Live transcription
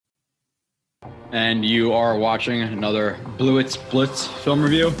And you are watching another Blitz film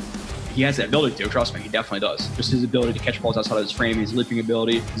review. He has that ability to, trust me, he definitely does. Just his ability to catch balls outside of his frame, his leaping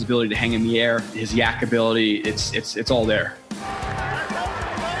ability, his ability to hang in the air, his yak ability, it's all there.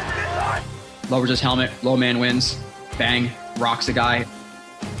 Lowers his helmet, low man wins, bang, rocks a guy.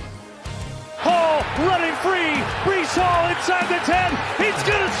 Hall running free, Brees Hall inside the 10, he's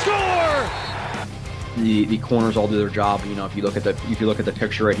gonna score! The corners all do their job. You know, if you look at the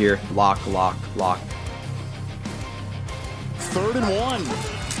picture right here, lock. 3rd and 1.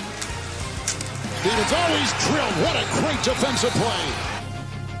 Stevens always drilled. What a great defensive play.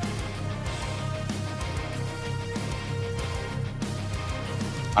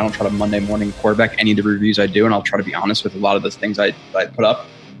 I don't try to Monday morning quarterback any of the reviews I do, and I'll try to be honest with a lot of those things I put up.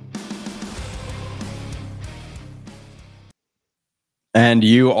 And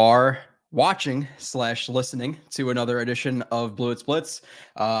you are watching / listening to another edition of Blitz.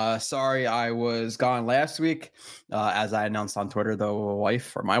 Sorry I was gone last week. As I announced on Twitter, though,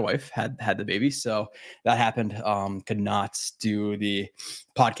 my wife had the baby, so that happened. Could not do the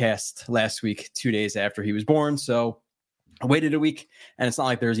podcast last week, 2 days after he was born. So I waited a week, and it's not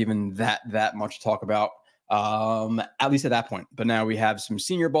like there's even that much to talk about, at least at that point. But now we have some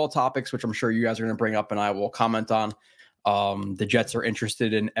Senior Bowl topics, which I'm sure you guys are going to bring up and I will comment on. The Jets are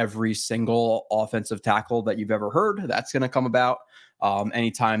interested in every single offensive tackle that you've ever heard. That's going to come about.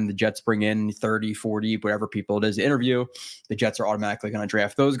 Anytime the Jets bring in 30, 40, whatever people it is to interview, the Jets are automatically going to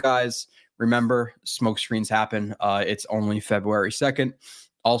draft those guys. Remember, smoke screens happen. It's only February 2nd.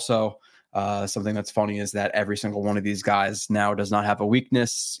 Also, something that's funny is that every single one of these guys now does not have a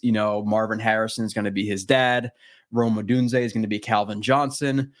weakness. You know, Marvin Harrison is going to be his dad. Rome Odunze is going to be Calvin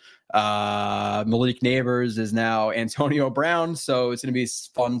Johnson. Malik Neighbors is now Antonio Brown. So it's going to be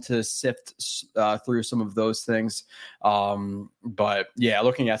fun to sift through some of those things. But yeah,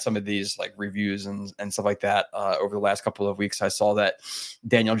 looking at some of these like reviews and stuff like that over the last couple of weeks, I saw that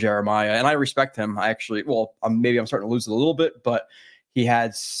Daniel Jeremiah, and I respect him. Maybe I'm starting to lose it a little bit, but he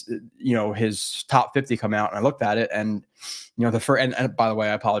had, his top 50 come out, and I looked at it, and and by the way,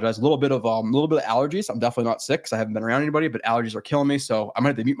 I apologize. A little bit of allergies. I'm definitely not sick because I haven't been around anybody, but allergies are killing me. So I might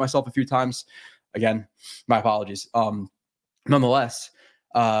have to mute myself a few times. Again, my apologies. Nonetheless,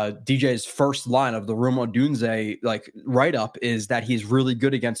 DJ's first line of the Rome Odunze write up is that he's really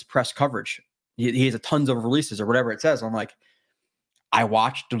good against press coverage. He has a tons of releases or whatever it says. I'm like, I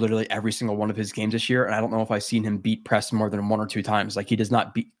watched literally every single one of his games this year, and I don't know if I've seen him beat press more than 1 or 2 times. Like, he does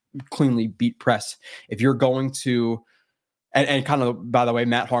not cleanly beat press. If you're going to, and kind of, by the way,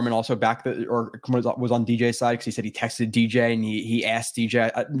 Matt Harmon also was on DJ's side because he said he texted DJ and he asked DJ,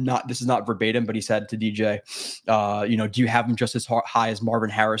 this is not verbatim, but he said to DJ, do you have him just as high as Marvin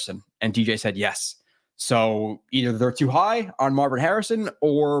Harrison? And DJ said yes. So either they're too high on Marvin Harrison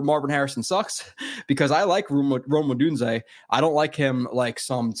or Marvin Harrison sucks, because I like Rome Odunze. I don't like him like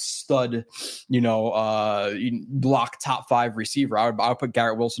some stud, block top 5 receiver. I would put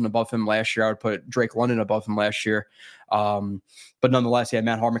Garrett Wilson above him last year. I would put Drake London above him last year. But nonetheless,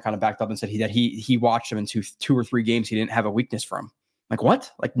 Matt Harmon kind of backed up and said that he watched him in two or three games. He didn't have a weakness for him. Like,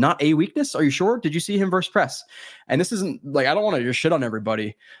 what? Like, not a weakness? Are you sure? Did you see him versus press? And this isn't like, I don't want to just shit on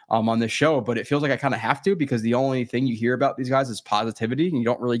everybody on this show, but it feels like I kind of have to, because the only thing you hear about these guys is positivity, and you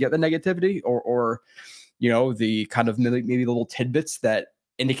don't really get the negativity or the kind of maybe the little tidbits that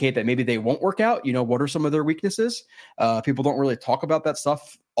indicate that maybe they won't work out. What are some of their weaknesses? People don't really talk about that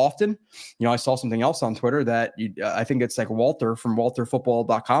stuff often. I saw something else on Twitter that I think it's like Walter from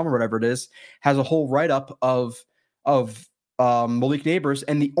walterfootball.com or whatever it is, has a whole write-up of Malik Neighbors,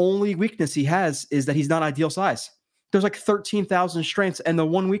 and the only weakness he has is that he's not ideal size. There's like 13,000 strengths, and the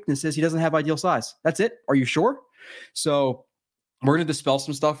one weakness is he doesn't have ideal size. That's it. Are you sure? So we're going to dispel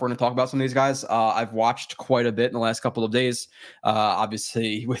some stuff. We're going to talk about some of these guys. I've watched quite a bit in the last couple of days.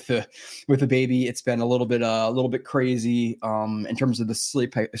 Obviously, with the baby, it's been a little bit crazy in terms of the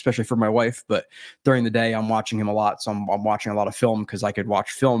sleep, especially for my wife. But during the day, I'm watching him a lot. So I'm watching a lot of film because I could watch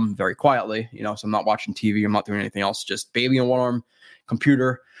film very quietly. So I'm not watching TV. I'm not doing anything else. Just baby on one arm,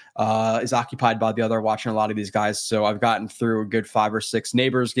 computer is occupied by the other, watching a lot of these guys. So I've gotten through a good 5 or 6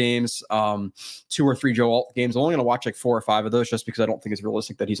 Neighbors games, 2 or 3 Joe Alt games. I'm only going to watch like 4 or 5 of those, just because I don't think it's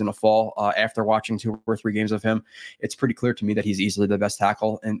realistic that he's going to fall. After watching 2 or 3 games of him, it's pretty clear to me that he's easily the best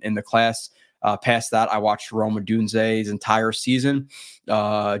tackle in the class. Past that, I watched Rome Odunze's entire season,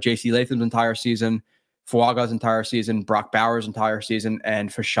 J.C. Latham's entire season, Fuaga's entire season, Brock Bowers' entire season, and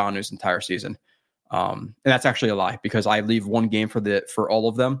Fashanu's entire season. And that's actually a lie, because I leave one game for all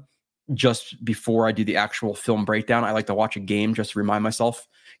of them just before I do the actual film breakdown. I like to watch a game just to remind myself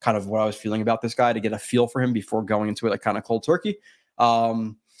kind of what I was feeling about this guy, to get a feel for him before going into it like kind of cold turkey.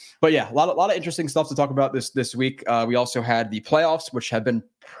 But yeah, a lot of interesting stuff to talk about this week. We also had the playoffs, which have been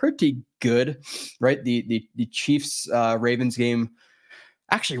pretty good, right? The Chiefs Ravens game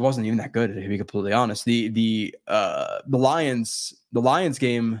actually wasn't even that good, to be completely honest. The Lions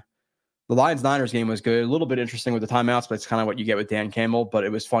game, the Lions-Niners game was good. A little bit interesting with the timeouts, but it's kind of what you get with Dan Campbell. But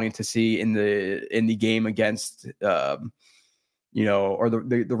it was funny to see in the game against or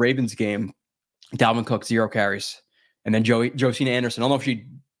the Ravens game, Dalvin Cook 0 carries, and then Josina Anderson. I don't know if she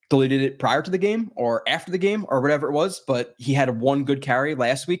deleted it prior to the game or after the game or whatever it was, but he had one good carry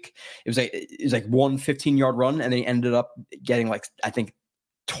last week. It was like one 15-yard run, and they ended up getting like, I think,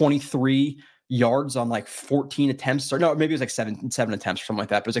 23 yards on like 14 attempts, or no, maybe it was like seven attempts or something like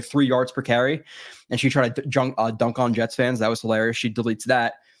that, but it was like 3 yards per carry. And she tried to dunk on Jets fans. That was hilarious. She deletes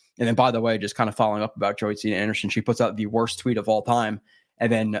that. And then, by the way, just kind of following up about Josina Anderson, she puts out the worst tweet of all time.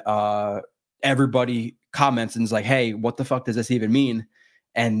 And then everybody comments and is like, hey, what the fuck does this even mean?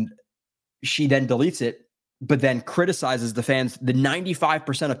 And she then deletes it, but then criticizes the fans, the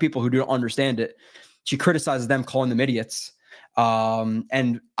 95% of people who don't understand it. She criticizes them, calling them idiots.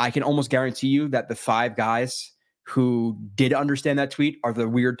 And I can almost guarantee you that the 5 guys who did understand that tweet are the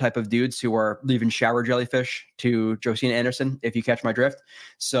weird type of dudes who are leaving shower jellyfish to Josina Anderson, if you catch my drift.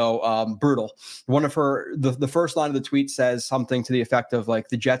 So brutal. One of her, the first line of the tweet says something to the effect of like,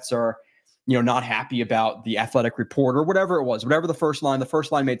 the Jets are, not happy about the athletic report or whatever it was, whatever the first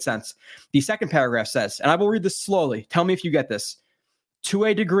line made sense. The second paragraph says, and I will read this slowly. Tell me if you get this. To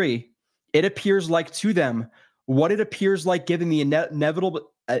a degree, it appears like to them what it appears like given the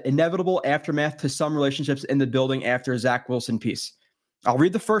inevitable aftermath to some relationships in the building after Zach Wilson piece. I'll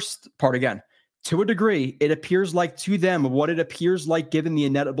read the first part again. To a degree, it appears like to them what it appears like given the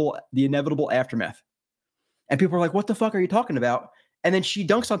inevitable aftermath. And people are like, what the fuck are you talking about? And then she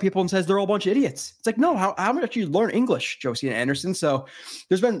dunks on people and says they're all a bunch of idiots. It's like, no, how much you learn English, Josina Anderson? So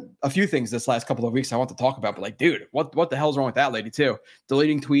there's been a few things this last couple of weeks I want to talk about, but like, dude, what the hell's wrong with that lady too?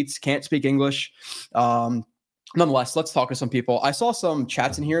 Deleting tweets, can't speak English. Nonetheless, let's talk to some people. I saw some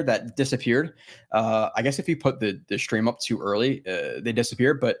chats in here that disappeared. I guess if you put the stream up too early, they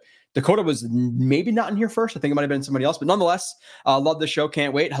disappeared. But Dakota was maybe not in here first. I think it might have been somebody else. But nonetheless, love the show.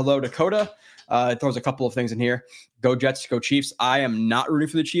 Can't wait. Hello, Dakota. It throws a couple of things in here. Go Jets, go Chiefs. I am not rooting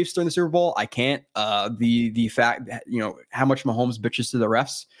for the Chiefs during the Super Bowl. I can't. The fact that, how much Mahomes bitches to the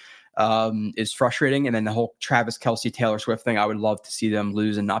refs is frustrating. And then the whole Travis Kelce, Taylor Swift thing, I would love to see them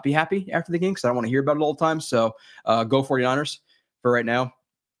lose and not be happy after the game because I don't want to hear about it all the time. So go 49ers for right now.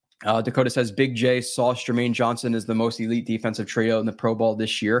 Dakota says Big J, Sauce, Jermaine Johnson is the most elite defensive trio in the Pro Bowl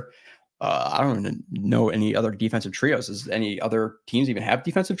this year. I don't even know any other defensive trios. Does any other teams even have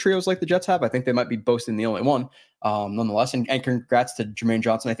defensive trios like the Jets have? I think they might be boasting the only one. Nonetheless, and congrats to Jermaine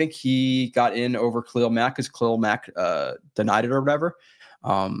Johnson. I think he got in over Khalil Mack because Khalil Mack denied it or whatever.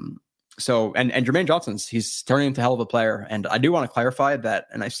 So Jermaine Johnson's, he's turning into a hell of a player. And I do want to clarify that,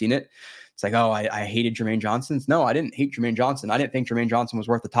 and I've seen it. It's like, oh, I hated Jermaine Johnson. No, I didn't hate Jermaine Johnson. I didn't think Jermaine Johnson was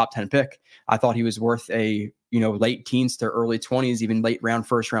worth the top 10 pick. I thought he was worth a, late teens to early 20s, even late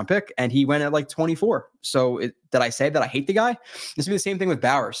first round pick. And he went at like 24. So did I say that I hate the guy? This would be the same thing with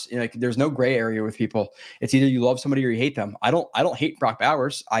Bowers. There's no gray area with people. It's either you love somebody or you hate them. I don't hate Brock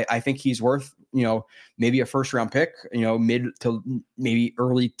Bowers. I think he's worth, maybe a first round pick, mid to maybe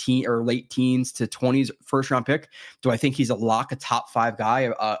early teen or late teens to 20s first round pick. Do I think he's a lock, a top 5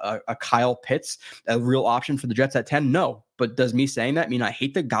 guy, a Kyle Pitts, a real option for the Jets at 10? No. But does me saying that mean I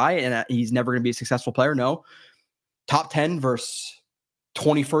hate the guy and he's never going to be a successful player? No. Top 10 versus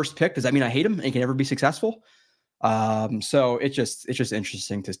 21st pick. Does that mean I hate him and he can never be successful? So it's just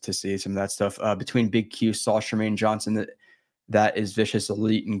interesting to see some of that stuff between Big Q, Sauce, Jermaine Johnson. That is vicious,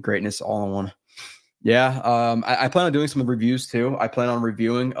 elite, and greatness all in one. Yeah, I plan on doing some reviews too. I plan on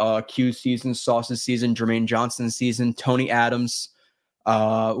reviewing Q's season, Sauce's season, Jermaine Johnson's season, Tony Adams,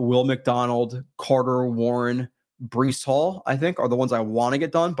 Will McDonald, Carter Warren, Breece Hall, I think, are the ones I want to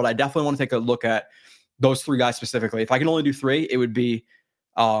get done. But I definitely want to take a look at those 3 guys specifically. If I can only do 3, it would be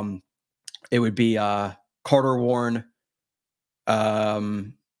Carter Warren,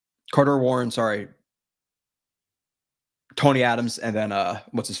 Tony Adams, and then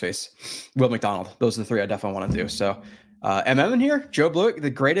what's his face? Will McDonald. Those are the 3 I definitely want to do. So MM in here, Joe Blewett, the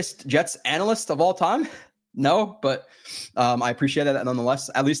greatest Jets analyst of all time. No, but I appreciate that nonetheless.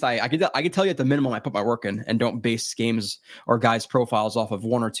 At least I can tell you at the minimum I put my work in and don't base games or guys' profiles off of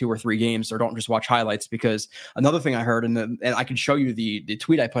 1 or 2 or 3 games, or don't just watch highlights. Because another thing I heard, and I can show you the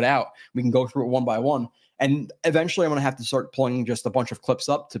tweet I put out. We can go through it one by one. And eventually I'm going to have to start pulling just a bunch of clips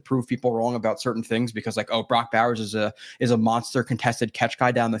up to prove people wrong about certain things, because like, oh, Brock Bowers is a monster contested catch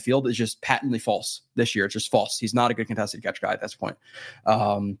guy down the field is just patently false this year. It's just false. He's not a good contested catch guy at this point.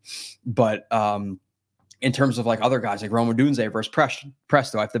 But in terms of like other guys like Rome Odunze versus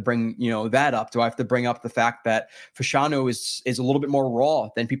Press, do I have to bring, that up? Do I have to bring up the fact that Fasciano is a little bit more raw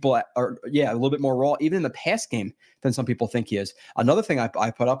than people are? Yeah, a little bit more raw, even in the pass game, than some people think he is. Another thing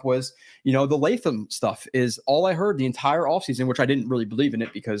I put up was, the Latham stuff is all I heard the entire offseason, which I didn't really believe in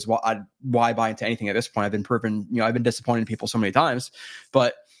it, because why buy into anything at this point? I've been proven, I've been disappointing people so many times.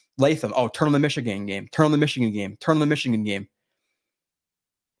 But Latham, turn on the Michigan game, turn on the Michigan game, turn on the Michigan game.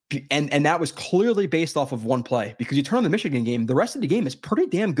 And that was clearly based off of one play, because you turn on the Michigan game, the rest of the game is pretty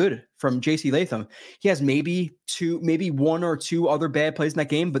damn good from JC Latham. He has maybe one or two other bad plays in that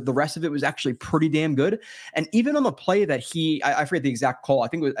game, but the rest of it was actually pretty damn good. And even on the play that I forget the exact call. I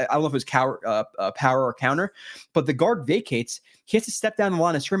think I don't know if it was power or counter, but the guard vacates. He has to step down the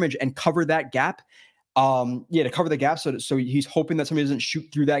line of scrimmage and cover that gap. To cover the gap. So he's hoping that somebody doesn't shoot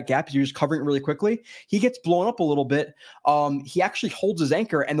through that gap. He's just covering it really quickly. He gets blown up a little bit. He actually holds his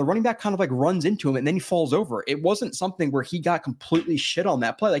anchor, and the running back kind of like runs into him, and then he falls over. It wasn't something where he got completely shit on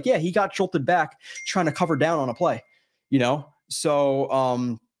that play. Like, yeah, he got jolted back trying to cover down on a play,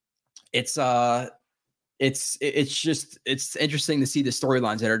 So it's interesting to see the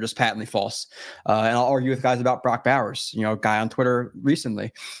storylines that are just patently false. And I'll argue with guys about Brock Bowers, guy on Twitter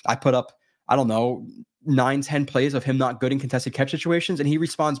recently. I put up, I don't know, 9-10 plays of him not good in contested catch situations. And he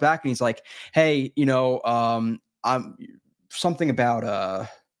responds back and he's like, hey, I'm something about,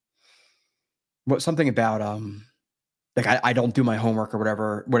 like I don't do my homework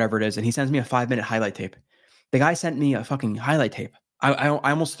or whatever it is. And he sends me a 5-minute highlight tape. The guy sent me a fucking highlight tape. I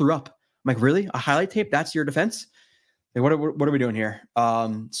almost threw up. I'm like, really? A highlight tape? That's your defense? Like, what are we doing here?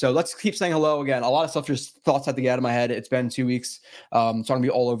 So let's keep saying hello again. A lot of stuff, just thoughts had to get out of my head. It's been 2 weeks. It's going to be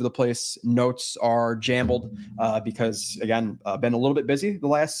all over the place. Notes are jambled because, again, been a little bit busy the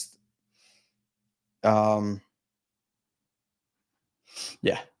last.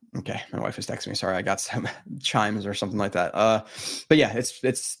 Yeah. Okay. My wife is texting me. Sorry. I got some chimes or something like that. But yeah,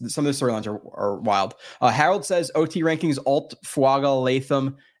 it's some of the storylines are wild. Harold says OT rankings, Alt, Fuaga,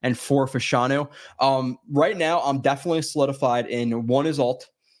 Latham, and 4 Fasciano. Right now I'm definitely solidified in 1 is Alt.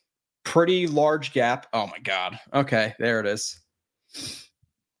 Pretty large gap. Oh my God. Okay. There it is.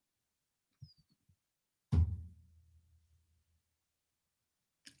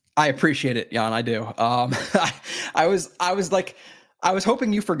 I appreciate it, Jan. I do. I was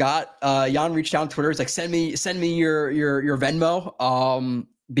hoping you forgot. Jan reached out on Twitter. He's like, send me your Venmo,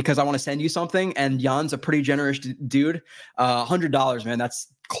 because I want to send you something. And Jan's a pretty generous dude. $100, man.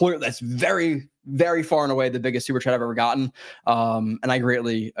 That's clear. That's very, very far and away the biggest super chat I've ever gotten. And I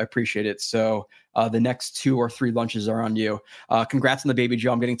greatly appreciate it. So the next 2 or 3 lunches are on you. Congrats on the baby,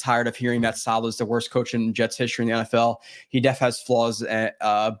 Joe. I'm getting tired of hearing that Saleh's the worst coach in Jets history in the NFL. He has flaws,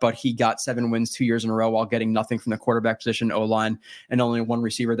 but he got 7 wins 2 years in a row while getting nothing from the quarterback position, O-line, and only 1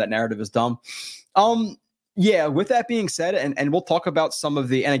 receiver. That narrative is dumb. Yeah, with that being said, and we'll talk about some of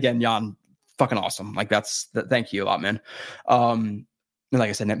the, and again, Jan, fucking awesome. Like thank you a lot, man. And like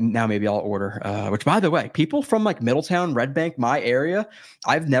I said, now maybe I'll order, which by the way, people from like Middletown, Red Bank, my area,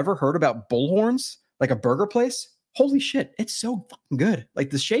 I've never heard about Bullhorns, like a burger place. Holy shit. It's so fucking good. Like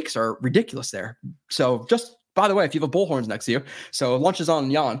the shakes are ridiculous there. So just by the way, if you have a Bullhorns next to you, so lunch is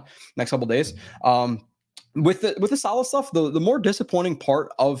on Jan next couple of days. With the Saleh stuff, the more disappointing part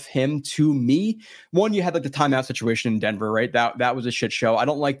of him to me, one, you had like the timeout situation in Denver, right? That was a shit show. I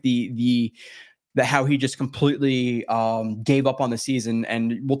don't like the how he just completely gave up on the season,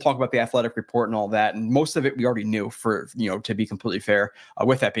 and we'll talk about the athletic report and all that. And most of it we already knew, for to be completely fair.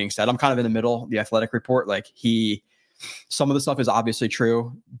 With that being said, I'm kind of in the middle. The athletic report, like some of the stuff is obviously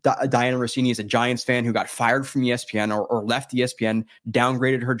true. Diana Rossini is a Giants fan who got fired from ESPN or left ESPN,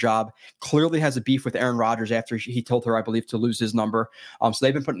 downgraded her job, clearly has a beef with Aaron Rodgers after he told her, I believe, to lose his number. So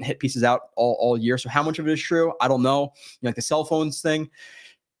they've been putting hit pieces out all year. So how much of it is true? I don't know. Like the cell phones thing.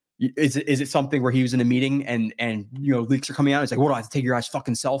 Is it something where he was in a meeting and leaks are coming out? He's like, what do I have to take your guys'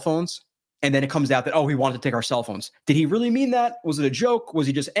 fucking cell phones? And then it comes out that, he wanted to take our cell phones. Did he really mean that? Was it a joke? Was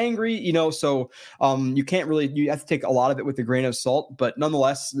he just angry? So you can't really, you have to take a lot of it with a grain of salt, but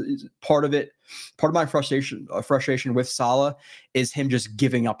nonetheless, part of my frustration with Saleh is him just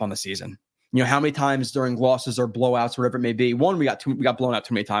giving up on the season. How many times during losses or blowouts, whatever it may be, we got blown out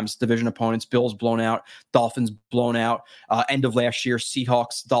too many times. Division opponents, Bills blown out, Dolphins blown out. End of last year,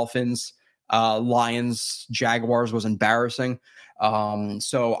 Seahawks, Dolphins, Lions, Jaguars was embarrassing.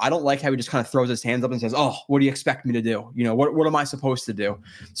 So I don't like how he just kind of throws his hands up and says, "Oh, what do you expect me to do? What am I supposed to do?"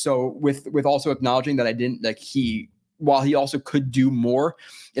 So with also acknowledging that I didn't like while he also could do more,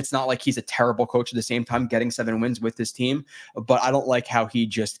 it's not like he's a terrible coach at the same time, getting 7 wins with his team. But I don't like how he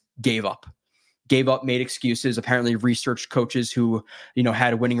just gave up, made excuses, apparently researched coaches who,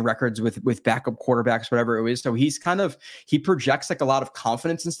 had winning records with backup quarterbacks, whatever it was. So he projects like a lot of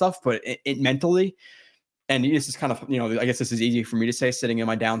confidence and stuff, but it mentally, and this is kind of, I guess this is easy for me to say sitting in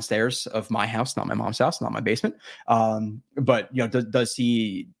my downstairs of my house, not my mom's house, not my basement. But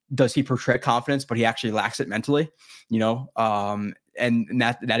does he portray confidence, but he actually lacks it mentally, and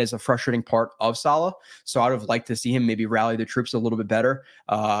that is a frustrating part of Saleh. So I would have liked to see him maybe rally the troops a little bit better.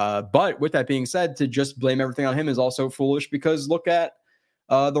 But with that being said, to just blame everything on him is also foolish, because look at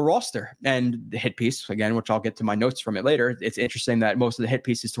the roster and the hit piece again, which I'll get to my notes from it later. It's interesting that most of the hit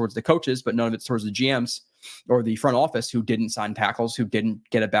piece is towards the coaches, but none of it's towards the GMs or the front office, who didn't sign tackles, who didn't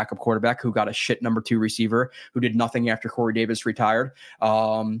get a backup quarterback, who got a shit number 2 receiver, who did nothing after Corey Davis retired.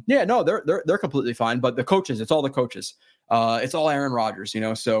 They're completely fine, but the coaches, it's all the coaches. It's all Aaron Rodgers,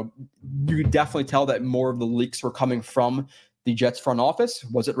 so you could definitely tell that more of the leaks were coming from the Jets front office.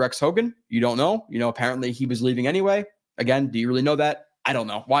 Was it Rex Hogan? You don't know. Apparently he was leaving anyway. Again, do you really know that? I don't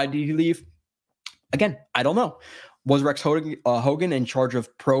know. Why did he leave? Again, I don't know. Was Rex Hogan in charge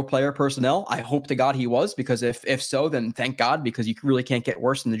of pro player personnel? I hope to God he was, because if so, then thank God, because you really can't get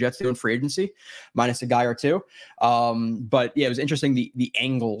worse than the Jets do in free agency, minus a guy or two. But yeah, it was interesting, the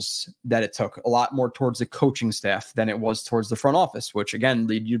angles that it took, a lot more towards the coaching staff than it was towards the front office, which again,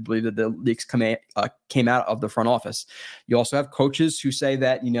 lead you to believe that the leaks came out of the front office. You also have coaches who say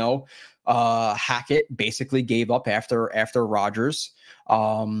that, Hackett basically gave up after Rodgers.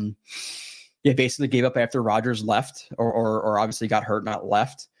 Basically gave up after Rodgers left, or obviously got hurt, not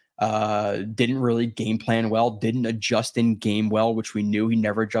left. Didn't really game plan well, didn't adjust in game well, which we knew. He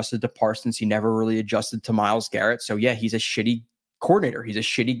never adjusted to Parsons. He never really adjusted to Myles Garrett. So yeah, he's a shitty coordinator. He's a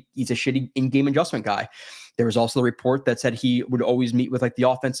shitty in-game adjustment guy. There was also the report that said he would always meet with like the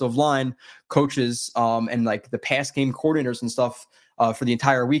offensive line coaches and like the pass game coordinators and stuff for the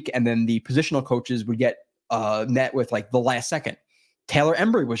entire week. And then the positional coaches would get met with like the last second. Taylor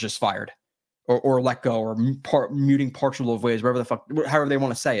Embry was just fired. Or let go, or muting partial of ways, whatever the fuck, however they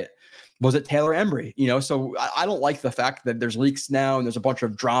want to say it. Was it Taylor Embry? So I don't like the fact that there's leaks now and there's a bunch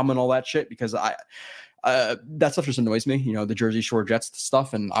of drama and all that shit, because that stuff just annoys me. The Jersey Shore Jets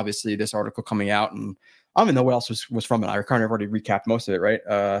stuff, and obviously this article coming out, and I don't even know what else was from it. I kind of already recapped most of it, right?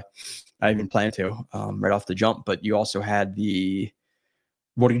 I even planned to right off the jump, but you also had the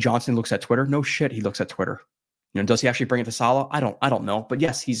Woody Johnson looks at Twitter. No shit, he looks at Twitter. Does he actually bring it to Saleh? I don't know. But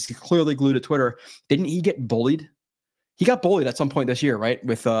yes, he's clearly glued to Twitter. Didn't he get bullied? He got bullied at some point this year, right?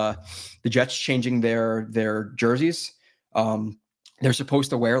 With the Jets changing their jerseys. They're supposed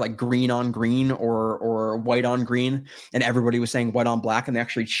to wear like green on green or white on green, and everybody was saying white on black, and they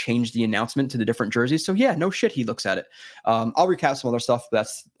actually changed the announcement to the different jerseys. So yeah, no shit, he looks at it. I'll recap some other stuff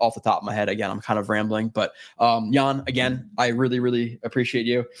that's off the top of my head. Again, I'm kind of rambling, but Jan, again, I really, really appreciate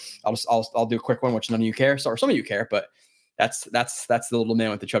you. I'll do a quick one, which none of you care, or some of you care, but that's the little man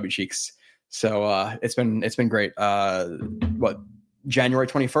with the chubby cheeks. So it's been great. January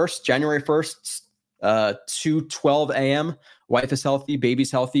 21st, 2:12 a.m. Wife is healthy, baby's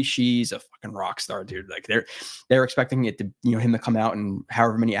healthy. She's a fucking rock star, dude. Like they're expecting it to, him to come out in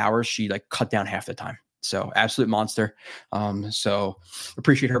however many hours. She like cut down half the time. So absolute monster. So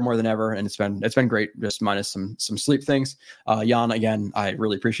appreciate her more than ever. And it's been great, just minus some sleep things. Jan, again, I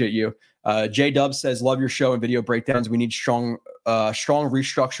really appreciate you. J Dub says, love your show and video breakdowns. We need strong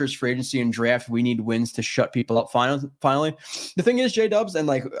restructures for agency and draft. We need wins to shut people up. Finally, the thing is, J Dubs, and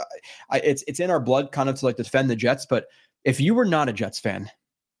like, it's in our blood kind of to like defend the Jets. But if you were not a Jets fan,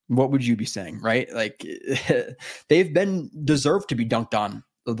 what would you be saying? Right? Like they've been deserved to be dunked on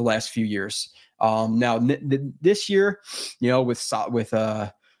the last few years. Now this year,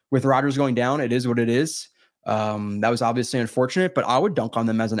 with Rodgers going down, it is what it is. That was obviously unfortunate, but I would dunk on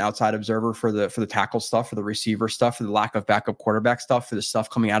them as an outside observer for the tackle stuff, for the receiver stuff, for the lack of backup quarterback stuff, for the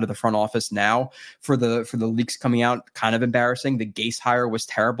stuff coming out of the front office now, for the leaks coming out, kind of embarrassing. The Gase hire was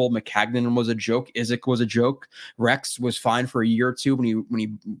terrible. McCagnon was a joke. Izek was a joke. Rex was fine for a year or two when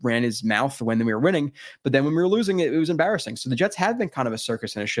he ran his mouth when we were winning, but then when we were losing, it was embarrassing. So the Jets have been kind of a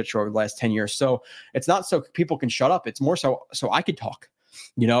circus and a shit show over the last 10 years. So it's not so people can shut up. It's more so I could talk.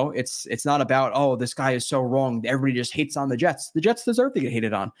 It's not about, oh, this guy is so wrong, everybody just hates on the Jets. The Jets deserve to get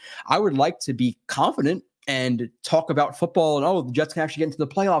hated on. I would like to be confident and talk about football and, oh, the Jets can actually get into the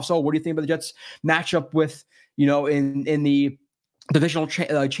playoffs. Oh, what do you think about the Jets matchup with, in the divisional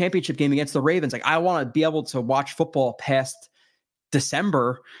championship game against the Ravens? Like, I want to be able to watch football past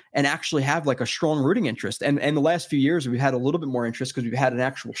December and actually have like a strong rooting interest. And the last few years we've had a little bit more interest because we've had an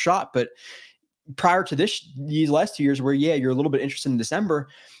actual shot. But prior to these last 2 years where, you're a little bit interested in December,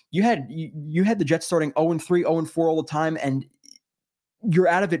 you had the Jets starting 0-3, 0-4 all the time. And you're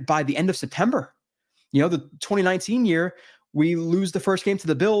out of it by the end of September. The 2019 year, we lose the first game to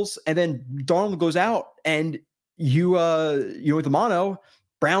the Bills, and then Darnold goes out, and with the mono,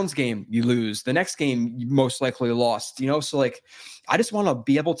 Browns game, you lose. The next game, you most likely lost. So like, I just want to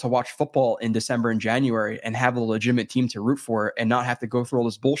be able to watch football in December and January and have a legitimate team to root for and not have to go through all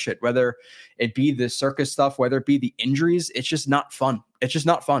this bullshit, whether it be the circus stuff, whether it be the injuries. It's just not fun. It's just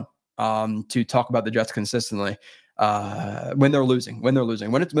not fun to talk about the Jets consistently. When they're losing, when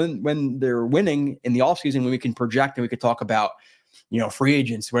they're winning in the offseason, when we can project and we could talk about, free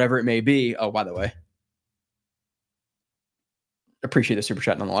agents, whatever it may be. Oh, by the way, appreciate the super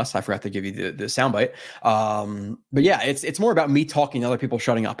chat nonetheless. I forgot to give you the soundbite. But yeah, it's more about me talking to other people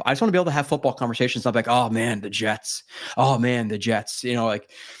shutting up. I just want to be able to have football conversations. Not like, oh man, the Jets.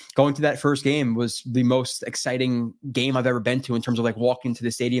 Like going to that first game was the most exciting game I've ever been to in terms of like walking to the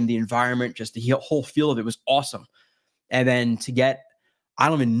stadium, the environment, just the whole feel of it was awesome. And then to get, I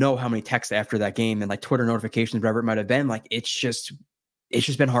don't even know how many texts after that game and like Twitter notifications, whatever it might have been, like it's just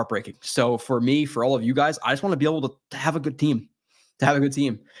been heartbreaking. So for me, for all of you guys, I just want to be able to have a good team.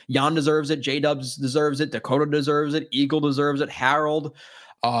 Jan deserves it. J-Dubs deserves it. Dakota deserves it. Eagle deserves it. Harold,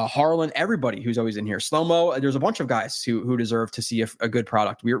 Harlan, everybody who's always in here. Slow-mo, there's a bunch of guys who deserve to see a good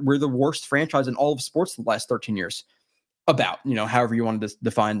product. We're the worst franchise in all of sports the last 13 years. About, however you want to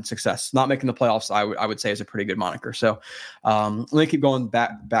define success. Not making the playoffs, I would say, is a pretty good moniker. So let me keep going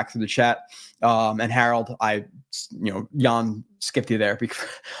back through the chat. And Harold, Jan skipped you there because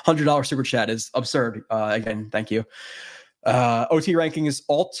 $100 super chat is absurd. Again, thank you. OT ranking is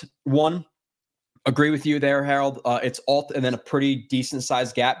alt 1. Agree with you there, Harold. It's alt and then a pretty decent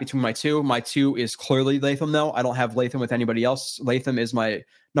sized gap between my two. My 2 is clearly Latham, though. I don't have Latham with anybody else. Latham is my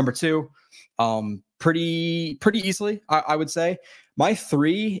number 2. Pretty easily, I would say. My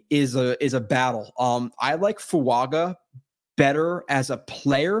 3 is a battle. I like Fuaga better as a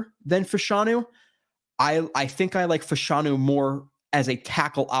player than Fashanu. I think I like Fashanu more as a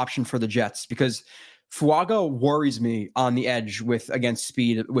tackle option for the Jets because Fuaga worries me on the edge against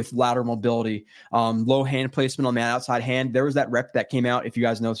speed, with lateral mobility, low hand placement on the outside hand. There was that rep that came out, if you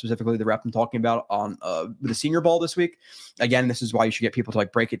guys know specifically the rep I'm talking about, on the Senior Bowl this week. Again, this is why you should get people to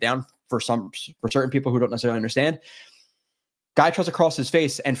like break it down for certain people who don't necessarily understand. Guy tries to cross his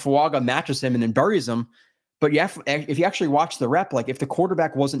face and Fuaga matches him and then buries him. But if you actually watch the rep, like if the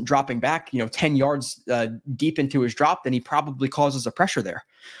quarterback wasn't dropping back, 10 yards deep into his drop, then he probably causes a pressure there.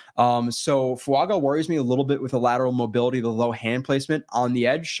 So Fuaga worries me a little bit with the lateral mobility, the low hand placement on the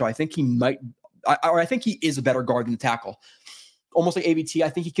edge. So I think he might, I think he is a better guard than the tackle. Almost like ABT, I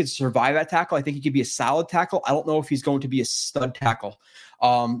think he could survive that tackle. I think he could be a solid tackle. I don't know if he's going to be a stud tackle.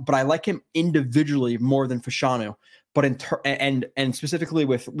 But I like him individually more than Fashanu. But and specifically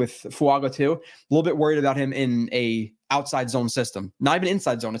with Fuaga too, a little bit worried about him in a outside zone system. Not even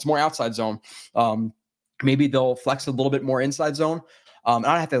inside zone; it's more outside zone. Maybe they'll flex a little bit more inside zone.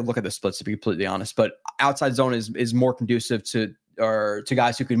 I have to look at the splits to be completely honest, but outside zone is more conducive to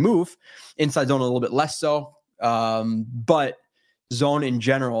guys who can move. Inside zone a little bit less so, but zone in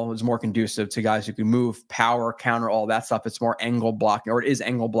general is more conducive to guys who can move, power, counter, all that stuff. It's more angle blocking, or it is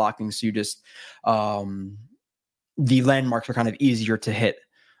angle blocking. So you just the landmarks are kind of easier to hit,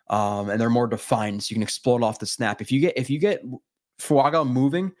 and they're more defined, so you can explode off the snap. If you get Fuaga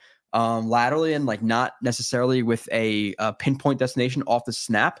moving laterally and like not necessarily with a pinpoint destination off the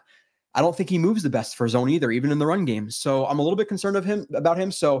snap, I don't think he moves the best for zone either, even in the run game. So I'm a little bit concerned about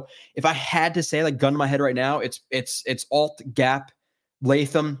him. So if I had to say, like, gun to my head right now, it's alt gap,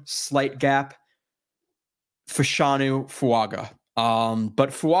 Latham, slight gap, Fashanu, Fuaga.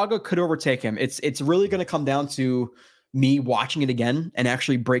 But Fuaga could overtake him. It's really going to come down to me watching it again and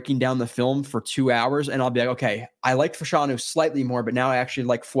actually breaking down the film for 2 hours. And I'll be like, okay, I liked Fashanu slightly more, but now I actually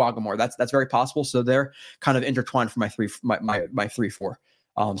like Fuaga more. That's very possible. So they're kind of intertwined for my 3-4.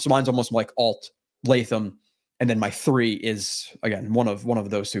 So mine's almost like alt, Latham, and then my 3 is again one of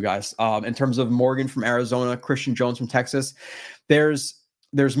those two guys. In terms of Morgan from Arizona, Christian Jones from Texas, there's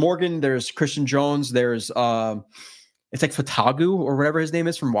Morgan, there's Christian Jones, there's it's like Fatagu or whatever his name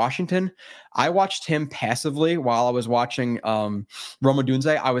is from Washington. I watched him passively while I was watching Roma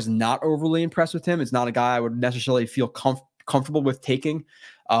Dunze. I was not overly impressed with him. It's not a guy I would necessarily feel comfortable with taking.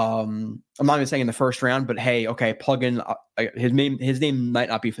 I'm not even saying in the first round, but hey, okay, plug in his name might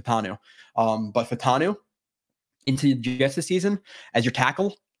not be Fatanu, but Fatanu into Jets this season as your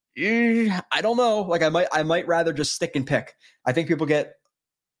tackle I don't know. Like I might rather just stick and pick. I think people get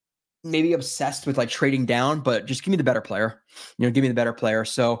maybe obsessed with like trading down, but just give me the better player. Give me the better player.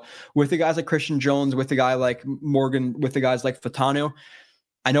 So with the guys like Christian Jones, with the guy like Morgan, with the guys like Fatanu,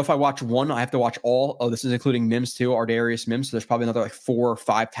 I know if I watch one, I have to watch all. Oh, this is including Mims too, Ardarius Mims. So there's probably another like 4 or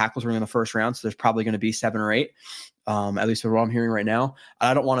 5 tackles running in the first round. So there's probably going to be 7 or 8, at least what I'm hearing right now.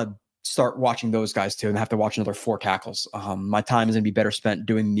 I don't want to start watching those guys too and have to watch another 4 tackles. My time is going to be better spent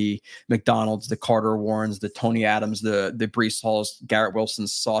doing the McDonald's, the Carter Warrens, the Tony Adams, the Brees Halls, Garrett Wilson,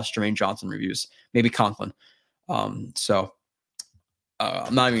 Sauce, Jermaine Johnson reviews, maybe Conklin. So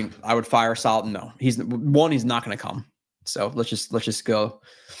I'm not even, I would fire Solid. No, he's not going to come. So let's just go.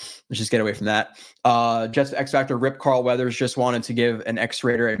 Let's just get away from that. Jets X Factor Rip Carl Weathers just wanted to give an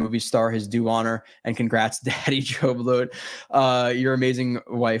X-rater, a movie star, his due honor, and congrats, Daddy Joe Blewett. Your amazing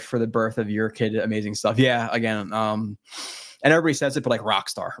wife for the birth of your kid. Amazing stuff. Yeah, again, and everybody says it, but like rock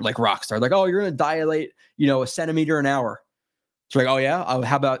star. Like, oh, you're gonna dilate, a centimeter an hour. It's like, oh yeah,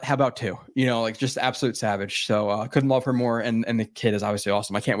 how about 2? Like just absolute savage. So couldn't love her more, and the kid is obviously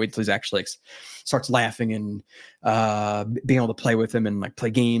awesome. I can't wait till he's actually starts laughing and being able to play with him and like play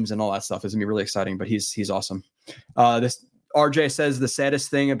games and all that stuff is gonna be really exciting. But he's awesome. This RJ says the saddest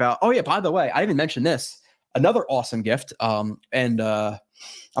thing about. Oh yeah, by the way, I even mentioned this. Another awesome gift. And I'm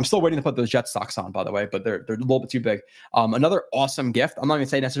still waiting to put those Jet socks on, by the way, but they're a little bit too big. Another awesome gift. I'm not going to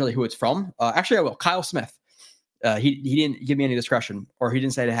say necessarily who it's from. Actually, I will. Kyle Smith. He didn't give me any discretion, or he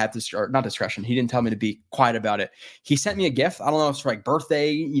didn't say to have this, or not discretion. He didn't tell me to be quiet about it. He sent me a gift. I don't know if it's for like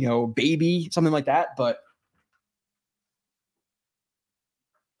birthday, baby, something like that, but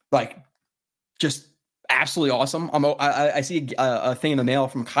like just absolutely awesome. I see a thing in the mail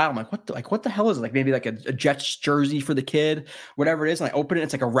from Kyle. I'm like, what the hell is it? Like maybe like a Jets jersey for the kid, whatever it is. And I open it.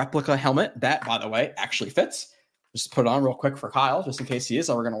 It's like a replica helmet that, by the way, actually fits. Just put it on real quick for Kyle, just in case he is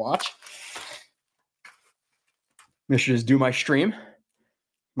ever going to watch. I should just do my stream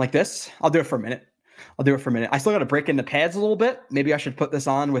like this. I'll do it for a minute. I still got to break in the pads a little bit. Maybe I should put this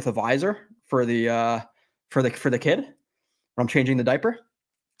on with a visor for the kid when I'm changing the diaper.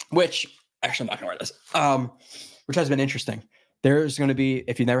 Which actually I'm not gonna wear this. Which has been interesting. There's going to be,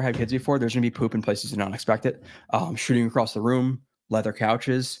 if you never had kids before, there's going to be poop in places you don't expect it. Shooting across the room, leather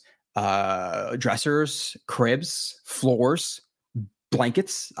couches, dressers, cribs, floors,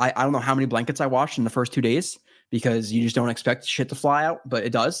 blankets. I don't know how many blankets I washed in the first 2 days, because you just don't expect shit to fly out, but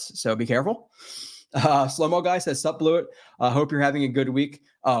it does. So be careful. Slow-mo guy says, sup, Blewett. Hope you're having a good week.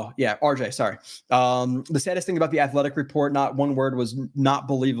 Oh, yeah, RJ, sorry. The saddest thing about the Athletic report, not one word, was not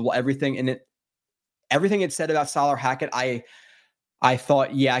believable. Everything it said about Salah or Hackett, I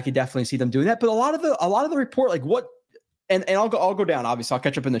thought, yeah, I could definitely see them doing that. But a lot of the report, like what, and I'll go down, obviously. I'll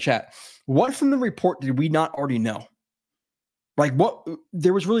catch up in the chat. What from the report did we not already know? Like what?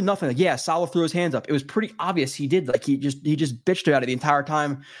 There was really nothing. Like, yeah, Salah threw his hands up. It was pretty obvious he did. Like he just bitched about it the entire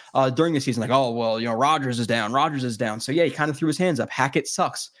time during the season. Like, oh well, Rodgers is down. So yeah, he kind of threw his hands up. Hackett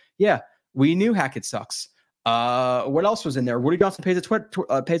sucks. Yeah, we knew Hackett sucks. What else was in there? Woody Johnson pays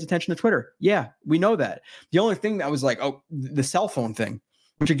attention to Twitter. Yeah, we know that. The only thing that was like, oh, the cell phone thing,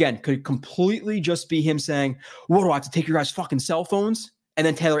 which again could completely just be him saying, "What do I have to take your guys' fucking cell phones?" And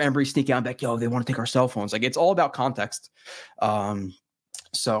then Taylor Embry sneaking out back, yo, they want to take our cell phones. Like it's all about context.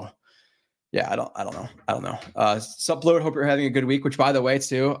 So yeah, I don't know. Sup, Blewett, hope you're having a good week, which by the way,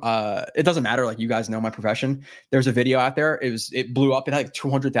 too, it doesn't matter. Like you guys know my profession. There's a video out there. It blew up. It had like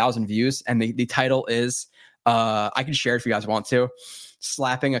 200,000 views. And the title is, I can share it if you guys want to.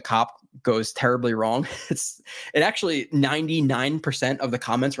 Slapping a cop goes terribly wrong. It actually 99% of the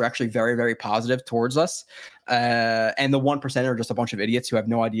comments were actually very, very positive towards us. And the 1% are just a bunch of idiots who have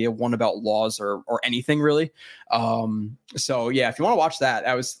no idea one about laws or anything really. So yeah, if you want to watch that,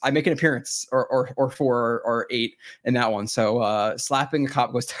 I make an appearance or 4 or 8 in that one. So slapping a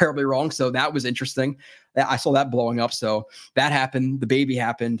cop goes terribly wrong. So that was interesting. I saw that blowing up. So that happened. The baby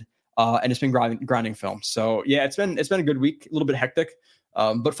happened. And it's been grinding film. So yeah, it's been a good week, a little bit hectic,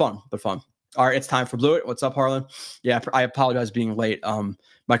 but fun. All right, it's time for Blewett. What's up, Harlan? Yeah, I apologize being late.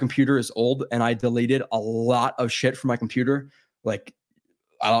 My computer is old, and I deleted a lot of shit from my computer, like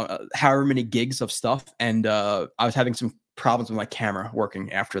I don't know, however many gigs of stuff, and I was having some problems with my camera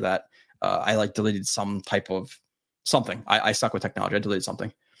working after that. I like deleted some type of something. I suck with technology. I deleted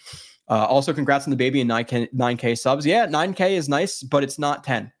something. Also, congrats on the baby and 9K subs. Yeah, 9K is nice, but it's not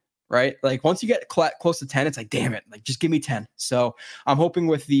 10. Right? Like once you get close to 10, it's like, damn it, like just give me 10. So I'm hoping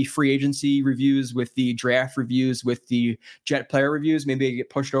with the free agency reviews, with the draft reviews, with the Jet player reviews, maybe I get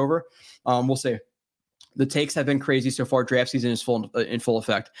pushed over. We'll see. The takes have been crazy so far. Draft season is in full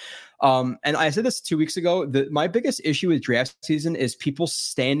effect. And I said this 2 weeks ago. My biggest issue with draft season is people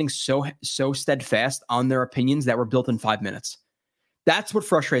standing so steadfast on their opinions that were built in 5 minutes. That's what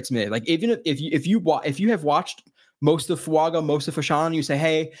frustrates me. Like even if you have watched most of Fuaga, most of Fashan, you say,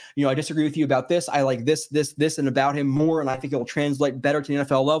 hey, I disagree with you about this. I like this, and about him more, and I think it will translate better to the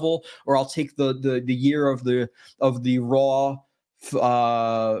NFL level. Or I'll take the year of the raw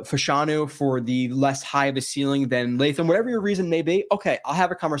Fashanu for the less high of a ceiling than Latham, whatever your reason may be. Okay, I'll have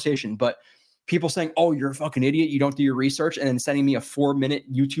a conversation. But people saying, oh, you're a fucking idiot, you don't do your research, and then sending me a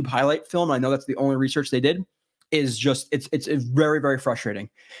 4-minute YouTube highlight film, I know that's the only research they did, is just it's very, very frustrating.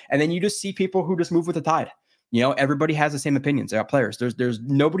 And then you just see people who just move with the tide. Everybody has the same opinions about players. There's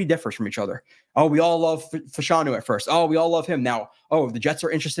nobody differs from each other. Oh, we all love Fashanu at first. Oh, we all love him. Now, the Jets are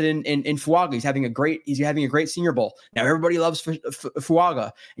interested in Fuaga. He's having a great Senior Bowl. Now everybody loves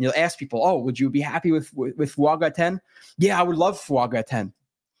Fuaga. And you'll ask people, oh, would you be happy with Fuaga at 10? Yeah, I would love Fuaga at 10.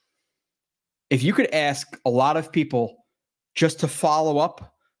 If you could ask a lot of people just to follow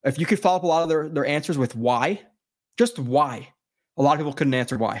up, if you could follow up a lot of their answers with why, just why, a lot of people couldn't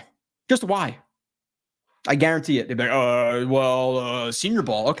answer why. Just why. I guarantee it. They'd be like, Senior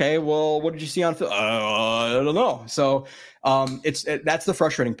Bowl. Okay, well, what did you see on film? I don't know. So that's the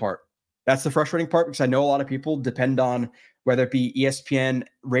frustrating part. That's the frustrating part because I know a lot of people depend on whether it be ESPN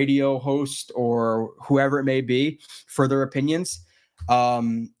radio host or whoever it may be for their opinions.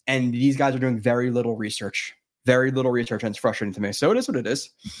 And these guys are doing very little research, and it's frustrating to me. So it is what it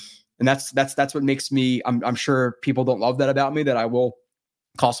is. And that's what makes me, I'm sure people don't love that about me, that I will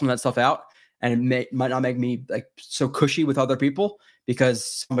call some of that stuff out. And it might not make me like so cushy with other people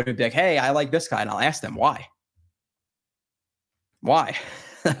because somebody would be like, hey, I like this guy. And I'll ask them why. Why?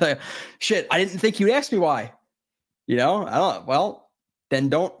 Shit, I didn't think you'd ask me why. I don't. Well, then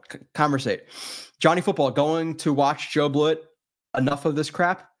don't conversate. Johnny Football, going to watch Joe Blewett. Enough of this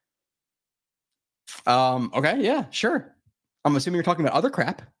crap. Okay, yeah, sure. I'm assuming you're talking about other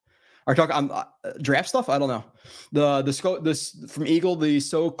crap. Are you talking draft stuff? I don't know. This from Eagle, the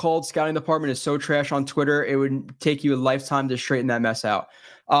so-called scouting department is so trash on Twitter. It would take you a lifetime to straighten that mess out.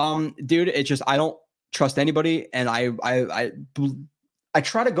 Dude, it's just I don't trust anybody, and I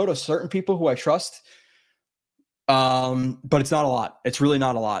try to go to certain people who I trust. But it's not a lot. It's really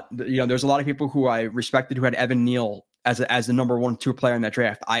not a lot. There's a lot of people who I respected who had Evan Neal as the number 1-2 player in that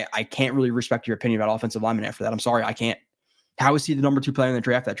draft. I can't really respect your opinion about offensive linemen after that. I'm sorry, I can't. How is he the number 2 player in the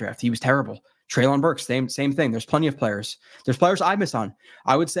draft? That draft, he was terrible. Treylon Burks, same thing. There's plenty of players. There's players I miss on.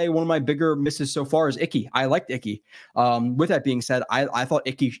 I would say one of my bigger misses so far is Icky. I liked Icky. With that being said, I thought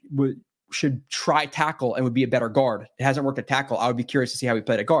Icky should try tackle and would be a better guard. It hasn't worked at tackle. I would be curious to see how he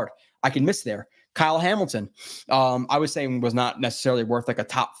played at guard. I can miss there. Kyle Hamilton, I was saying was not necessarily worth like a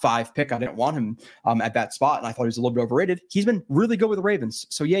top 5 pick. I didn't want him at that spot, and I thought he was a little bit overrated. He's been really good with the Ravens.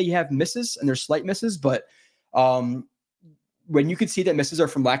 So yeah, you have misses, and there's slight misses, but when you can see that misses are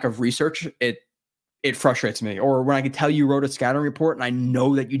from lack of research, it frustrates me. Or when I can tell you wrote a scouting report and I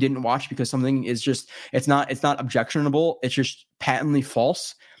know that you didn't watch because something is just it's not objectionable. It's just patently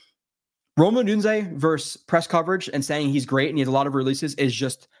false. Roma Dunze versus press coverage and saying he's great and he has a lot of releases is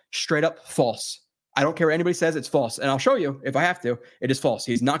just straight up false. I don't care what anybody says, it's false. And I'll show you if I have to. It is false.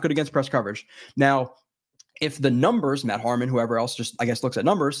 He's not good against press coverage. Now, if the numbers, Matt Harmon, whoever else just, I guess, looks at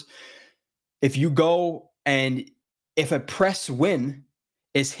numbers, if you go and if a press win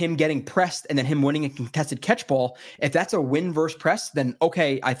is him getting pressed and then him winning a contested catch ball, if that's a win versus press, then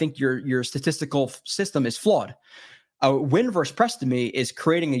okay, I think your statistical system is flawed. A win versus press to me is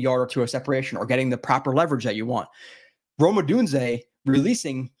creating a yard or two of separation or getting the proper leverage that you want. Roma Dunze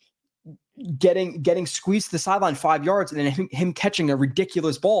releasing, getting squeezed to the sideline 5 yards and then him catching a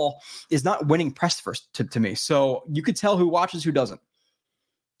ridiculous ball is not winning press first to me. So you could tell who watches, who doesn't.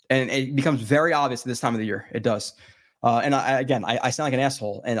 And it becomes very obvious at this time of the year. It does. And I sound like an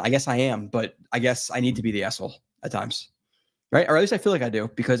asshole, and I guess I am, but I guess I need to be the asshole at times, right? Or at least I feel like I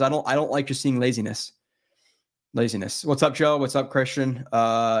do, because I don't like just seeing laziness. What's up, Joe? What's up, Christian?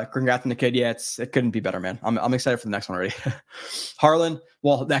 Congrats on the kid. Yeah, it couldn't be better, man. I'm excited for the next one already. Harlan,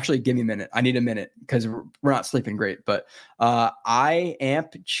 well, actually, give me a minute. I need a minute because we're not sleeping great. But I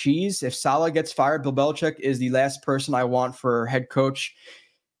amp cheese. If Saleh gets fired, Bill Belichick is the last person I want for head coach.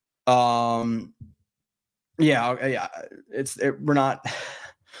 Yeah, it's not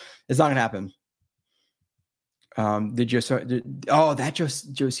gonna happen.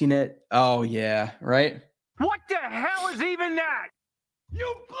 Josina? Oh yeah, right. What the hell is even that?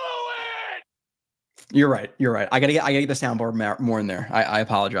 You blew it! You're right. I gotta get the soundboard more in there. I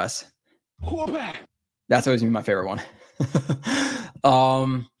apologize. Quarterback. That's always been my favorite one.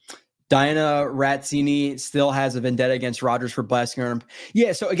 Diana Razzini still has a vendetta against Rodgers for blasting her.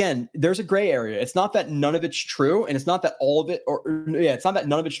 Yeah, so again, there's a gray area. It's not that none of it's true, and it's not that all of it, it's not that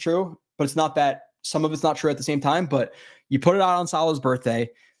none of it's true, but it's not that some of it's not true at the same time. But you put it out on Salah's birthday,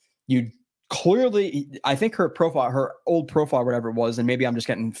 you clearly, I think her old profile, whatever it was, and maybe I'm just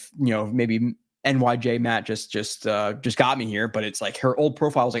getting, maybe NYJ Matt just got me here, but it's like her old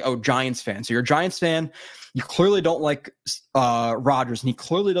profile was like, oh, Giants fan. So you're a Giants fan. You clearly don't like Rodgers, and he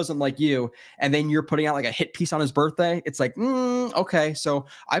clearly doesn't like you. And then you're putting out like a hit piece on his birthday. It's like, okay. So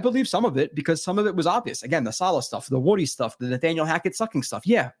I believe some of it because some of it was obvious. Again, the Salah stuff, the Woody stuff, the Nathaniel Hackett sucking stuff.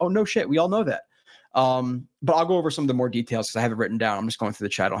 Yeah. Oh, no shit. We all know that. But I'll go over some of the more details because I have it written down. I'm just going through the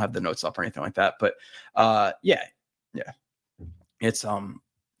chat. I don't have the notes up or anything like that. But yeah. It's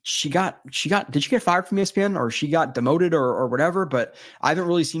did she get fired from ESPN or she got demoted or whatever? But I haven't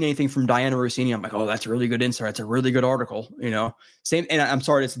really seen anything from Diana Rossini. I'm like, oh, that's a really good insight. It's a really good article, Same, and I'm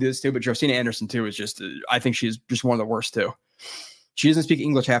sorry to do this too, but Josina Anderson too is just, I think she's just one of the worst too. She doesn't speak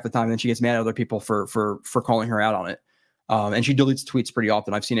English half the time, and then she gets mad at other people for calling her out on it. And she deletes tweets pretty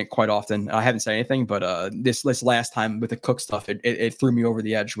often. I've seen it quite often. I haven't said anything, but this last time with the Cook stuff, it threw me over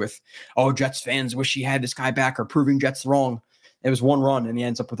the edge with, oh, Jets fans wish she had this guy back or proving Jets wrong. It was one run, and he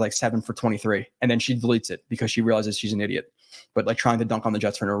ends up with like 7 for 23. And then she deletes it because she realizes she's an idiot. But like trying to dunk on the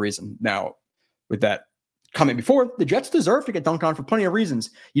Jets for no reason. Now, with that comment before, the Jets deserve to get dunked on for plenty of reasons.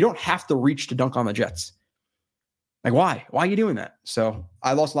 You don't have to reach to dunk on the Jets. Like, why? Why are you doing that? So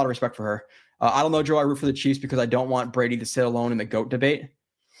I lost a lot of respect for her. I don't know, Joe. I root for the Chiefs because I don't want Brady to sit alone in the GOAT debate.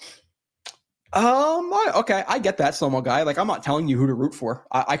 Okay, I get that, Slomo guy. Like, I'm not telling you who to root for.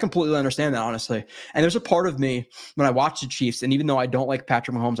 I completely understand that, honestly. And there's a part of me when I watch the Chiefs, and even though I don't like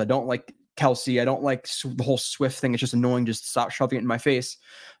Patrick Mahomes, I don't like Kelsey, I don't like the whole Swift thing. It's just annoying. Just stop shoving it in my face.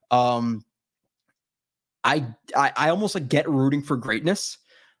 I almost like get rooting for greatness.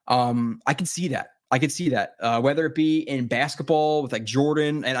 I can see that. Whether it be in basketball with like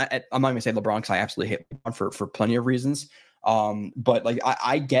Jordan, and I'm not going to say LeBron because I absolutely hate LeBron for plenty of reasons. But like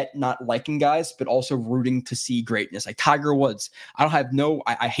I get not liking guys, but also rooting to see greatness. Like Tiger Woods,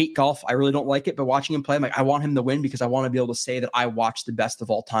 I hate golf. I really don't like it, but watching him play, I'm like, I want him to win because I want to be able to say that I watched the best of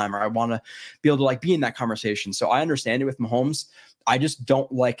all time, or I want to be able to like be in that conversation. So I understand it with Mahomes. I just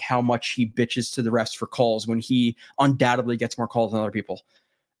don't like how much he bitches to the refs for calls when he undoubtedly gets more calls than other people.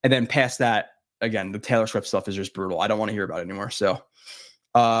 And then past that, again, the Taylor Swift stuff is just brutal. I don't want to hear about it anymore. So,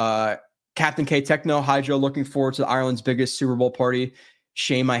 Captain K Techno, hi Joe, looking forward to Ireland's biggest Super Bowl party.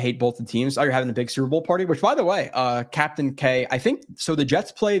 Shame I hate both the teams. Oh, you're having a big Super Bowl party, which by the way, Captain K, I think so. The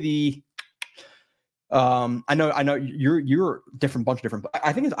Jets play the. I know you're a bunch of different.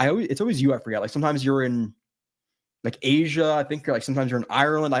 I think it's always you. I forget. Like sometimes you're in like Asia. I think like sometimes you're in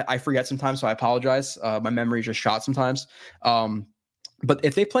Ireland. I forget sometimes, so I apologize. My memory is just shot sometimes. But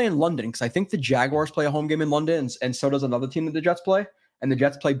if they play in London, because I think the Jaguars play a home game in London, and so does another team that the Jets play. And the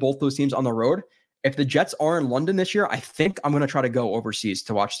Jets play both those teams on the road. If the Jets are in London this year, I think I'm going to try to go overseas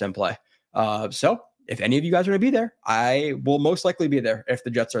to watch them play. So if any of you guys are going to be there, I will most likely be there if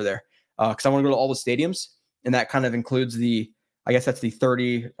the Jets are there. Because I want to go to all the stadiums. And that kind of includes I guess that's the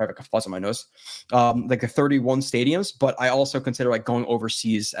 30, I have a fuzz on my nose, like the 31 stadiums. But I also consider like going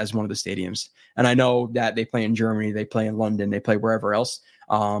overseas as one of the stadiums. And I know that they play in Germany, they play in London, they play wherever else.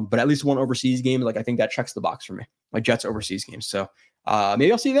 But at least one overseas game, like I think that checks the box for me, like Jets overseas games. So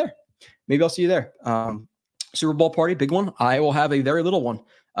maybe I'll see you there. Super Bowl party, big one. I will have a very little one.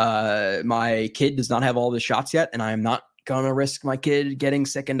 My kid does not have all the shots yet, and I am not going to risk my kid getting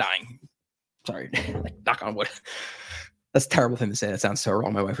sick and dying. Sorry, like, knock on wood. That's a terrible thing to say. That sounds so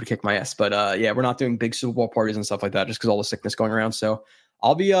wrong. My wife would kick my ass. But yeah, we're not doing big Super Bowl parties and stuff like that just because all the sickness going around. So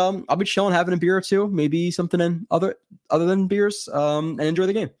I'll be chilling, having a beer or two, maybe something other than beers, and enjoy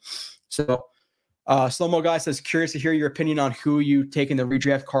the game. So Slow-Mo Guy says, curious to hear your opinion on who you take in the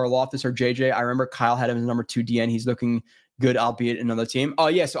redraft, Karlaftis or JJ. I remember Kyle had him as number 2 DN. He's looking good, albeit another team. Oh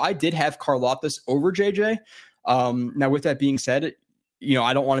yeah, so I did have Karlaftis over JJ. Now with that being said,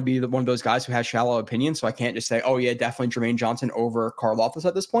 I don't want to be one of those guys who has shallow opinions, so I can't just say, oh yeah, definitely Jermaine Johnson over Karlaftis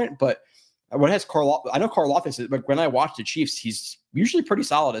at this point. But what has I know Karlaftis, but when I watch the Chiefs, he's usually pretty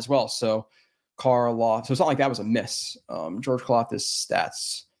solid as well. So so it's not like that was a miss. George Karlaftis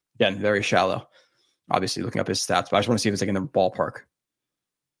stats, again, very shallow. Obviously looking up his stats, but I just want to see if it's like in the ballpark.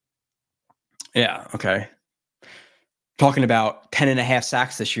 Yeah. Okay. Talking about 10.5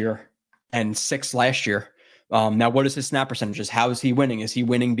 sacks this year and 6 last year. Now what is his snap percentages? How is he winning? Is he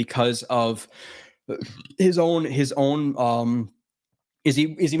winning because of his own, is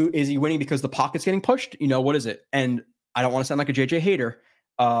he winning because the pocket's getting pushed? What is it? And I don't want to sound like a JJ hater.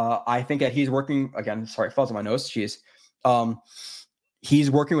 I think that he's working again. Sorry, fuzz on my nose. Jeez.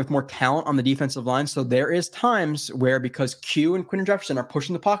 he's working with more talent on the defensive line. So there is times where, because Q and Quinton Jefferson are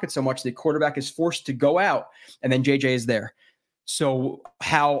pushing the pocket so much, the quarterback is forced to go out and then JJ is there. So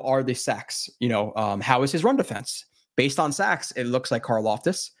how are the sacks? How is his run defense? Based on sacks, it looks like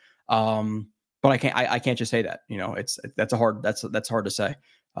Karlaftis. But I can't just say that, that's hard to say.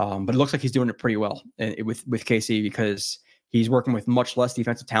 But it looks like he's doing it pretty well with KC, because he's working with much less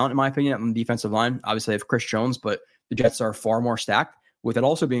defensive talent, in my opinion, on the defensive line. Obviously, they have Chris Jones, but the Jets are far more stacked. With it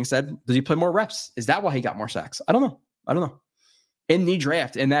also being said, does he play more reps? Is that why he got more sacks? I don't know. In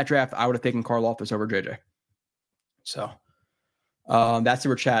that draft, I would have taken Karlaftis over JJ. So that's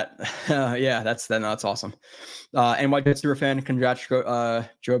super chat. Yeah, that's awesome. NY Jets super fan, congrats,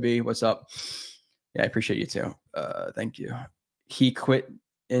 Joe B. What's up? Yeah, I appreciate you too. Thank you. He quit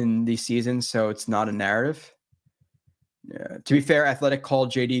in the season, so it's not a narrative. Yeah. To be fair, Athletic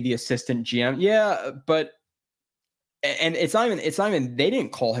called JD the assistant GM. Yeah, but it's not even they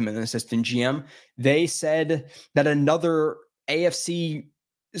didn't call him an assistant GM. They said that another AFC,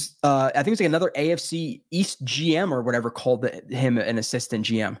 I think it's like another AFC East GM or whatever, called him an assistant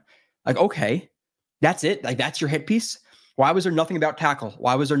GM. Like, okay, that's it. Like, that's your hit piece. Why was there nothing about tackle?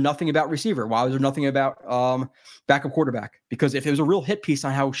 Why was there nothing about receiver? Why was there nothing about backup quarterback? Because if it was a real hit piece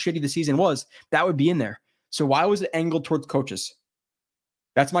on how shitty the season was, that would be in there. So why was it angled towards coaches?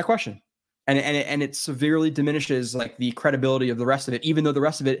 That's my question. And it severely diminishes like the credibility of the rest of it, even though the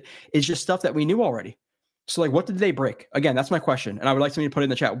rest of it is just stuff that we knew already. So like, what did they break? Again, that's my question. And I would like somebody to put it in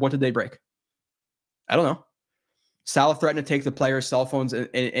the chat. What did they break? I don't know. Salah threatened to take the players' cell phones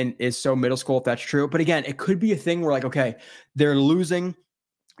and is so middle school if that's true. But again, it could be a thing where like, okay, they're losing.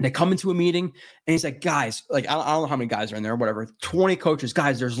 They come into a meeting and he's like, guys, like, I don't know how many guys are in there or whatever, 20 coaches,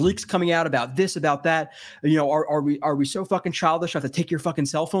 guys, there's leaks coming out about this, about that. Are we so fucking childish? I have to take your fucking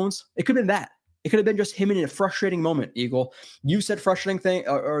cell phones. It could have been that. It could have been just him in a frustrating moment, Eagle. You said frustrating thing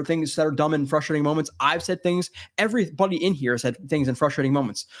or things that are dumb in frustrating moments. I've said things. Everybody in here said things in frustrating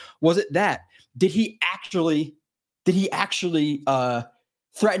moments. Was it that? Did he actually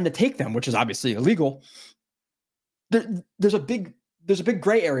threaten to take them, which is obviously illegal? There's a big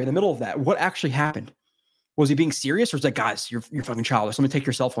gray area in the middle of that. What actually happened? Was he being serious, or was it like, guys, you're fucking childish, let me take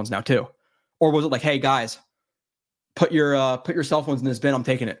your cell phones now too? Or was it like, hey guys, put your cell phones in this bin, I'm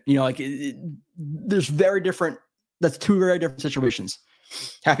taking it? There's that's two very different situations.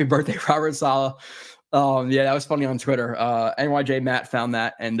 Happy birthday, Robert Saleh. Yeah, that was funny on Twitter. NYJ Matt found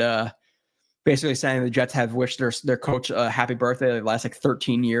that and basically saying the Jets have wished their coach a happy birthday the last like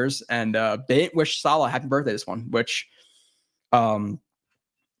 13 years, and they didn't wish Saleh a happy birthday this one, which I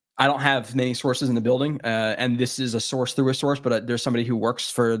don't have many sources in the building, and this is a source through a source, but there's somebody who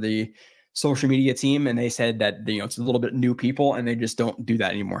works for the social media team, and they said that it's a little bit new people, and they just don't do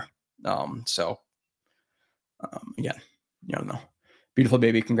that anymore. Again, I don't know. Beautiful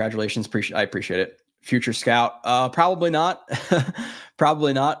baby, congratulations! I appreciate it. Future scout, probably not.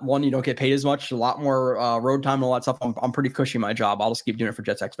 Probably not. One, you don't get paid as much, a lot more road time and all that stuff. I'm pretty cushy in my job. I'll just keep doing it for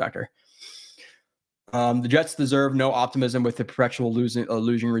Jets X Factor. The Jets deserve no optimism with the perpetual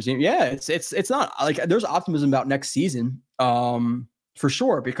losing regime. Yeah, it's not like there's optimism about next season, for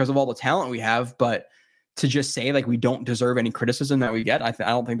sure, because of all the talent we have. But to just say like we don't deserve any criticism that we get, I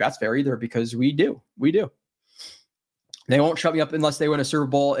don't think that's fair either, because we do. They won't shut me up unless they win a Super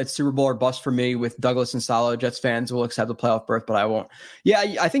Bowl. It's Super Bowl or bust for me with Douglas and Saleh. Jets fans will accept the playoff berth, but I won't. Yeah,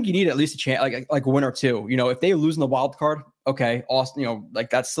 I think you need at least a chance, like a win or two. If they lose in the wild card, okay, awesome. Like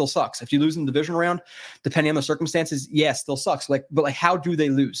that still sucks. If you lose in the division round, depending on the circumstances, yeah, still sucks. But how do they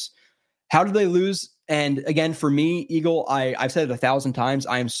lose? How do they lose? And again, for me, Eagle, I've said it 1,000 times.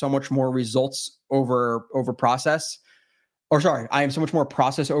 I am so much more results over process. Or sorry, I am so much more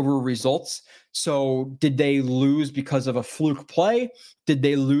process over results. So did they lose because of a fluke play? Did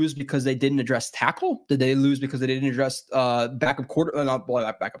they lose because they didn't address tackle? Did they lose because they didn't address backup quarterback? They're not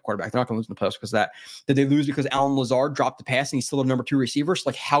going to lose in the playoffs because of that. Did they lose because Alan Lazard dropped the pass and he's still the number 2 receiver?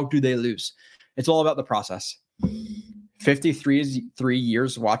 So how do they lose? It's all about the process. 53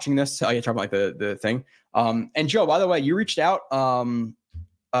 years watching this. You're talking about like the thing. And Joe, by the way, you reached out.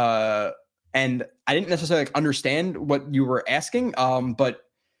 And I didn't necessarily understand what you were asking. But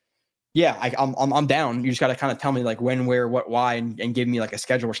yeah, I'm down. You just got to kind of tell me like when, where, what, why, and give me like a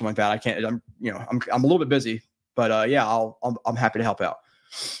schedule or something like that. I can't. I'm a little bit busy, but yeah, I'm happy to help out.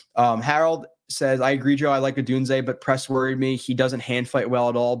 Harold says, I agree, Joe. I like Odunze, but Press worried me. He doesn't hand fight well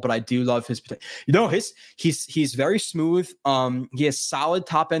at all, but I do love his. He's very smooth. He has solid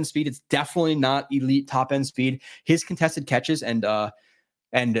top end speed. It's definitely not elite top end speed. His contested catches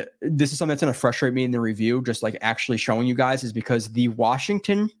and this is something that's going to frustrate me in the review, just like actually showing you guys, is because the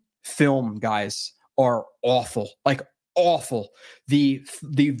Washington film guys are awful, like awful. The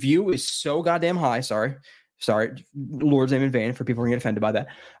view is so goddamn high. Sorry, Lord's name in vain for people who get offended by that.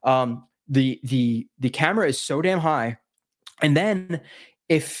 The camera is so damn high, and then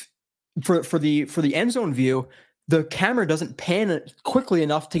if for the end zone view, the camera doesn't pan quickly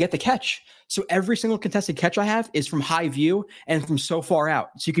enough to get the catch. So every single contested catch I have is from high view and from so far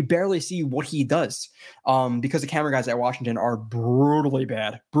out. So you could barely see what he does because the camera guys at Washington are brutally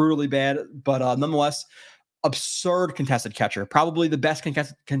bad. But nonetheless, absurd contested catcher. Probably the best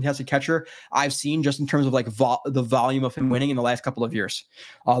contested catcher I've seen just in terms of like the volume of him winning in the last couple of years.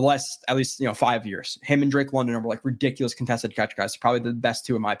 The last, at least, 5 years. Him and Drake London are like ridiculous contested catch guys. Probably the best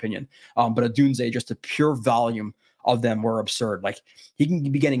two in my opinion. But Odunze, just the pure volume of them were absurd. Like he can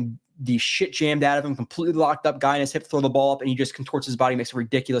be getting the shit jammed out of him, completely locked up guy in his hip, throw the ball up, and he just contorts his body, makes a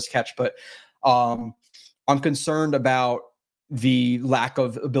ridiculous catch. But I'm concerned about the lack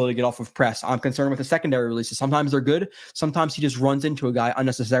of ability to get off of press. I'm concerned with the secondary releases. Sometimes they're good. Sometimes he just runs into a guy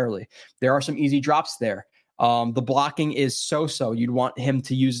unnecessarily. There are some easy drops there. The blocking is so-so. You'd want him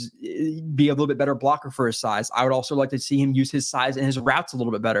to be a little bit better blocker for his size. I would also like to see him use his size and his routes a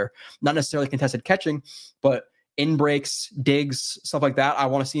little bit better. Not necessarily contested catching, but in breaks, digs, stuff like that. I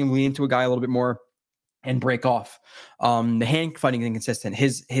want to see him lean into a guy a little bit more and break off. The hand fighting is inconsistent.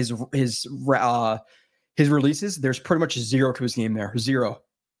 His releases, there's pretty much zero to his game there. Zero.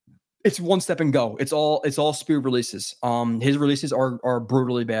 It's one step and go. It's all speed releases. His releases are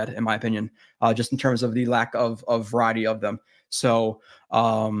brutally bad in my opinion, just in terms of the lack of variety of them. So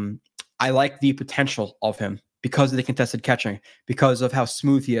I like the potential of him because of the contested catching, because of how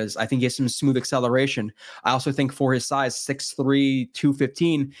smooth he is. I think he has some smooth acceleration. I also think for his size, 6'3",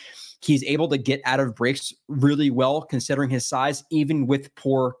 215, he's able to get out of breaks really well considering his size, even with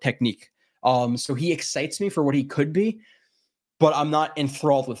poor technique. So he excites me for what he could be, but I'm not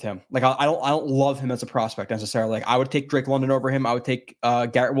enthralled with him. Like I don't love him as a prospect necessarily. Like I would take Drake London over him. I would take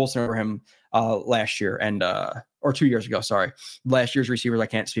Garrett Wilson over him last year or 2 years ago. Sorry, last year's receivers I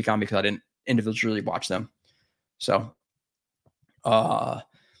can't speak on because I didn't individually watch them. So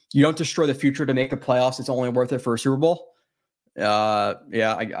you don't destroy the future to make the playoffs. It's only worth it for a Super Bowl. I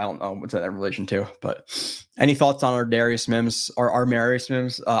don't know what's that in relation to, but any thoughts on our Darius Mims or our Marius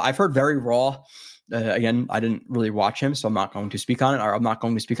Mims? I've heard very raw. Again, I didn't really watch him, so I'm not going to speak on it, or I'm not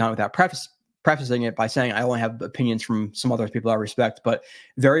going to speak on it without prefacing it by saying I only have opinions from some other people I respect, but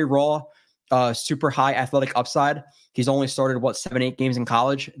very raw, super high athletic upside. He's only started 7-8 games in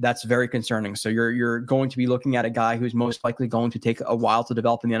college. That's very concerning. So you're going to be looking at a guy who's most likely going to take a while to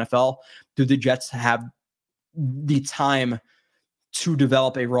develop in the NFL. Do the Jets have the time to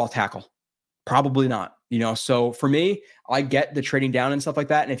develop a raw tackle? Probably not. So for me, I get the trading down and stuff like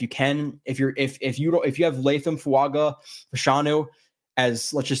that. And if you have Latham, Fuaga, Fashanu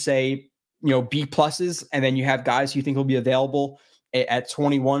as, let's just say, B pluses, and then you have guys you think will be available at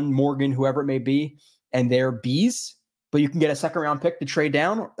 21, Morgan, whoever it may be, and they're Bs, but you can get a second round pick to trade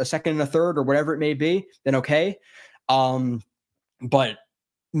down, a second and a third or whatever it may be, then okay. But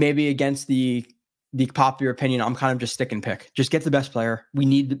maybe against the popular opinion, I'm kind of just stick and pick. Just get the best player. We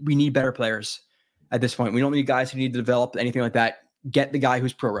need better players at this point. We don't need guys who need to develop anything like that. Get the guy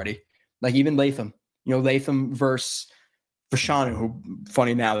who's pro ready. Like even Latham. Latham versus Fashanu, who,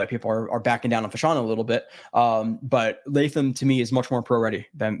 funny now that people are backing down on Fashanu a little bit. But Latham to me is much more pro ready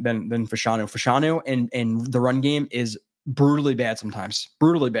than Fashanu. Fashanu and the run game is brutally bad sometimes.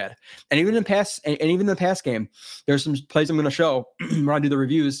 Brutally bad. And even in the pass game, there's some plays I'm going to show when I do the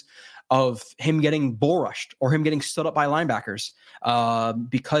reviews of him getting bull rushed or him getting stood up by linebackers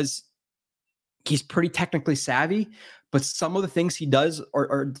because he's pretty technically savvy, but some of the things he does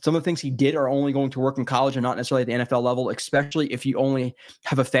or some of the things he did are only going to work in college and not necessarily at the NFL level, especially if you only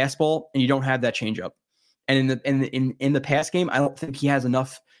have a fastball and you don't have that changeup. And in the pass game, I don't think he has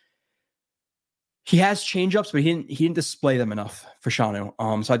enough. He has changeups, but he didn't display them enough for Shanu.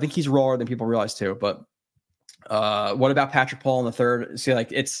 So I think he's rawer than people realize too. But what about Patrick Paul in the third? See,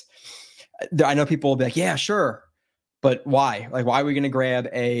 like I know people will be like, yeah, sure. But why? Like, why are we going to grab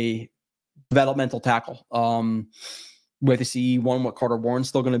a developmental tackle? We have to see what Carter Warren's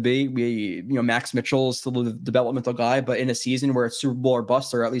still going to be. Max Mitchell is still the developmental guy, but in a season where it's Super Bowl or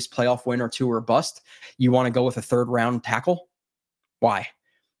bust, or at least playoff win or two or bust, you want to go with a third round tackle? Why?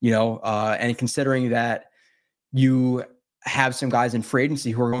 And considering that you have some guys in free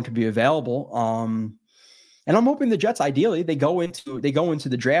agency who are going to be available, and I'm hoping the Jets, ideally, they go into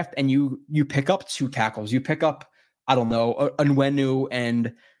the draft and you pick up two tackles. You pick up, I don't know, Onwenu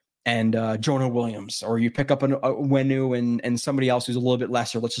and Jonah Williams, or you pick up Onwenu and somebody else who's a little bit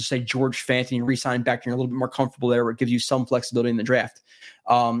lesser. Let's just say George Fant, and re-sign back and you're a little bit more comfortable there, where it gives you some flexibility in the draft.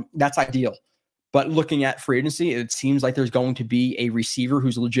 That's ideal. But looking at free agency, it seems like there's going to be a receiver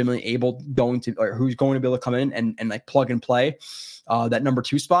who's legitimately who's going to be able to come in and like plug and play that number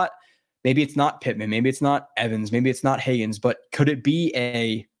 2 spot. Maybe it's not Pittman, maybe it's not Evans, maybe it's not Higgins, but could it be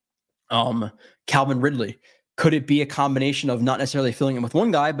a Calvin Ridley? Could it be a combination of not necessarily filling it with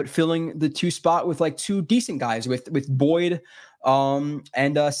one guy, but filling the 2 spot with like 2 decent guys with Boyd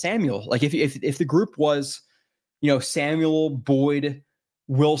and Samuel? Like if the group was, Samuel, Boyd,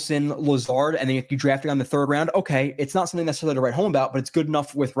 Wilson, Lazard, and then if you drafted on the 3rd round, okay, it's not something necessarily to write home about, but it's good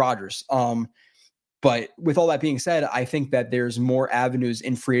enough with Rodgers. But with all that being said, I think that there's more avenues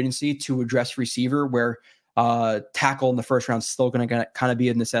in free agency to address receiver where tackle in the 1st round is still going to kind of be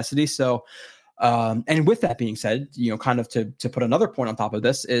a necessity. So, and with that being said, kind of to put another point on top of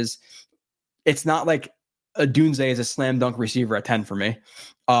this is it's not like Dunze is a slam dunk receiver at 10 for me.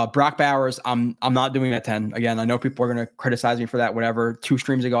 Brock Bowers, I'm not doing at 10. Again, I know people are going to criticize me for that, whatever. 2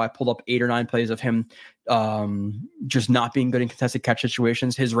 streams ago, I pulled up 8 or 9 plays of him just not being good in contested catch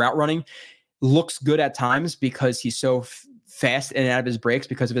situations. His route running looks good at times because he's so fast in and out of his breaks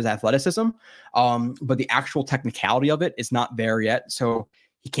because of his athleticism. But the actual technicality of it is not there yet. So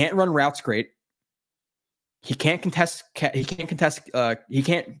he can't run routes great. He can't contest. He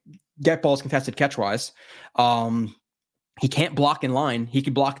can't get balls contested catch wise. He can't block in line. He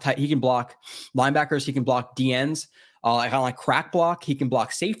can block linebackers. He can block DNs. Kind of like crack block. He can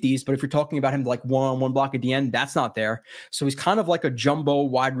block safeties. But if you're talking about him like one-on-one block at DN, that's not there. So he's kind of like a jumbo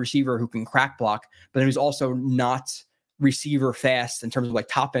wide receiver who can crack block, but then he's also not receiver fast in terms of like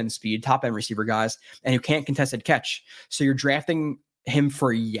top end speed, top end receiver guys, and who can't contested catch. So you're drafting him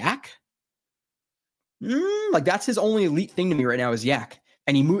for Yak. Like that's his only elite thing to me right now is Yak,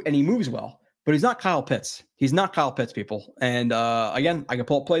 and he moves well. But he's not Kyle Pitts. He's not Kyle Pitts, people. And again, I can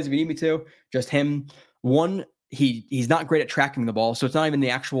pull up plays if you need me to. Just him. One, he's not great at tracking the ball, so it's not even the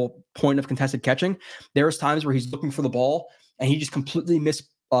actual point of contested catching. There's times where he's looking for the ball and he just completely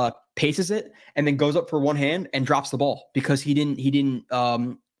paces it and then goes up for one hand and drops the ball because he didn't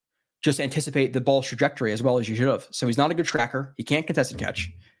just anticipate the ball's trajectory as well as you should have. So he's not a good tracker. He can't contested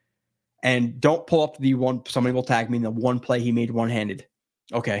catch. And don't pull up the one. Somebody will tag me in the one play he made one-handed.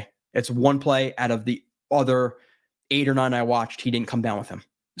 Okay. It's one play out of the other 8 or 9 I watched. He didn't come down with him.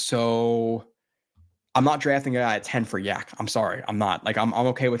 So I'm not drafting a guy at 10 for Yak. I'm sorry. I'm not. Like, I'm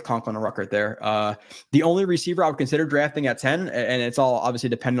okay with Conklin and Ruckert there. The only receiver I would consider drafting at 10, and it's all obviously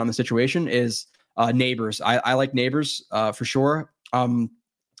dependent on the situation, is Neighbors. I like Neighbors for sure.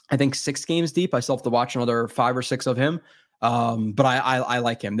 I think 6 games deep. I still have to watch another 5 or 6 of him. But I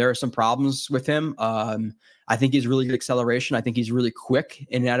like him. There are some problems with him. I think he's really good acceleration. I think he's really quick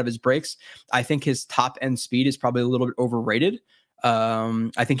in and out of his breaks. I think his top end speed is probably a little bit overrated.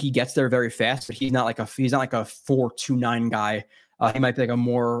 I think he gets there very fast, but he's not like a 4.29 guy. He might be like a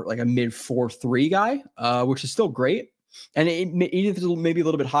mid 4.3 guy, which is still great. And even if it's maybe a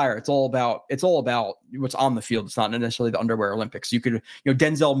little bit higher, it's all about what's on the field. It's not necessarily the underwear Olympics. You could,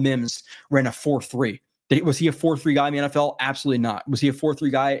 Denzel Mims ran a 4.3. Was he a 4.3 guy in the NFL? Absolutely not. Was he a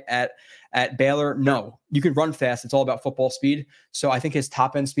 4.3 guy at Baylor? No. You can run fast. It's all about football speed. So I think his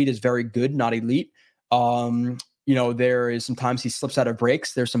top end speed is very good, not elite. There is sometimes he slips out of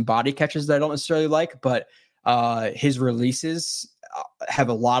breaks. There's some body catches that I don't necessarily like, but his releases have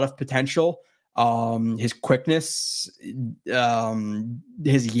a lot of potential. His quickness,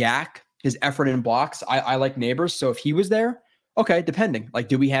 his yak, his effort in blocks. I like Neighbors. So if he was there, okay, depending. Like,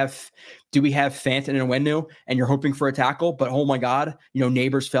 do we have Fant and Nwenu and you're hoping for a tackle, but oh my God,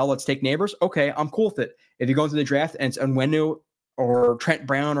 Neighbors fell. Let's take Neighbors. Okay, I'm cool with it. If you go into the draft and it's Nwenu or Trent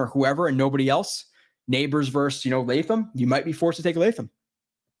Brown or whoever and nobody else, Neighbors versus, Latham, you might be forced to take Latham.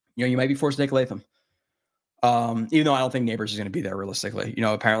 You might be forced to take Latham. Even though I don't think Neighbors is going to be there realistically.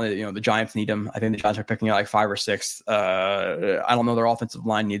 Apparently, the Giants need him. I think the Giants are picking out like 5 or 6. I don't know their offensive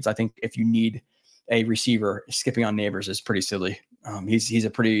line needs. I think if you need a receiver, skipping on Neighbors is pretty silly. He's a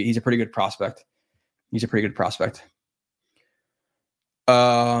pretty good prospect. He's a pretty good prospect. Okay,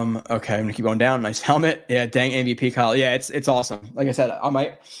 I'm gonna keep going down. Nice helmet. Yeah, dang MVP Kyle. Yeah, it's awesome. Like I said, I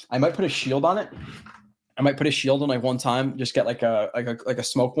might put a shield on it. I might put a shield on like one time, just get like a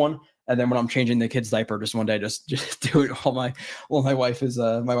smoke one, and then when I'm changing the kid's diaper, just one day, just do it while my wife's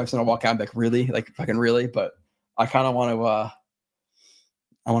gonna walk out. I'm like, really, like fucking really, but I kind of want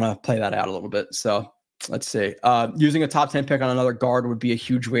to play that out a little bit. So let's see. Using a top 10 pick on another guard would be a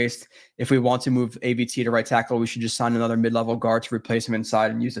huge waste. If we want to move AVT to right tackle, we should just sign another mid-level guard to replace him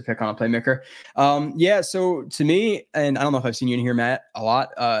inside and use the pick on a playmaker. Yeah. So to me, and I don't know if I've seen you in here, Matt, a lot.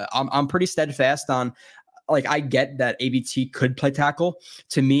 I'm pretty steadfast on like I get that ABT could play tackle.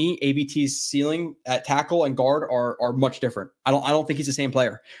 To me, ABT's ceiling at tackle and guard are much different. I don't think he's the same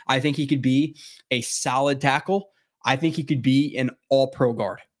player. I think he could be a solid tackle. I think he could be an all-pro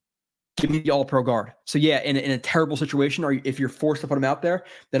guard. Give me the all-pro guard. So yeah, in a terrible situation, or if you're forced to put him out there,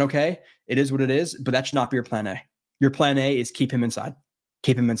 then okay, it is what it is. But that should not be your plan A. Your plan A is keep him inside.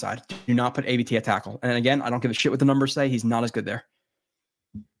 Keep him inside. Do not put ABT at tackle. And again, I don't give a shit what the numbers say. He's not as good there.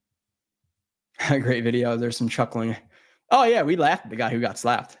 Great video. There's some chuckling. Oh yeah, we laughed at the guy who got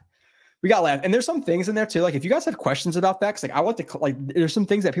slapped. We got laughed. And there's some things in there too. Like if you guys have questions about that, cause like I want to like there's some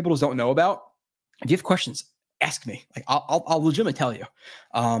things that people just don't know about. If you have questions, ask me. Like I'll legitimately tell you.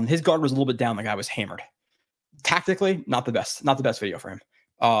 His guard was a little bit down. The guy was hammered. Tactically, not the best video for him.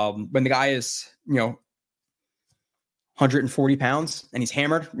 When the guy is, 140 pounds and he's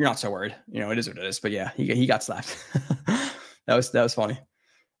hammered, you're not so worried. It is what it is. But yeah, he got slapped. that was funny.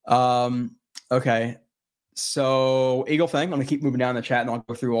 Okay. So Eagle Fang, I'm gonna keep moving down the chat and I'll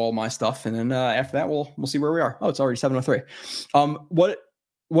go through all my stuff. And then after that, we'll see where we are. Oh, it's already 7:03.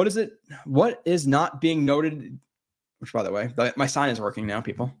 What is it? What is not being noted? Which, by the way, my sign is working now,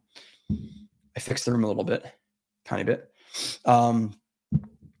 people. I fixed the room a little bit, tiny bit. Let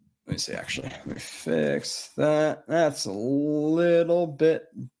me see, actually. Let me fix that. That's a little bit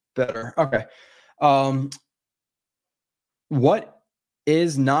better. Okay. What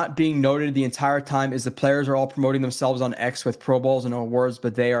is not being noted the entire time is the players are all promoting themselves on X with Pro Bowls and awards,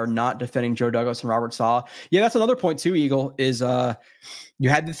 but they are not defending Joe Douglas and Robert Saleh. Yeah, that's another point too, Eagle, is you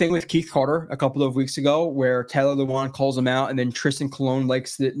had the thing with Keith Carter a couple of weeks ago where Taylor Lewan calls him out and then Tristan Colon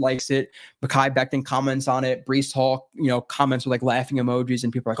likes it. Mekhi Becton comments on it. Breece Hall, comments with like laughing emojis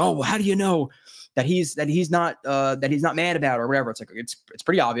and people are like, oh, well, how do you know that he's not mad about it or whatever? It's like, it's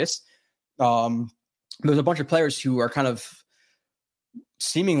pretty obvious. There's a bunch of players who are kind of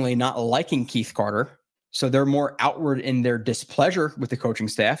seemingly not liking Keith Carter. So they're more outward in their displeasure with the coaching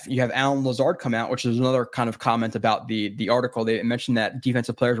staff. You have Alan Lazard come out, which is another kind of comment about the article. They mentioned that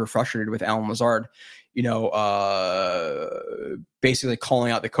defensive players were frustrated with Alan Lazard, basically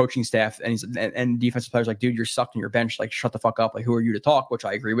calling out the coaching staff and defensive players like, dude, you're sucked on your bench. Like, shut the fuck up. Like, who are you to talk? Which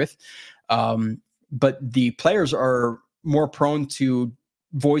I agree with. But the players are more prone to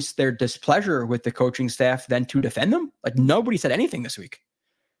voice their displeasure with the coaching staff than to defend them. Like, nobody said anything this week.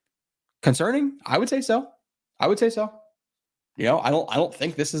 Concerning? I would say so. I don't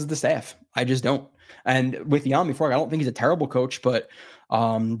think this is the staff. I just don't. And with Jan before, I don't think he's a terrible coach, but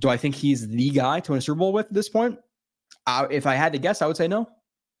do I think he's the guy to win a Super Bowl with at this point? If I had to guess, I would say no.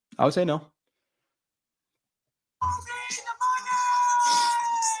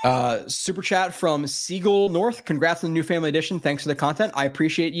 Super chat from Siegel North. Congrats on the new family edition. Thanks for the content. I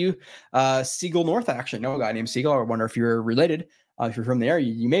appreciate you. Siegel North. I actually know a guy named Siegel. I wonder if you're related. If you're from the area,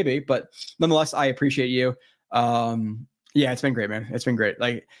 you may be, but nonetheless, I appreciate you. Yeah, it's been great, man. It's been great.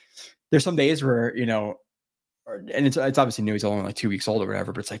 Like, there's some days where, and it's obviously new. He's only like 2 weeks old or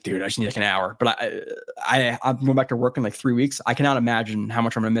whatever, but it's like, dude, I just need like an hour. But I'm going back to work in like 3 weeks. I cannot imagine how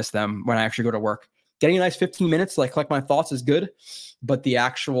much I'm going to miss them when I actually go to work. Getting a nice 15 minutes to like collect my thoughts is good, but the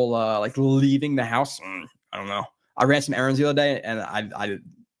actual like leaving the house, I don't know. I ran some errands the other day and I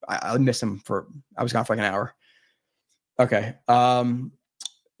missed him I was gone for like an hour. Okay.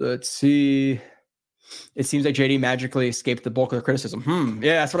 Let's see. It seems like JD magically escaped the bulk of the criticism.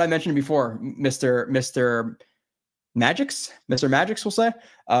 Yeah, that's what I mentioned before. Mr. Magix will say.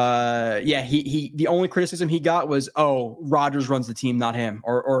 Yeah, he the only criticism he got was, oh, Rodgers runs the team, not him,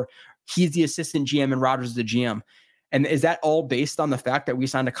 or he's the assistant GM and Rodgers is the GM. And is that all based on the fact that we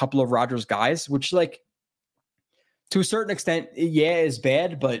signed a couple of Rodgers guys, which, like, to a certain extent, yeah, is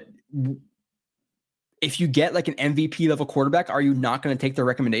bad, but if you get like an MVP level quarterback, are you not going to take their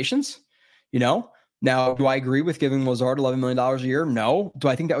recommendations? Now, do I agree with giving Lazard $11 million a year? No. Do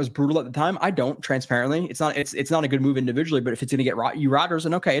I think that was brutal at the time? I don't, transparently. It's not a good move individually, but if it's going to get you Rodgers,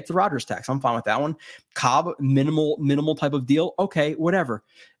 then okay, it's the Rodgers tax. I'm fine with that one. Cobb, minimal type of deal. Okay, whatever.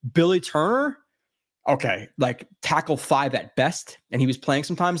 Billy Turner, okay, like tackle 5 at best. And he was playing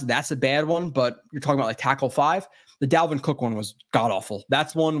sometimes. That's a bad one, but you're talking about like tackle 5. The Dalvin Cook one was god awful.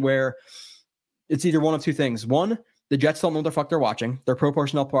 That's one where it's either one of two things. One, the Jets don't know what the fuck they're watching. Their pro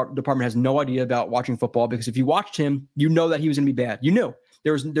personnel department has no idea about watching football, because if you watched him, you know that he was going to be bad. You knew.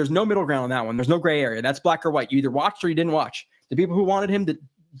 There's no middle ground on that one. There's no gray area. That's black or white. You either watched or you didn't watch. The people who wanted him to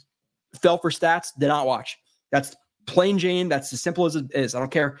fell for stats did not watch. That's plain Jane. That's as simple as it is. I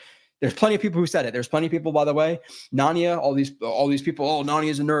don't care. There's plenty of people who said it. There's plenty of people, by the way. Nania, all these people. Oh,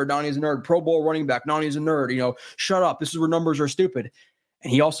 Nania's a nerd. Nania's a nerd. Pro Bowl running back. Nania's a nerd. Shut up. This is where numbers are stupid.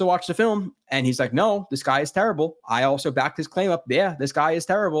 And he also watched the film and he's like, no, this guy is terrible. I also backed his claim up. Yeah, this guy is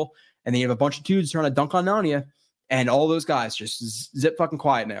terrible. And then you have a bunch of dudes trying to dunk on you, and all those guys just zip fucking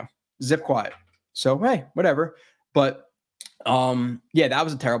quiet now. Zip quiet. So, hey, whatever. But, yeah, that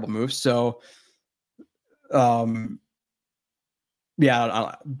was a terrible move. So, the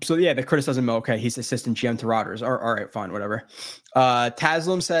criticism, okay, he's assistant GM to Rodgers. All right, fine, whatever.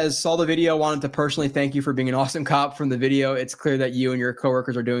 Taslim says, saw the video, wanted to personally thank you for being an awesome cop from the video. It's clear that you and your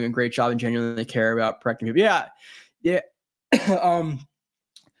coworkers are doing a great job and genuinely care about protecting people. Yeah. I'm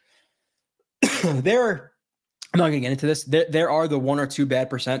not going to get into this. There are the 1 or 2 bad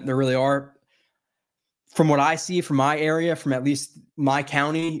percent. There really are. From what I see from my area, from at least my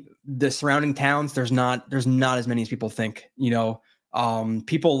county, the surrounding towns, there's not as many as people think.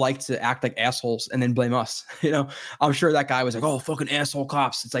 People like to act like assholes and then blame us. I'm sure that guy was like, "Oh, fucking asshole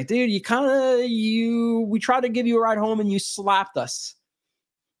cops." It's like, dude, we tried to give you a ride home and you slapped us.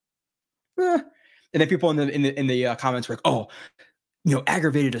 And then people in the comments were like, "Oh,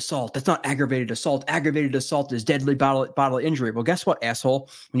 aggravated assault. That's not aggravated assault. Aggravated assault is deadly bodily injury." Well, guess what, asshole?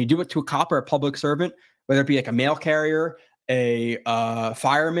 When you do it to a cop or a public servant, whether it be like a mail carrier, a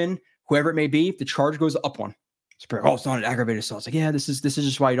fireman, whoever it may be, the charge goes up one. It's not an aggravated assault. It's like, yeah, this is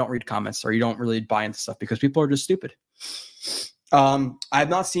just why you don't read comments or you don't really buy into stuff, because people are just stupid. I have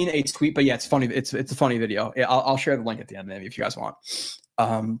not seen a tweet, but yeah, it's funny. It's a funny video. Yeah, I'll share the link at the end, maybe, if you guys want.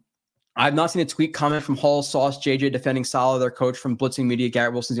 I've not seen a tweet comment from Hall, Sauce, JJ defending Salah, their coach from blitzing media.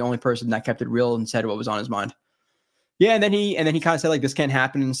 Garrett Wilson's the only person that kept it real and said what was on his mind. Yeah, and then he kind of said like this can't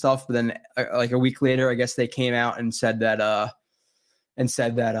happen and stuff. But then like a week later, I guess they came out and said that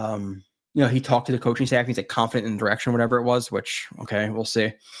he talked to the coaching staff. He's like confident in the direction, whatever it was. Which, okay, we'll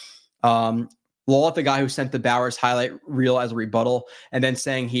see. Law, the guy who sent the Bowers highlight reel as a rebuttal, and then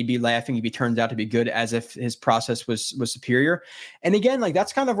saying he'd be laughing if he turns out to be good, as if his process was superior. And again, like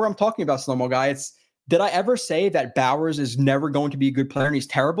that's kind of where I'm talking about, Slow-Mo Guy. Did I ever say that Bowers is never going to be a good player and he's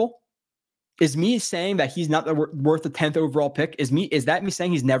terrible? Is me saying that he's not worth the 10th overall pick? Is that me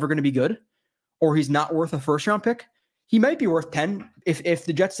saying he's never going to be good, or he's not worth a first round pick? He might be worth 10 if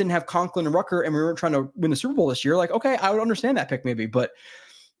the Jets didn't have Conklin and Rucker and we weren't trying to win the Super Bowl this year. Like, okay, I would understand that pick maybe, but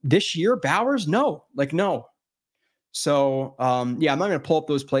this year, Bowers, no. So, I'm not going to pull up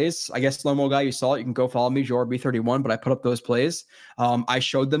those plays. I guess, Slow-Mo Guy, you saw it. You can go follow me, JoRB31, but I put up those plays. I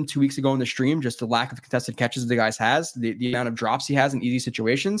showed them 2 weeks ago in the stream, just the lack of contested catches the guys has, the amount of drops he has in easy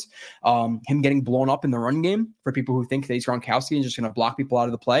situations, him getting blown up in the run game for people who think that he's Gronkowski and just going to block people out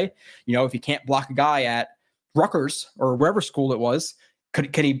of the play. If you can't block a guy at Rutgers or wherever school it was,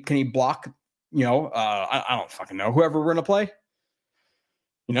 can he block, I don't fucking know, whoever we're going to play?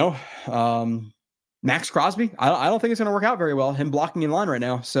 Max Crosby, I don't think it's going to work out very well, him blocking in line right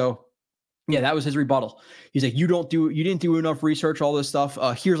now. So yeah, that was his rebuttal. He's like, you didn't do enough research, all this stuff.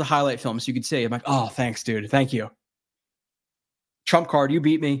 Here's a highlight film. So you could say, I'm like, oh, thanks, dude. Thank you. Trump card. You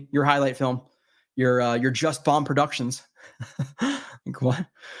beat me. Your highlight film, your Just Bomb Productions. Like, what?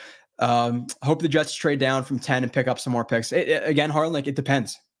 Hope the Jets trade down from 10 and pick up some more picks. Again, Harlan, like, it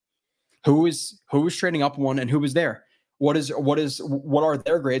depends. Who is trading up one and who was there? What are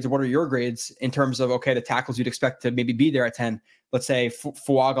their grades? What are your grades in terms of, okay, the tackles you'd expect to maybe be there at 10, let's say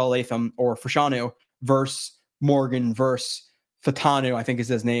Fuaga Latham or Fashanu versus Morgan versus Fatanu, I think is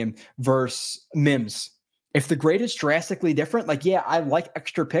his name, versus Mims. If the grade is drastically different, like, yeah, I like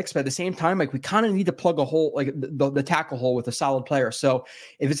extra picks, but at the same time, like, we kind of need to plug a hole, like the tackle hole with a solid player. So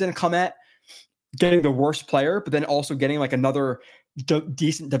if it's going to come at getting the worst player, but then also getting like another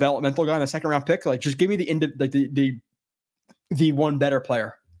decent developmental guy in the second round pick, like, just give me the one better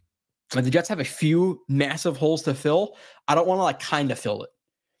player. Like, the Jets have a few massive holes to fill. I don't want to like kind of fill it,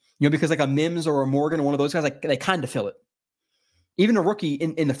 because like a Mims or a Morgan or one of those guys, like, they kind of fill it. Even a rookie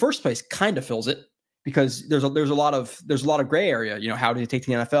in the first place kind of fills it, because there's a lot of gray area. How does he take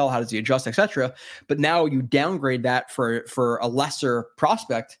to the NFL? How does he adjust, etc. But now you downgrade that for a lesser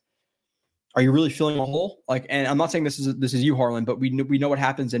prospect. Are you really filling a hole? Like, and I'm not saying this is you, Harlan, but we know what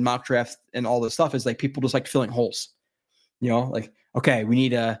happens in mock draft and all this stuff is like people just like filling holes. Like, okay, we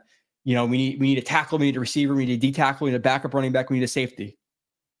need a tackle, we need a receiver, we need a D tackle, we need a backup running back, we need a safety.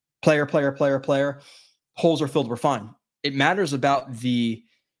 Player. Holes are filled, we're fine. It matters about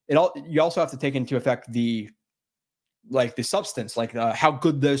you also have to take into effect the substance, like how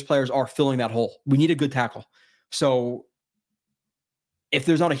good those players are filling that hole. We need a good tackle. So if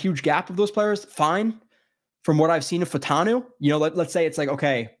there's not a huge gap of those players, fine. From what I've seen of Fatanu, let's say it's like,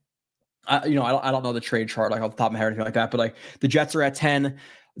 okay, I don't know the trade chart like off the top of my head or anything like that, but like the Jets are at 10,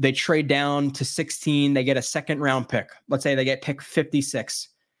 they trade down to 16, they get a second round pick. Let's say they get pick 56.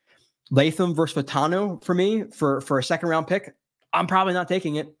 Latham versus Fatanu for me for a second round pick, I'm probably not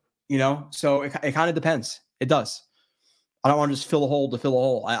taking it, so it kind of depends. It does. I don't want to just fill a hole to fill a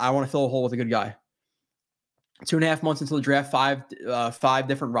hole. I want to fill a hole with a good guy. 2.5 months until the draft, five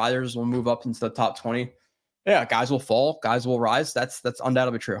different riders will move up into the top 20. Yeah, guys will fall, guys will rise. That's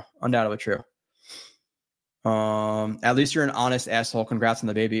undoubtedly true. Undoubtedly true. At least you're an honest asshole. Congrats on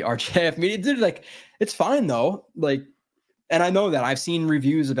the baby, RJF Media. Dude, like, it's fine though. Like, and I know that I've seen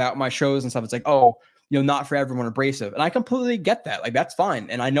reviews about my shows and stuff. It's like, oh, not for everyone abrasive. And I completely get that. Like, that's fine.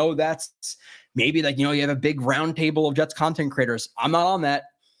 And I know that's maybe like, you have a big round table of Jets content creators. I'm not on that.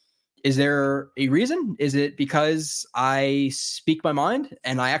 Is there a reason? Is it because I speak my mind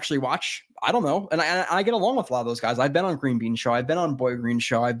and I actually watch? I don't know. And I get along with a lot of those guys. I've been on Green Bean Show. I've been on Boy Green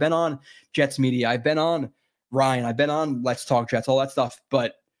Show. I've been on Jets Media. I've been on Ryan. I've been on Let's Talk Jets, all that stuff.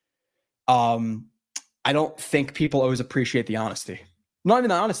 But I don't think people always appreciate the honesty. Not even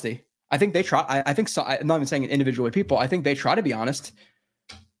the honesty. I think they try. I think so. I'm not even saying individually people. I think they try to be honest.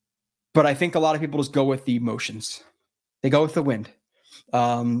 But I think a lot of people just go with the emotions. They go with the wind.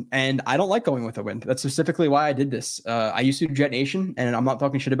 And I don't like going with the wind. That's specifically why I did this. I used to do Jet Nation, and I'm not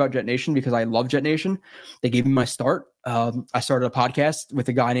talking shit about Jet Nation because I love Jet Nation. They gave me my start. I started a podcast with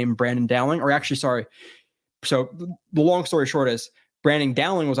a guy named Brandon Dowling, or actually, sorry. So the long story short is Brandon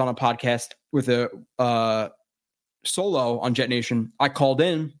Dowling was on a podcast with a solo on Jet Nation. I called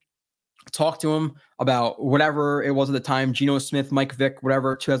in, talked to him about whatever it was at the time, Geno Smith, Mike Vick,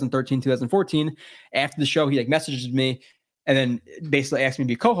 whatever, 2013, 2014. After the show, he like messages me and then basically asked me to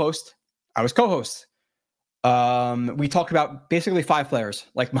be co-host. I was co-host. We talked about basically 5 players,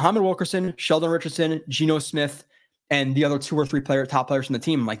 like Muhammad Wilkerson, Sheldon Richardson, Geno Smith, and the other 2 or 3 top players from the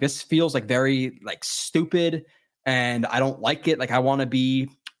team. Like, this feels like very like stupid, and I don't like it. Like, I want to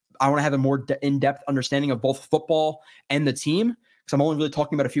have a more in-depth understanding of both football and the team, because I'm only really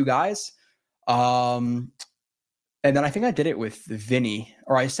talking about a few guys. And then I think I did it with Vinny,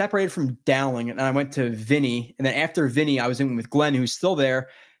 or I separated from Dowling and I went to Vinny. And then after Vinny, I was in with Glenn, who's still there.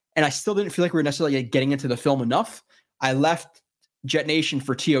 And I still didn't feel like we were necessarily getting into the film enough. I left Jet Nation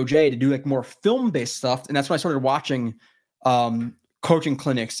for TOJ to do like more film-based stuff. And that's when I started watching coaching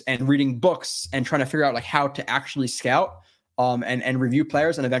clinics and reading books and trying to figure out like how to actually scout and review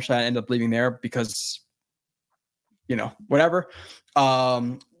players. And eventually I ended up leaving there because, whatever.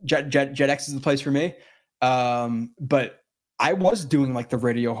 JetX is the place for me. But I was doing like the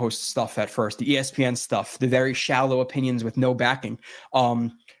radio host stuff at first, the ESPN stuff, the very shallow opinions with no backing.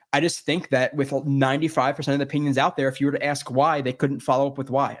 I just think that with 95% of the opinions out there, if you were to ask why, they couldn't follow up with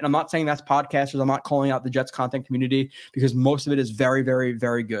why. And I'm not saying that's podcasters. I'm not calling out the Jets content community, because most of it is very, very,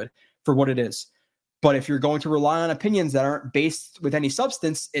 very good for what it is. But if you're going to rely on opinions that aren't based with any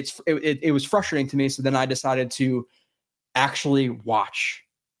substance, it was frustrating to me. So then I decided to actually watch,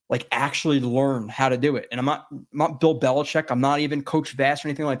 like actually learn how to do it. And I'm not Bill Belichick. I'm not even Coach Vass or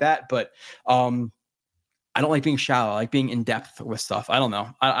anything like that. But I don't like being shallow. I like being in depth with stuff. I don't know.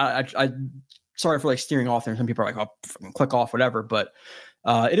 I sorry for like steering off there. Some people are like, oh, click off, whatever. But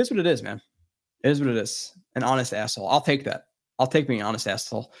it is what it is, man. It is what it is. An honest asshole. I'll take that. I'll take being an honest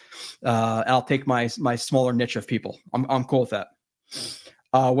asshole. I'll take my smaller niche of people. I'm cool with that.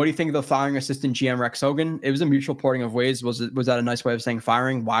 What do you think of the firing assistant GM Rex Hogan? It was a mutual parting of ways. Was that a nice way of saying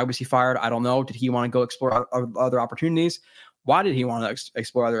firing? Why was he fired? I don't know. Did he want to go explore other opportunities? Why did he want to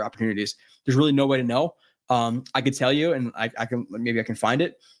explore other opportunities? There's really no way to know. I could tell you, and I can find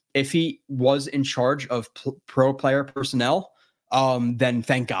it. If he was in charge of pro player personnel, then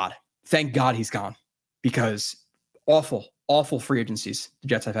thank God he's gone, because awful free agencies the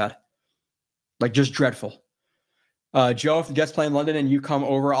Jets have had, like just dreadful. Joe, if the Jets play in London and you come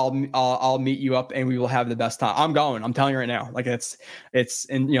over, I'll meet you up and we will have the best time. I'm going. I'm telling you right now. Like it's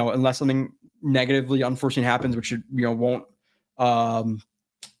and unless something negatively unforeseen happens, which won't.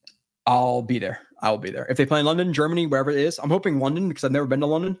 I'll be there. I will be there. If they play in London, Germany, wherever it is, I'm hoping London, because I've never been to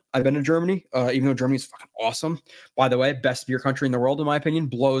London. I've been to Germany, even though Germany is fucking awesome. By the way, best beer country in the world, in my opinion.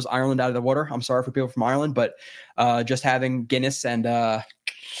 Blows Ireland out of the water. I'm sorry for people from Ireland, but just having Guinness and was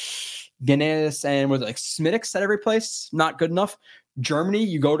it like Smittix at every place, not good enough. Germany,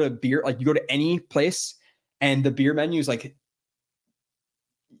 you go to beer, like you go to any place, and the beer menu is like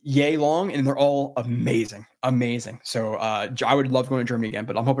yay long, and they're all amazing. So I would love going to Germany again,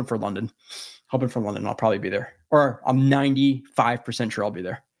 but I'm hoping for London. I'll probably be there, or I'm 95% sure I'll be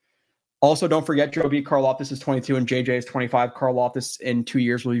there. Also, don't forget, Joe B. Karlaftis is 22 and JJ is 25. Karlaftis in 2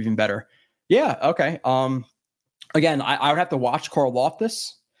 years will be even better. Yeah. Okay. Again, I would have to watch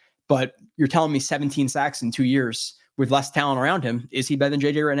Karlaftis, but you're telling me 17 sacks in 2 years with less talent around him. Is he better than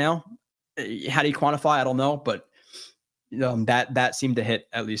JJ right now? How do you quantify? I don't know, but that seemed to hit,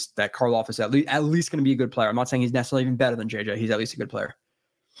 at least that Karlaftis at least going to be a good player. I'm not saying he's necessarily even better than JJ. He's at least a good player.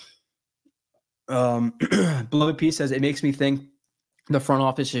 Beloved Peace says, it makes me think the front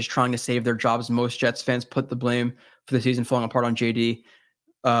office is trying to save their jobs. Most Jets fans put the blame for the season falling apart on JD,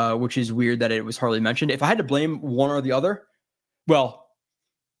 which is weird that it was hardly mentioned. If I had to blame one or the other, well,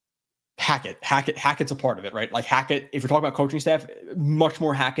 Hackett's a part of it, right? Like Hackett, if you're talking about coaching staff, much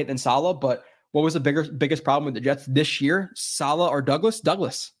more Hackett than Saleh. But what was the biggest problem with the Jets this year? Saleh or Douglas?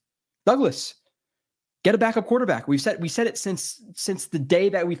 Douglas. Get a backup quarterback. We said it since the day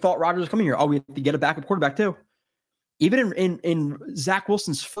that we thought Rodgers was coming here. Oh, we have to get a backup quarterback too. Even in Zach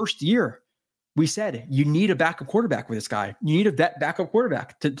Wilson's first year, we said you need a backup quarterback with this guy. You need a backup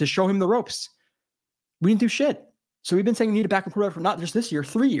quarterback to show him the ropes. We didn't do shit. So we've been saying you need a backup quarterback for not just this year,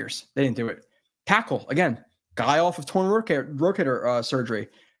 3 years. They didn't do it. Tackle, again, guy off of torn rotator surgery.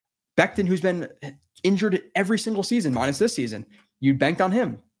 Becton, who's been injured every single season, minus this season. You banked on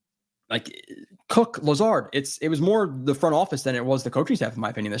him. Like Cook, Lazard. It was more the front office than it was the coaching staff, in my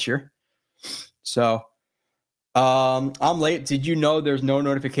opinion, this year. So I'm late. Did you know there's no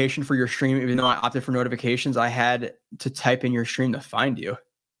notification for your stream? Even though I opted for notifications, I had to type in your stream to find you.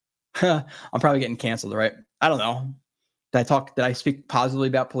 I'm probably getting canceled, right? I don't know. Did I speak positively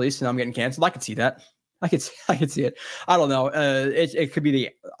about police and I'm getting canceled? I could see that. I could see it. I don't know. It could be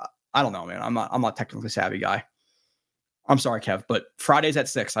I don't know, man. I'm not a technically savvy guy. I'm sorry, Kev, but Fridays at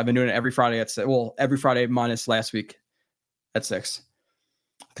 6. I've been doing it every Friday at 6. Well, every Friday minus last week at 6.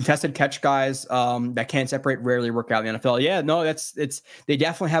 Contested catch guys that can't separate rarely work out in the NFL. Yeah, no, they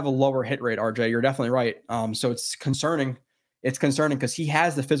definitely have a lower hit rate, RJ. You're definitely right. So it's concerning. It's concerning because he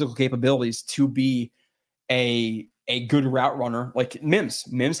has the physical capabilities to be a good route runner. Like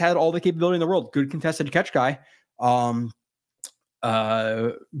Mims had all the capability in the world. Good contested catch guy. But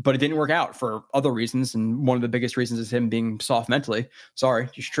it didn't work out for other reasons. And one of the biggest reasons is him being soft mentally. Sorry,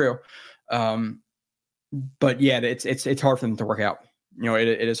 just true. But yeah, it's hard for them to work out. You know, it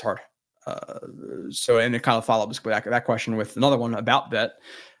is hard. So, and it kind of follow up that question with another one about that.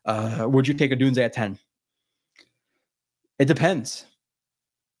 Would you take a Dunze at 10? It depends.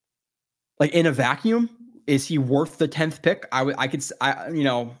 Like in a vacuum, is he worth the 10th pick?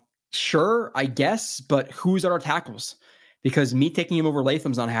 Sure, I guess, but who's at our tackles? Because me taking him over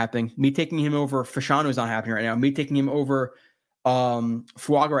Latham's not happening. Me taking him over Fashanu is not happening right now. Me taking him over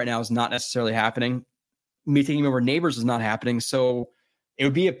Fuaga right now is not necessarily happening. Me taking him over Neighbors is not happening. So it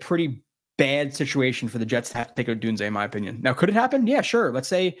would be a pretty bad situation for the Jets to have to take a Dunze, in my opinion. Now, could it happen? Yeah, sure. Let's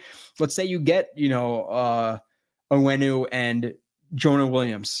say you get, Onwenu and Jonah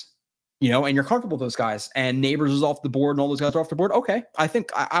Williams, and you're comfortable with those guys, and Neighbors is off the board and all those guys are off the board. Okay. I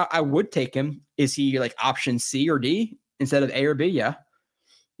think I would take him. Is he like option C or D instead of A or B? Yeah.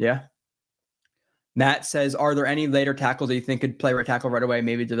 Yeah. Matt says, are there any later tackles that you think could play right tackle right away,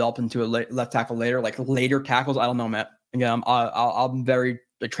 maybe develop into a left tackle later? Like later tackles? I don't know, Matt. Again, I'm very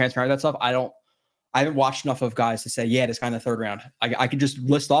transparent with that stuff. I haven't watched enough of guys to say, yeah, this guy in the third round. I could just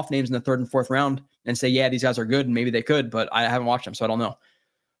list off names in the third and fourth round and say, yeah, these guys are good, and maybe they could, but I haven't watched them, so I don't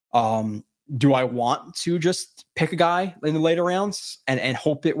know. Do I want to just pick a guy in the later rounds and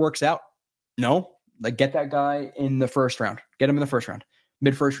hope it works out? No. Like, get that guy in the first round. Get him in the first round.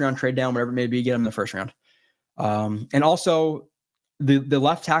 Mid-first round, trade down, whatever it may be, get him in the first round. And also, the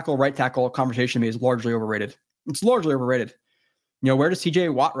left tackle, right tackle conversation to me is largely overrated. It's largely overrated. Where does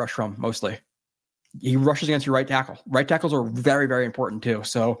TJ Watt rush from mostly? He rushes against your right tackle. Right tackles are very, very important too.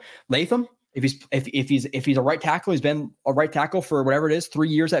 So Latham, if he's a right tackle, he's been a right tackle for whatever it is, 3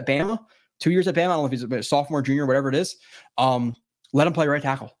 years at Bama, 2 years at Bama. I don't know if he's a sophomore, junior, whatever it is. Let him play right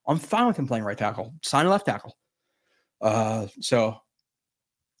tackle. I'm fine with him playing right tackle. Sign a left tackle. So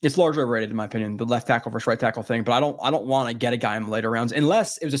it's largely overrated in my opinion, the left tackle versus right tackle thing. But I don't want to get a guy in the later rounds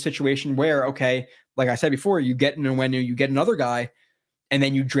unless it was a situation where, okay, like I said before, you get you get another guy, and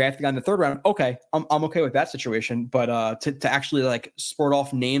then you draft the guy in the third round. Okay, I'm okay with that situation. But to actually like sport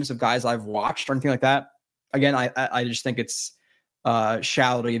off names of guys I've watched or anything like that, again, I just think it's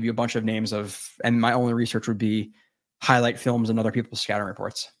shallow to give you a bunch of names of, and my only research would be highlight films and other people's scouting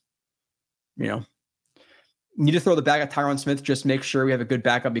reports. Need to throw the bag at Tyron Smith. Just make sure we have a good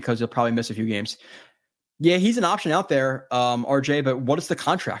backup because he'll probably miss a few games. Yeah, he's an option out there, RJ. But what is the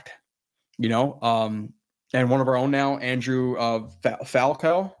contract? And one of our own now, Andrew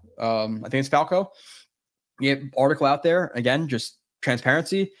Falco. I think it's Falco. Yeah, article out there. Again, just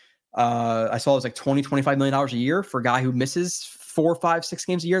transparency. I saw it was like $20-25 million a year for a guy who misses 4, 5, 6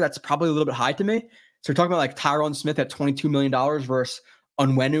 games a year. That's probably a little bit high to me. So we're talking about like Tyron Smith at $22 million versus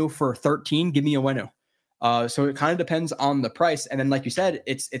Onwenu for 13. Give me Onwenu. So it kind of depends on the price. And then, like you said,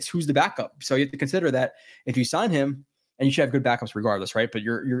 it's who's the backup. So you have to consider that if you sign him, and you should have good backups regardless, right? But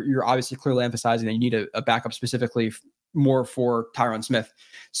you're obviously clearly emphasizing that you need a backup specifically more for Tyron Smith.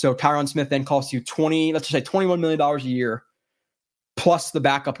 So Tyron Smith then costs you let's just say $21 million a year, plus the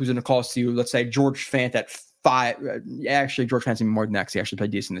backup who's going to cost you, let's say George Fant at 5. Actually, George Fant's even more than that because he actually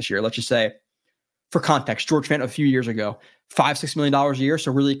played decent this year. Let's just say, for context, George Fant a few years ago, $5-6 million a year.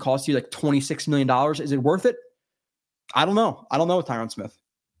 So really it costs you like $26 million. Is it worth it? I don't know. I don't know with Tyron Smith.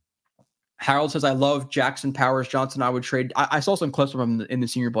 Harold says, I love Jackson Powers Johnson. I would trade. I saw some clips of him in the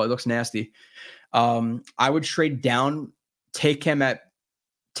Senior Bowl. It looks nasty. I would trade down, take him,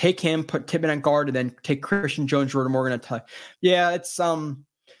 put Tippett at guard, and then take Christian Jones, Jordan Morgan at yeah, it's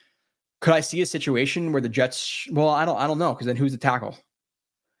could I see a situation where the Jets, well, I don't know, because then who's the tackle?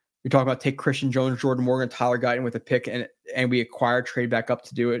 You're talking about take Christian Jones, Jordan Morgan, Tyler Guyton with a pick, and we acquire, trade back up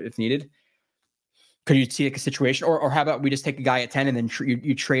to do it if needed. Could you see like a situation, or how about we just take a guy at 10 and then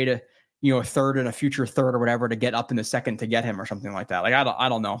you trade a third and a future third or whatever to get up in the second to get him or something like that? Like I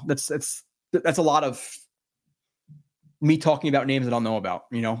don't know. That's a lot of me talking about names that I don't know about.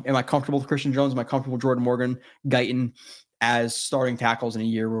 Am I comfortable with Christian Jones? Am I comfortable with Jordan Morgan, Guyton as starting tackles in a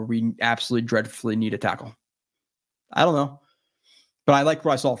year where we absolutely dreadfully need a tackle? I don't know, but I like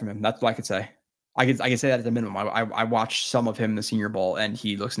what I saw from him. That's what I could say. I can say that at the minimum. I watched some of him in the Senior Bowl, and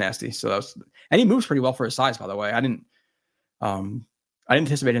he looks nasty. So and he moves pretty well for his size, by the way. I didn't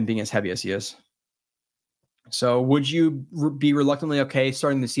anticipate him being as heavy as he is. So would you be reluctantly okay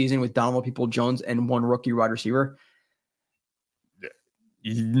starting the season with Donovan Peoples-Jones and one rookie wide receiver?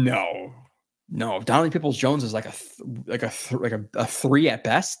 No. Donovan Peoples-Jones is like a 3 at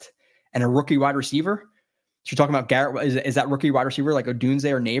best, and a rookie wide receiver. So you're talking about Garrett. Is that rookie wide receiver like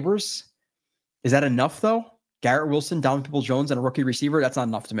Odunze or Neighbors? Is that enough though? Garrett Wilson, Donovan Peoples-Jones, and a rookie receiver? That's not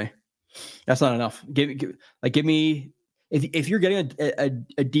enough to me. That's not enough. Give me if you're getting a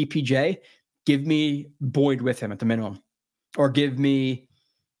DPJ, give me Boyd with him at the minimum, or give me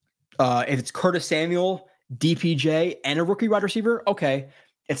if it's Curtis Samuel, DPJ, and a rookie wide receiver. Okay,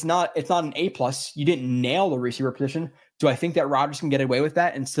 it's not an A+. You didn't nail the receiver position. Do I think that Rodgers can get away with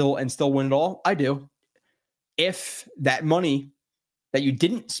that and still win it all? I do. If that money that you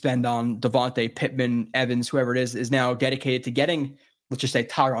didn't spend on Devontae, Pittman, Evans, whoever it is now dedicated to getting, let's just say,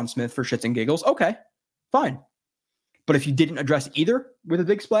 Tyron Smith for shits and giggles, okay, fine. But if you didn't address either with a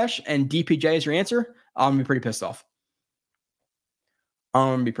big splash and DPJ is your answer, I'm going to be pretty pissed off.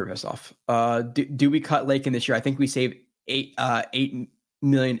 Do we cut Lakin this year? I think we saved $8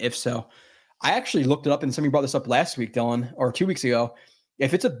 million if so. I actually looked it up, and somebody brought this up last week, Dylan, or 2 weeks ago.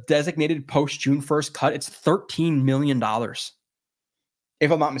 If it's a designated post-June 1st cut, it's $13 million.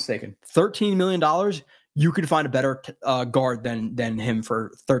 If I'm not mistaken, $13 million, you could find a better guard than him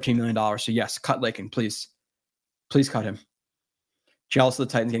for $13 million. So yes, cut Lakin, please. Please cut him. Jealous of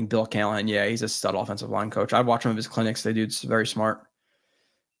the Titans getting Bill Callahan. Yeah, he's a stud offensive line coach. I've watched one of his clinics. The dude's very smart.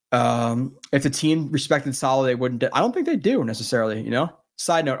 If the team respected Saleh, they wouldn't. I don't think they do necessarily,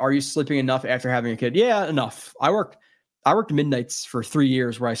 Side note, are you sleeping enough after having a kid? Yeah, enough. I worked midnights for 3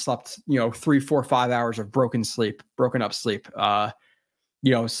 years where I slept, 3, 4, 5 hours of broken up sleep.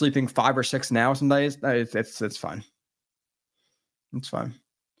 Sleeping 5 or 6 now some days, it's fine. It's fine.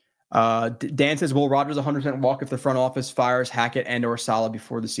 Dan says, will Rodgers 100% walk if the front office fires Hackett and or Saleh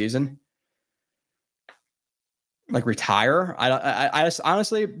before the season? Like retire? I just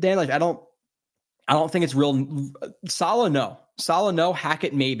honestly, Dan, I don't think it's real. Saleh, no.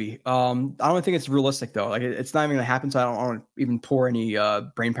 Hackett, maybe. I don't think it's realistic though. It's not even going to happen. So I don't even pour any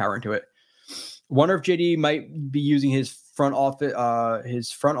brain power into it. Wonder if JD might be using his front office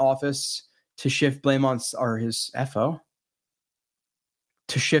to shift blame on, or his FO.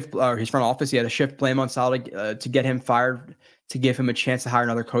 To shift his front office, he had to shift blame on Saleh to get him fired, to give him a chance to hire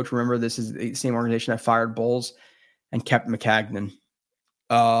another coach. Remember, this is the same organization that fired Bowles and kept McCagnon.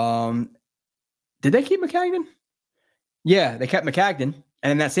 Did they keep McCagnon? Yeah, they kept McCagnon, and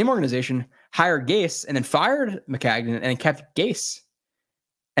then that same organization hired Gase and then fired McCagnon and kept Gase,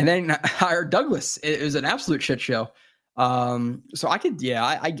 and then hired Douglas. It was an absolute shit show. So I could,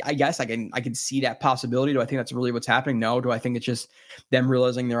 I guess I can see that possibility. Do I think that's really what's happening? No. Do I think it's just them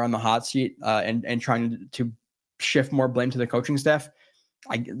realizing they're on the hot seat and trying to shift more blame to the coaching staff?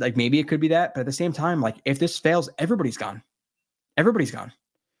 Maybe it could be that, but at the same time, if this fails, everybody's gone.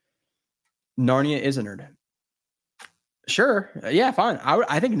 Narnia is a nerd. Sure. Yeah, fine.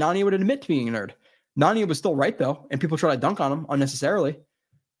 I think Narnia would admit to being a nerd. Narnia was still right though. And people try to dunk on him unnecessarily.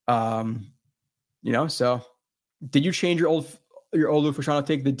 So did you change your old Lou for trying to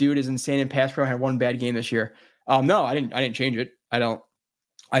take the dude is insane in pass pro, had one bad game this year? No, I didn't change it.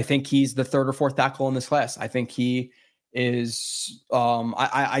 I think he's the third or fourth tackle in this class. I think he is,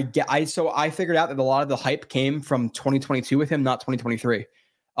 I figured out that a lot of the hype came from 2022 with him, not 2023.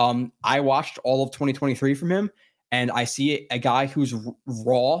 I watched all of 2023 from him, And I see a guy who's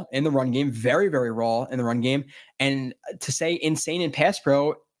raw in the run game, very, very raw in the run game. And to say insane in pass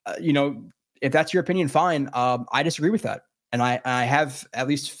pro, if that's your opinion, fine. I disagree with that. And I have at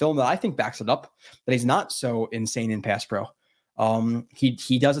least film that I think backs it up, that he's not so insane in pass pro.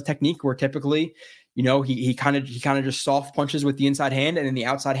 He does a technique where typically, he kind of just soft punches with the inside hand, and then the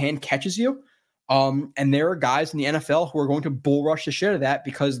outside hand catches you. And there are guys in the NFL who are going to bull rush the shit out of that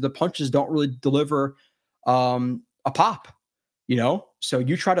because the punches don't really deliver a pop, So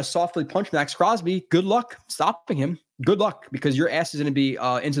you try to softly punch Max Crosby, good luck stopping him. Good luck, because your ass is going to be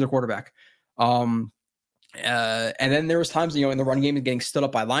into the quarterback. And then there was times, in the run game of getting stood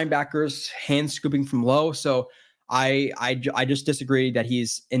up by linebackers, hands scooping from low. So I just disagree that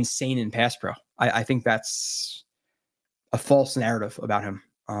he's insane in pass pro. I think that's a false narrative about him.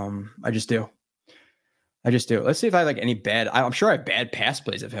 I just do. Let's see if I have any bad. I'm sure I have bad pass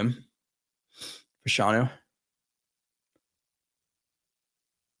plays of him. Fashanu.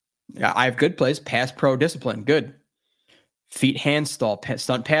 Yeah, I have good plays. Pass pro discipline. Good. Feet hand stall.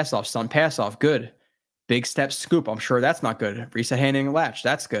 Stunt pass off. Good. Big step scoop. I'm sure that's not good. Reset handing latch.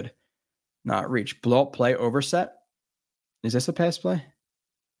 That's good. Not reach. Blow up play overset. Is this a pass play?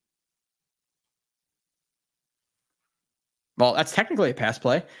 Well, that's technically a pass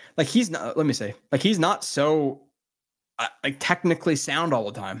play. He's not, let me say, he's not so technically sound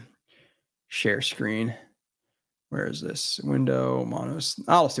all the time. Share screen. Where is this? Window, monos.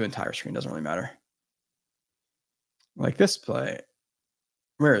 Let's do entire screen. Doesn't really matter. This play.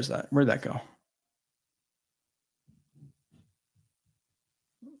 Where is that? Where'd that go?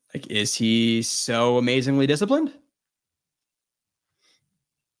 Is he so amazingly disciplined?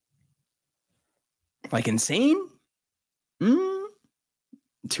 Insane?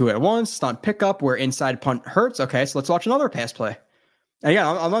 2 at once, stunt pickup where inside punt hurts. Okay, so let's watch another pass play. And again,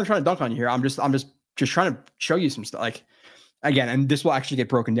 I'm not trying to dunk on you here. I'm just trying to show you some stuff. Again, and this will actually get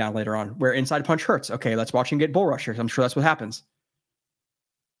broken down later on, where inside punch hurts. Okay, let's watch him get bull rushers. I'm sure that's what happens.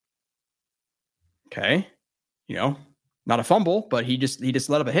 Okay, not a fumble, but he just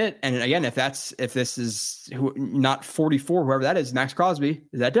let up a hit. And again, if this is not 44, whoever that is, Max Crosby,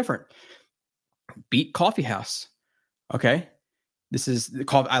 is that different? Beat Coffee House. Okay. This is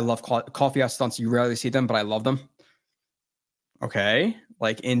I love coffee house stunts. You rarely see them, but I love them. Okay.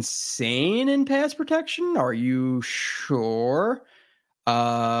 Insane in pass protection. Are you sure?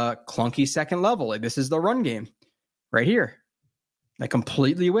 Clunky second level. This is the run game right here.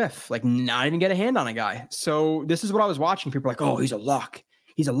 Completely whiff, not even get a hand on a guy. So this is what I was watching. People are oh, he's a lock.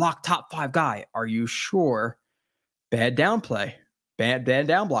 He's a lock top 5 guy. Are you sure? Bad down play. Bad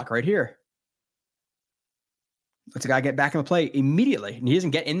down block right here. Let's a guy get back in the play immediately. And he doesn't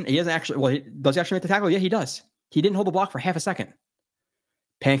get in. He doesn't actually, does he actually make the tackle? Yeah, he does. He didn't hold the block for half a second.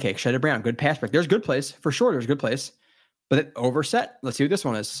 Pancake, Shed Brown, good pass break. There's good plays. For sure, there's good plays. But it overset. Let's see what this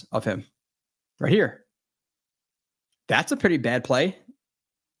one is of him. Right here. That's a pretty bad play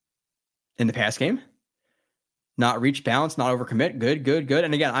in the pass game. Not reach balance, not overcommit. Good.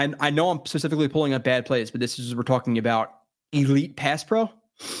 And again, I know I'm specifically pulling up bad plays, but we're talking about elite pass pro.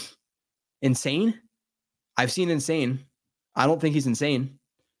 Insane. I've seen insane. I don't think he's insane.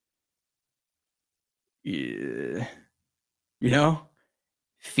 Yeah.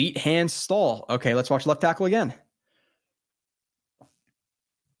 Feet, hands, stall. Okay, let's watch left tackle again.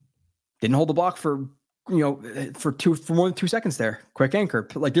 Didn't hold the block for more than 2 seconds there. Quick anchor.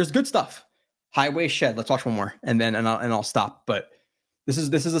 There's good stuff. Highway shed. Let's watch one more, and I'll stop. But this is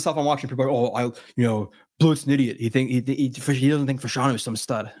the stuff I'm watching. People are Blue's an idiot. He doesn't think Fashanu is some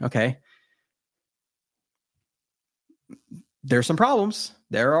stud. Okay. There are some problems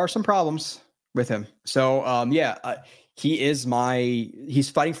with him. So, he's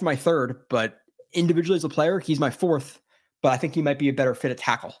fighting for my 3rd, but individually as a player, he's my 4th, but I think he might be a better fit at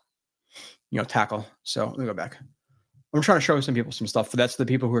tackle, tackle. So let me go back. I'm trying to show some people some stuff, but that's the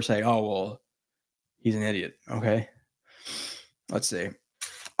people who are saying, oh, well, he's an idiot. Okay. Let's see.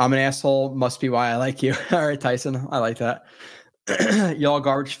 I'm an asshole. Must be why I like you. All right, Tyson. I like that. Y'all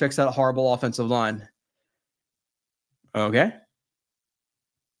garbage, fix that horrible offensive line. Okay.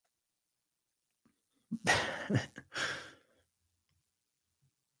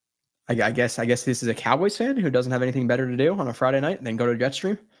 I guess this is a Cowboys fan who doesn't have anything better to do on a Friday night than go to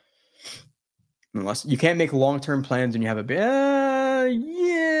Jetstream. Unless you can't make long-term plans when you have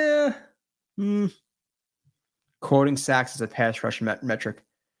Quoting sacks as a pass rush metric.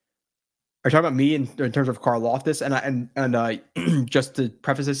 Are you talking about me in terms of Karl Loftus? And just to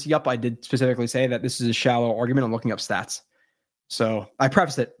preface this up, I did specifically say that this is a shallow argument. I'm looking up stats. So I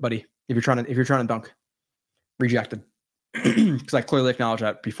prefaced it, buddy. If you're trying to dunk, rejected. Because I clearly acknowledged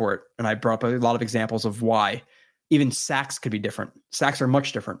that before it. And I brought up a lot of examples of why Even sacks could be different. Sacks are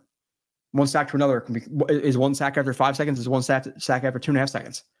much different. One sack to another is one sack after 5 seconds, is one sack after 2.5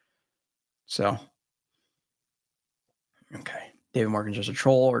 seconds. So, okay. David Morgan's just a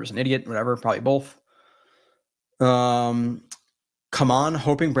troll or just an idiot, whatever, probably both. Come on,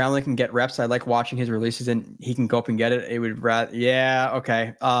 hoping Brownlee can get reps. I like watching his releases and he can go up and get it. It would rather, yeah,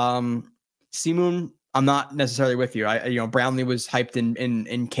 okay. Simoon, I'm not necessarily with you. Brownlee was hyped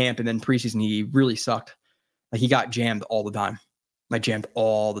in camp, and then preseason he really sucked. Like, he got jammed all the time. And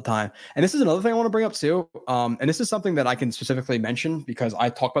this is another thing I want to bring up too. And this is something that I can specifically mention because I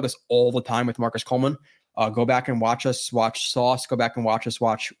talk about this all the time with Marcus Coleman. Go back and watch Sauce. Go back and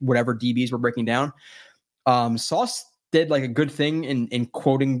watch whatever DBs we're breaking down. Sauce did like a good thing in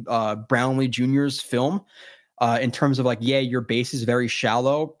quoting Brownlee Jr.'s film in terms of like, yeah, your base is very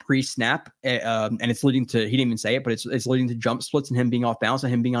shallow pre-snap, and it's leading to, he didn't even say it, but it's leading to jump splits and him being off balance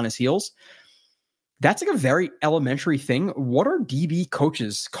and him being on his heels. That's like a very elementary thing. What are DB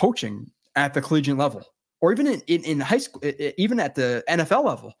coaches coaching at the collegiate level, or even in high school, even at the NFL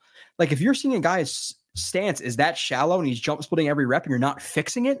level? Like, if you're seeing a guy's stance is that shallow and he's jump splitting every rep and you're not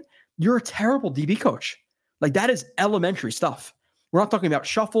fixing it, you're a terrible DB coach. Like, that is elementary stuff. We're not talking about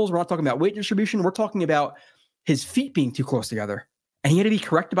shuffles. We're not talking about weight distribution. We're talking about his feet being too close together. And he had to be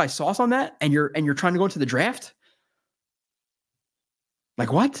corrected by Sauce on that. And you're trying to go into the draft.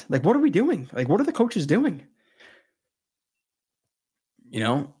 Like, what? Like, what are we doing? Like, what are the coaches doing? I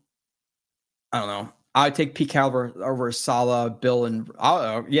don't know. I would take Pete Carroll over Saleh, Bill, and if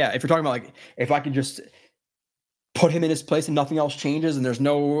you're talking about like, if I could just put him in his place and nothing else changes and there's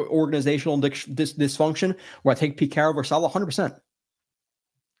no organizational dysfunction, where I take Pete Carroll over Saleh, 100%.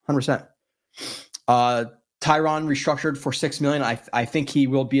 100%. Tyron restructured for $6 million. I think he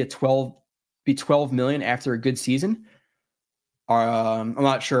will be $12 million after a good season. I'm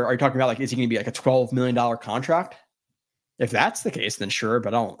not sure. Are you talking about like, is he going to be like a $12 million contract? If that's the case, then sure.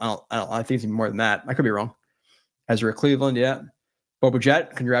 But I think it's even more than that. I could be wrong. Ezra Cleveland, yeah. Boba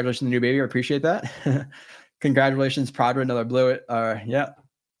Jet, congratulations on the new baby. I appreciate that. Congratulations, Prodra, another Blew It. Yeah.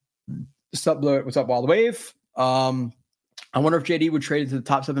 What's up, Blew It? What's up, Wild Wave? I wonder if JD would trade into the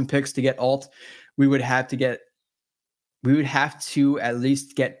top 7 picks to get Alt. We would have to at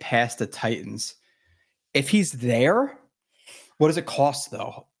least get past the Titans. If he's there, what does it cost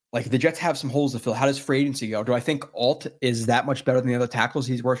though? Like, the Jets have some holes to fill. How does free agency go? Do I think Alt is that much better than the other tackles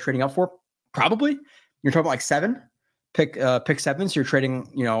he's worth trading up for? Probably. You're talking about like 7 pick 7. So you're trading,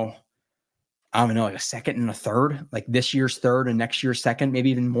 I don't know, like a second and a third, like this year's third and next year's second, maybe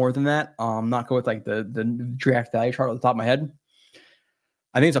even more than that. Not go with like the draft value chart at the top of my head.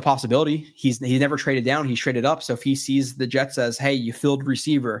 I think it's a possibility. He's never traded down. He's traded up. So if he sees the Jets as, hey, you filled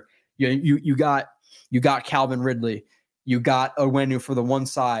receiver, you got Calvin Ridley, you got Owenu for the one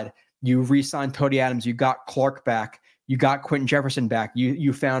side, you re-signed Cody Adams, you got Clark back, you got Quentin Jefferson back,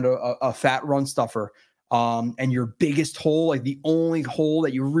 you found a fat run stuffer. And your biggest hole, like the only hole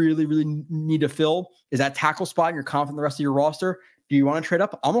that you really, really need to fill is that tackle spot, and you're confident in the rest of your roster. Do you want to trade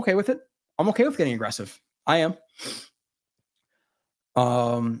up? I'm okay with it. I'm okay with getting aggressive. I am.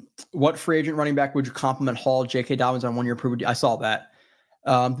 What free agent running back would you compliment Hall? J.K. Dobbins on 1-year proof? I saw that.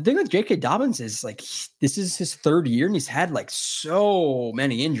 The thing with J.K. Dobbins is like, this is his 3rd year and he's had like so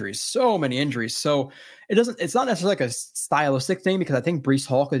many injuries. So it's not necessarily like a stylistic thing, because I think Breece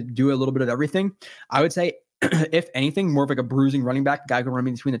Hall could do a little bit of everything. I would say, if anything, more of like a bruising running back, a guy who can run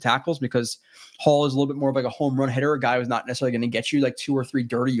between the tackles, because Hall is a little bit more of like a home run hitter, a guy who's not necessarily going to get you like 2 or 3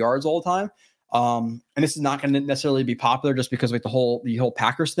 dirty yards all the time. And this is not going to necessarily be popular just because of like the whole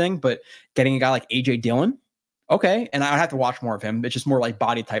Packers thing, but getting a guy like AJ Dillon, okay. And I'd have to watch more of him. It's just more like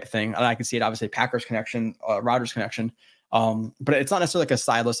body type thing. And I can see it, obviously, Packers connection, Rodgers connection. But it's not necessarily like a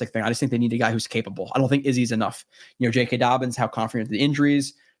stylistic thing. I just think they need a guy who's capable. I don't think Izzy's enough. J.K. Dobbins, how confident the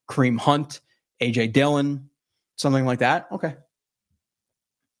injuries, Kareem Hunt, A.J. Dillon, something like that. Okay.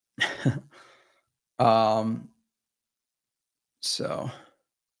 So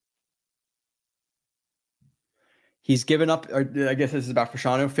he's given up, or I guess this is about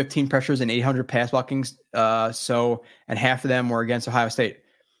Fashanu, 15 pressures and 800 pass blockings. And half of them were against Ohio State.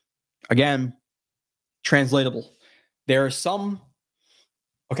 Again, translatable. There are some,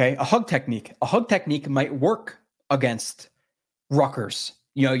 a hug technique. A hug technique might work against Rutgers.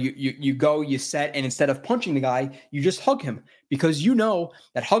 You go, you set, and instead of punching the guy, you just hug him, because you know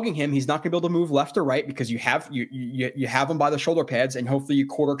that hugging him, he's not going to be able to move left or right, because you have him by the shoulder pads, and hopefully you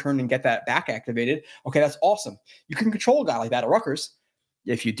quarter turn and get that back activated. Okay, that's awesome. You can control a guy like that at Rutgers.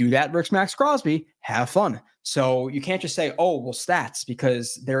 If you do that versus Max Crosby, have fun. So you can't just say, oh, well, stats,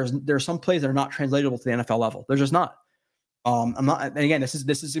 because there's some plays that are not translatable to the NFL level. They're just not. I'm not. And again, this is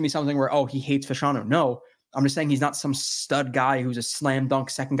going to be something where, oh, he hates Fashanu. No. I'm just saying he's not some stud guy who's a slam dunk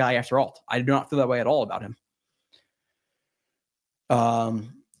second guy after Alt. I do not feel that way at all about him.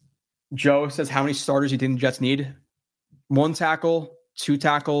 Joe says, how many starters do you think the Jets need? 1 tackle, 2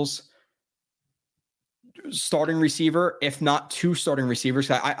 tackles, starting receiver, if not 2 starting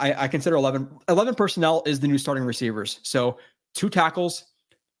receivers. I consider 11 personnel is the new starting receivers. So 2 tackles,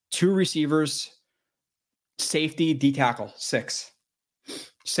 2 receivers, safety, D tackle, 6.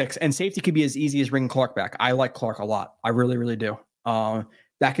 And safety could be as easy as bringing Clark back. I like Clark a lot. I really, really do.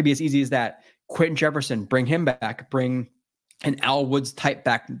 That could be as easy as that. Quentin Jefferson, bring him back. Bring an Al Woods type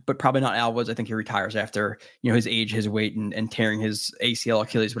back, but probably not Al Woods. I think he retires after, his age, his weight, and tearing his ACL,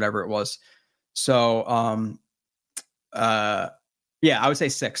 Achilles, whatever it was. So, I would say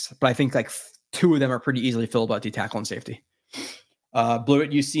 6, but I think like 2 of them are pretty easily filled by D tackle and safety.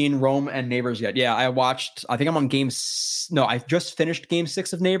 Blewett, you seen Rome and Neighbors yet? Yeah, I think I'm on I just finished game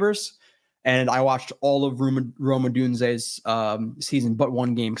 6 of Neighbors, and I watched all of Rome Odunze's season, but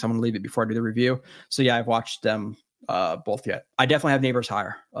 1 game, because I'm going to leave it before I do the review. So yeah, I've watched them both yet. I definitely have Neighbors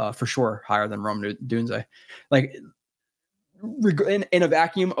higher, for sure, higher than Rome Odunze. Like, in a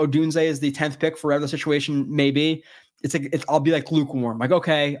vacuum, Odunze is the 10th pick for whatever the situation may be. I'll be like lukewarm. Like,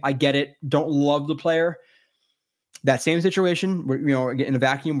 okay, I get it. Don't love the player. That same situation, in a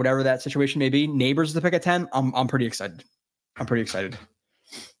vacuum, whatever that situation may be, Neighbors is the pick at 10. I'm pretty excited.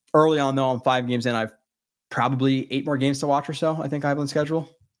 Early on, though, I'm 5 games in. I've probably 8 more games to watch or so. I think I have on schedule.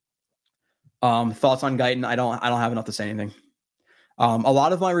 Thoughts on Guyton? I don't have enough to say anything. A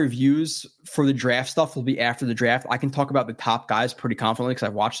lot of my reviews for the draft stuff will be after the draft. I can talk about the top guys pretty confidently because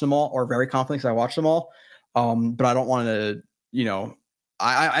I've watched them all, or very confidently because I watched them all. But I don't want to,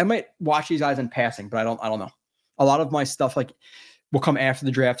 I might watch these guys in passing, but I don't know. A lot of my stuff will come after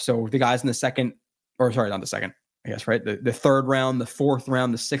the draft. So the guys in the second, or sorry, not the second, I guess, right? The 3rd round, the 4th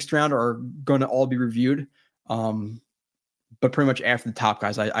round, the 6th round are going to all be reviewed. But pretty much after the top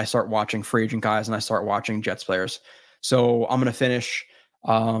guys, I start watching free agent guys and I start watching Jets players. So I'm going to finish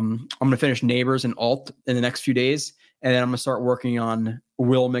Neighbors and Alt in the next few days. And then I'm going to start working on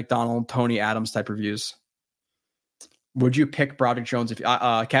Will McDonald, Tony Adams type reviews. Would you pick Broderick Jones?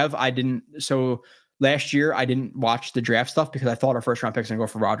 Kev, I didn't. So last year I didn't watch the draft stuff because I thought our first round pick was going to go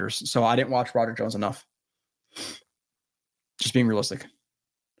for Rodgers. So I didn't watch Broderick Jones enough. Just being realistic.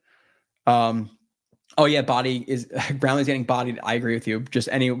 Oh yeah, Brownlee's getting bodied. I agree with you. Just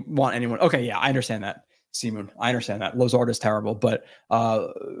anyone. Okay, yeah, I understand that. Seamoon, I understand that. Lazard is terrible, but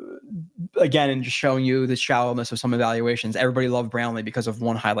again, and just showing you the shallowness of some evaluations. Everybody loved Brownlee because of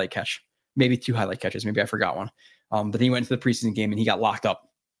 1 highlight catch, maybe 2 highlight catches. Maybe I forgot one. But he went to the preseason game and he got locked up,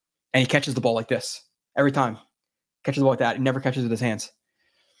 and he catches the ball like this every time. Catches the ball like that. He never catches it with his hands.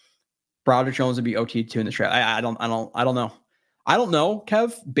 Broderick Jones would be OT2 in the draft. I don't know. I don't know,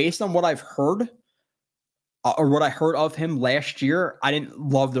 Kev. Based on what I've heard. Or what I heard of him last year, I didn't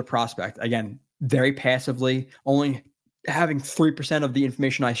love the prospect. Again, very passively, only having 3% of the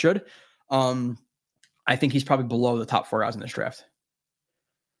information I should. I think he's probably below the top 4 guys in this draft.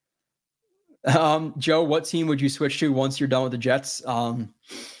 Joe, what team would you switch to once you're done with the Jets?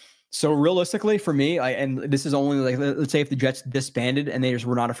 So realistically for me, and this is only let's say if the Jets disbanded and they just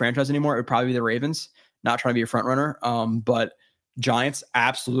were not a franchise anymore, it would probably be the Ravens. Not trying to be a front runner. But Giants,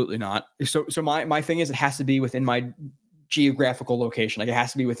 absolutely not. So my thing is it has to be within my geographical location. Like it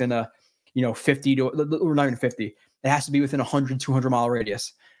has to be within a 50 to, or not even 50. It has to be within 100, 200 mile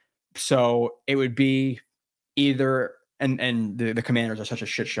radius. So it would be either, and the Commanders are such a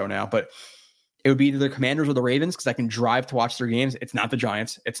shit show now, but it would be either the Commanders or the Ravens because I can drive to watch their games. It's not the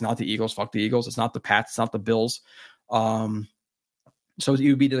Giants. It's not the Eagles. Fuck the Eagles. It's not the Pats. It's not the Bills. So it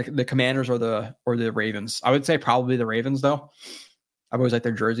would be the Commanders or the Ravens. I would say probably the Ravens, though. I've always liked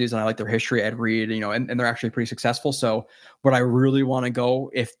their jerseys and I like their history. Ed Reed, and they're actually pretty successful. So would I really want to go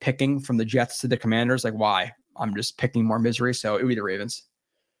if picking from the Jets to the Commanders? Like, why? I'm just picking more misery. So it would be the Ravens.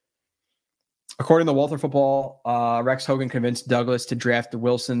 According to Walter Football, Rex Hogan convinced Douglas to draft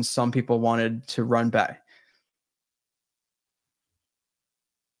Wilson. Some people wanted to run back.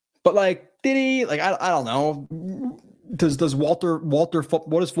 But did he? I don't know. Does Walter what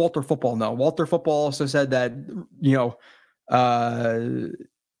does Walter Football know? Walter Football also said that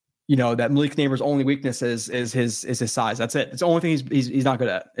that Malik Neighbors' only weakness is his size. That's it. It's the only thing he's not good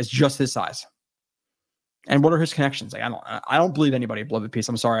at. It's just his size. And what are his connections? I don't believe anybody below the piece.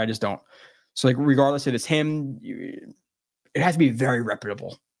 I'm sorry, I just don't. So regardless if it's him, it has to be very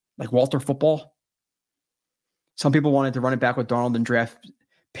reputable. Like Walter Football. Some people wanted to run it back with Darnold and draft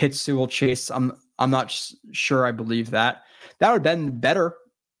Pitts, Sewell, Chase. I'm not sure I believe that. That would have been better,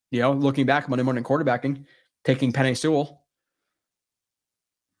 looking back Monday morning quarterbacking, taking Penei Sewell.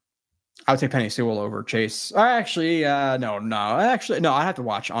 I would take Penny Sewell over Chase. Actually, no. I have to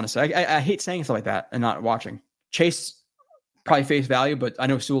watch, honestly. I hate saying stuff like that and not watching. Chase, probably face value, but I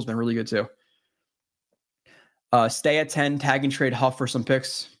know Sewell's been really good too. Stay at 10, tag and trade Huff for some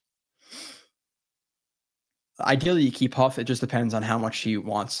picks. Ideally, you keep Huff. It just depends on how much he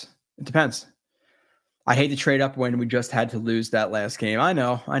wants. It depends. I hate to trade up when we just had to lose that last game. I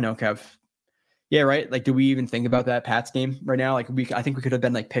know, Kev. Yeah, right. Like, do we even think about that Pats game right now? Like, I think we could have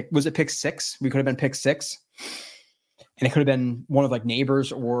been like pick 6? We could have been pick 6, and it could have been one of like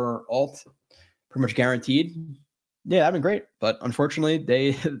Neighbors or Alt, pretty much guaranteed. Yeah, that'd been great. But unfortunately,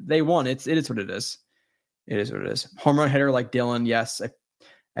 they won. It is what it is. It is what it is. Home run hitter like Dylan, yes.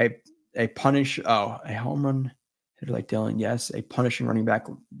 A home run hitter like Dylan, yes. A punishing running back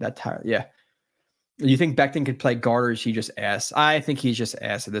that tired. Yeah. You think Becton could play guard, or is he just ass? I think he's just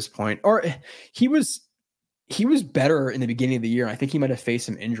ass at this point. Or he was better in the beginning of the year, and I think he might have faced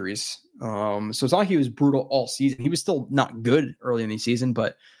some injuries. So it's not like he was brutal all season. He was still not good early in the season,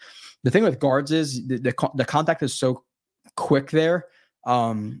 but the thing with guards is the contact is so quick there.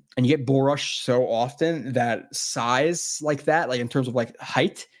 And you get bull rush so often that size like that, like in terms of like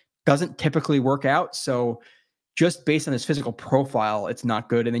height, doesn't typically work out. So just based on his physical profile, it's not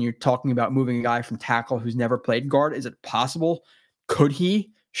good. And then you're talking about moving a guy from tackle who's never played guard. Is it possible? Could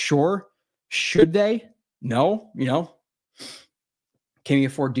he? Sure. Should they? No. Can we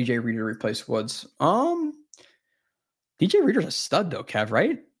afford DJ Reader to replace Woods? DJ Reader's a stud though, Kev,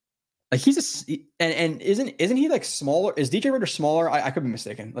 right? Like he's and isn't he like smaller? Is DJ Reader smaller? I could be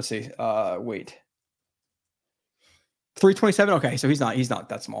mistaken. Let's see. Wait. 327. Okay, so he's not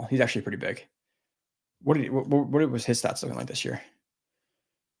that small. He's actually pretty big. What was his stats looking like this year?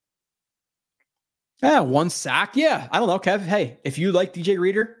 Yeah, 1 sack. Yeah, I don't know, Kev. Hey, if you like DJ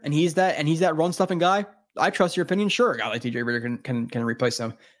Reader and he's that run stuffing guy, I trust your opinion. Sure, a guy like DJ Reader can replace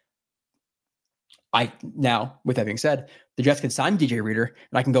him. Now, with that being said, the Jets can sign DJ Reader,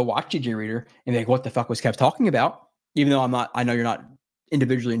 and I can go watch DJ Reader and be like, what the fuck was Kev talking about? Even though I know you're not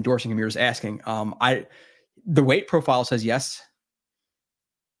individually endorsing him, you're just asking. The weight profile says yes.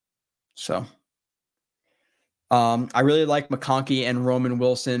 So I really like McConkey and Roman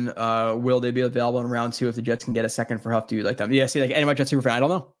Wilson. Will they be available in round 2 if the Jets can get a second for Huff? Do you like them? Yeah, see, like any of my Jets super fan, I don't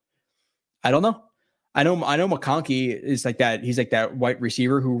know. I know McConkey is like that. He's like that white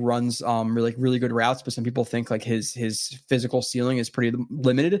receiver who runs really good routes, but some people think like his physical ceiling is pretty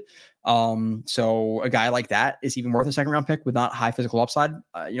limited. So a guy like that is even worth a second round pick with not high physical upside.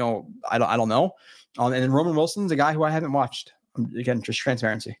 I don't know. And then Roman Wilson's a guy who I haven't watched. Again, just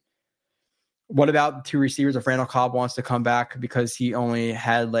transparency. What about 2 receivers? If Randall Cobb wants to come back because he only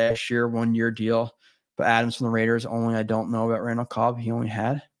had last year 1-year deal, but Adams from the Raiders only. I don't know about Randall Cobb. He only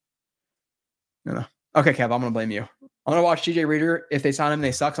had. No. Okay, Kev, I'm going to blame you. I'm going to watch DJ Reader. If they sign him and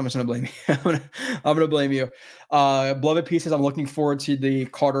they suck, I'm just going to blame you. I'm going to blame you. Beloved Pieces, I'm looking forward to the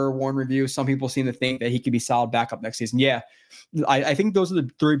Carter Warren review. Some people seem to think that he could be solid backup next season. Yeah, I think those are the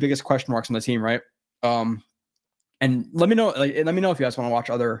 3 biggest question marks on the team, right? And let me know if you guys want to watch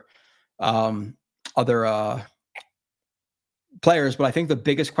other players, but I think the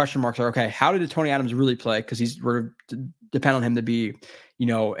biggest question marks are, okay, how did Tony Adams really play? Because we're depend on him to be,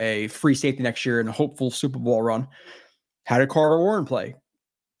 a free safety next year and a hopeful Super Bowl run. How did Carter Warren play?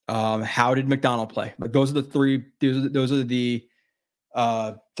 How did McDonald play? Like those are the 3. Those are the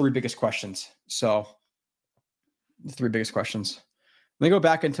 3 biggest questions. So the 3 biggest questions. Let me go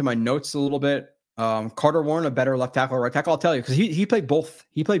back into my notes a little bit. Carter Warren, a better left tackle or right tackle? I'll tell you, because he played both.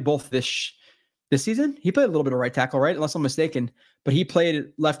 He played both this season. He played a little bit of right tackle, right? Unless I'm mistaken. But he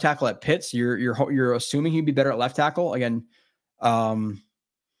played left tackle at Pitt. So you're assuming he'd be better at left tackle again.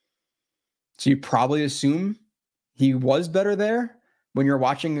 So you probably assume he was better there. When you're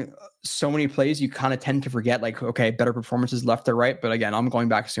watching so many plays, you kind of tend to forget, like, okay, better performances left or right. But again, I'm going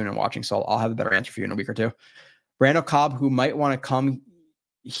back soon and watching, so I'll have a better answer for you in a week or 2. Randall Cobb, who might want to come,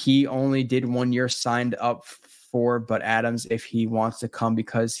 he only did 1 year signed up for, but Adams, if he wants to come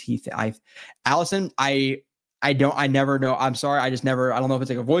because Allison, I never know. I'm sorry. I don't know if it's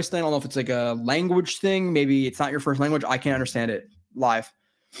like a voice thing. I don't know if it's like a language thing. Maybe it's not your first language. I can't understand it live.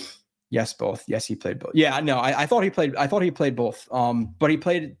 Yes, both. Yes, he played both. Yeah, no, I thought he played both. But he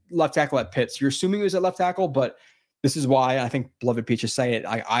played left tackle at Pitt. So you're assuming he was at left tackle, but this is why I think Beloved Peaches say it.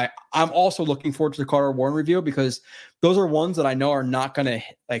 I'm also looking forward to the Carter Warren review because those are ones that I know are not going to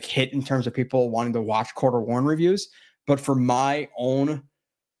like hit in terms of people wanting to watch Carter Warren reviews. But for my own,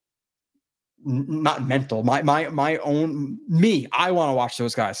 not mental, my own me, I want to watch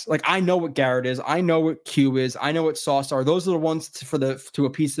those guys. Like I know what Garrett is, I know what Q is, I know what Sauce are. Those are the ones to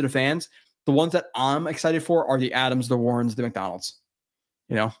appease to the fans. The ones that I'm excited for are the Adams, the Warrens, the McDonalds.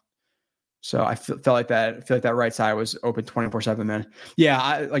 So I felt like that. I feel like that right side was open 24/7, man. Yeah.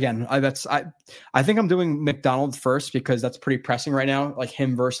 I think I'm doing McDonald first because that's pretty pressing right now. Like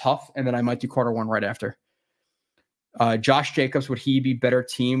him versus Huff, and then I might do quarter one right after. Josh Jacobs, would he be better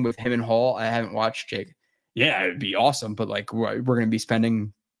team with him and Hall? I haven't watched Jake. Yeah, it'd be awesome, but like we're going to be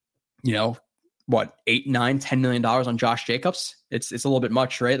spending, what, $8, $9, $10 million on Josh Jacobs? It's a little bit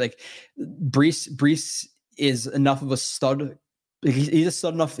much, right? Like Brees is enough of a stud. He's a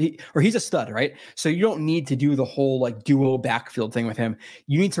stud enough, he's a stud, right? So you don't need to do the whole like duo backfield thing with him.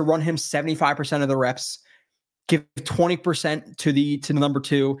 You need to run him 75% of the reps, give 20% to the number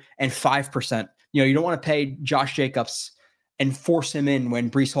two, and 5%. You don't want to pay Josh Jacobs and force him in when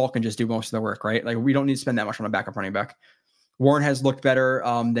Brees Hall can just do most of the work, right? Like we don't need to spend that much on a backup running back. Warren has looked better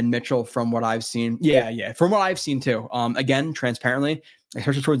than Mitchell from what I've seen. Yeah. From what I've seen too. Again, transparently,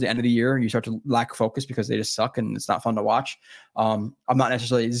 especially towards the end of the year, you start to lack focus because they just suck and it's not fun to watch. I'm not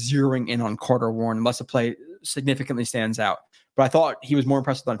necessarily zeroing in on Carter Warren unless a play significantly stands out. But I thought he was more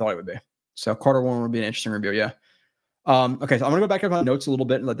impressive than I thought he would be. So Carter Warren would be an interesting review, yeah. Okay, so I'm going to go back up my notes a little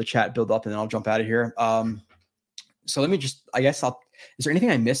bit and let the chat build up, and then I'll jump out of here. So let me just, is there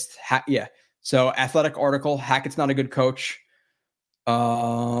anything I missed? Yeah. So athletic article, Hackett's not a good coach.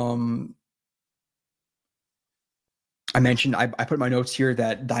 I mentioned, I put my notes here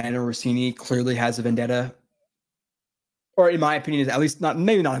that Diana Rossini clearly has a vendetta, or in my opinion is at least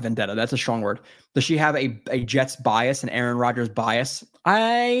maybe not a vendetta. That's a strong word. Does she have a Jets bias, an Aaron Rodgers bias?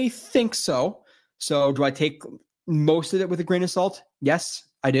 I think so. So do I take most of it with a grain of salt? Yes,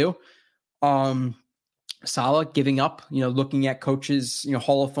 I do. Saleh giving up, looking at coaches,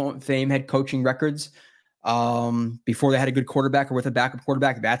 Hall of Fame head coaching records before they had a good quarterback or with a backup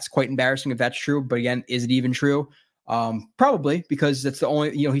quarterback. That's quite embarrassing if that's true. But again, is it even true? Probably, because that's the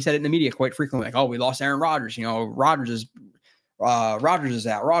only, he said it in the media quite frequently, like, oh, we lost Aaron Rodgers. Rodgers is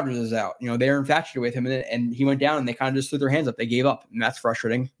out. They're infatuated with him, and he went down, and they kind of just threw their hands up. They gave up, and that's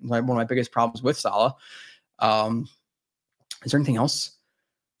frustrating. Like one of my biggest problems with Saleh. Is there anything else?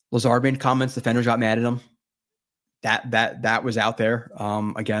 Lazard made comments. Defenders got mad at him. That was out there.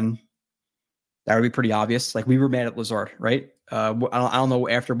 Again, that would be pretty obvious. Like we were mad at Lazard, right? I don't know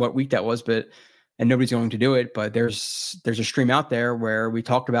after what week that was, and nobody's going to do it. But there's a stream out there where we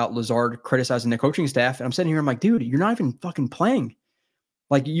talked about Lazard criticizing the coaching staff, and I'm sitting here, I'm like, dude, you're not even fucking playing.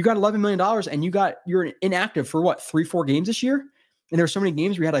 Like you got $11 million, and you're inactive for what, 3-4 games this year, and there's so many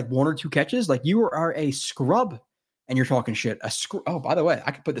games where you had like 1 or 2 catches. Like you are a scrub, and you're talking shit. Oh, by the way,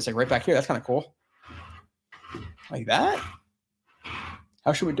 I could put this like right back here. That's kind of cool. Like that?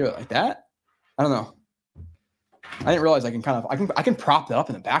 How should we do it? Like that? I don't know. I didn't realize I can prop that up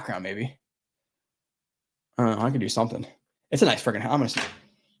in the background maybe. I don't know. I can do something. It's a nice friggin' hat.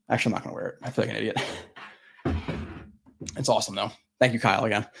 Actually, I'm not going to wear it. I feel like an idiot. It's awesome though. Thank you, Kyle,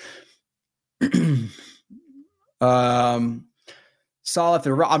 again. Solid.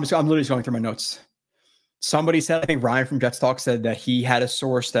 I'm literally just going through my notes. Somebody said, I think Ryan from Jets Talk said that he had a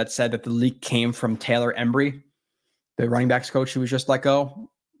source that said that the leak came from Taylor Embry, the running backs coach who was just let go.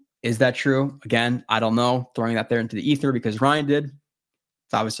 Is that true? Again, I don't know. Throwing that there into the ether because Ryan did.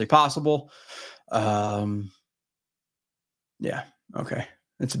 It's obviously possible. Yeah. Okay.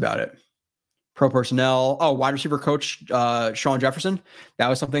 That's about it. Pro personnel. Oh, wide receiver coach Sean Jefferson. That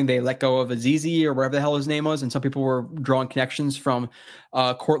was something they let go of Azizi or whatever the hell his name was, and some people were drawing connections from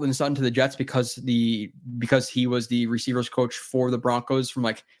Cortland Sutton to the Jets because he was the receivers coach for the Broncos from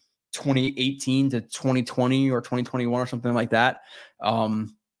like 2018 to 2020 or 2021 or something like that.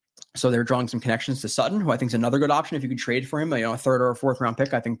 So they're drawing some connections to Sutton, who I think is another good option if you could trade for him. A 3rd or a 4th round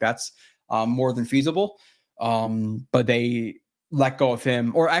pick. I think that's more than feasible. But they let go of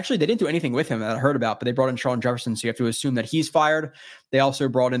him, or actually they didn't do anything with him that I heard about, but they brought in Sean Jefferson. So you have to assume that he's fired. They also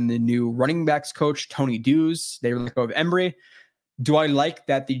brought in the new running backs coach, Tony Dews. They let go of Embry. Do I like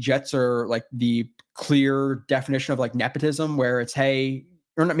that the Jets are like the clear definition of like nepotism where it's, hey,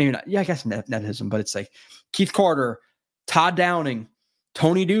 or not, maybe not. Yeah, I guess nepotism, but it's like Keith Carter, Todd Downing,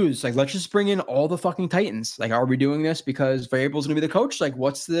 Tony Dews. Like, let's just bring in all the fucking Titans. Like, are we doing this because Vrabel's going to be the coach? Like,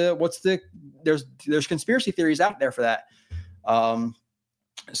 what's the, there's conspiracy theories out there for that.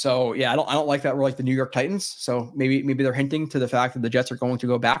 So yeah, I don't like that we're like the New York Titans. So maybe they're hinting to the fact that the Jets are going to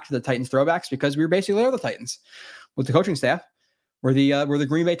go back to the Titans throwbacks because we basically are the Titans with the coaching staff. We're the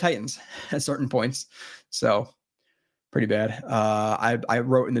Green Bay Titans at certain points. So pretty bad. I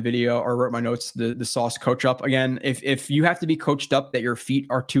wrote in the video or wrote my notes, the Sauce coach up again. If you have to be coached up that your feet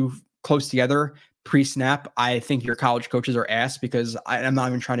are too close together pre-snap, I think your college coaches are ass because I'm not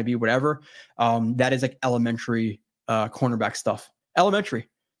even trying to be whatever. That is like elementary cornerback stuff. Elementary.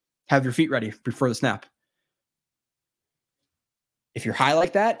 Have your feet ready before the snap. If you're high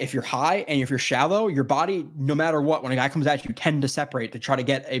like that, if you're high and if you're shallow, your body, no matter what, when a guy comes at you, tend to separate to try to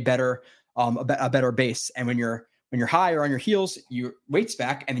get a better base. And when you're high or on your heels, your weight's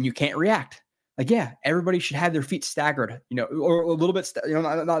back and then you can't react. Like, yeah, everybody should have their feet staggered, or a little bit,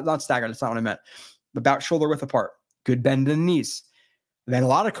 not staggered. That's not what I meant. About shoulder width apart. Good bend in the knees. Then a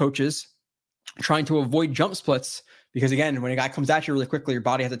lot of coaches trying to avoid jump splits because, again, when a guy comes at you really quickly, your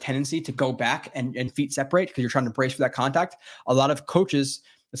body has a tendency to go back and feet separate because you're trying to brace for that contact. A lot of coaches,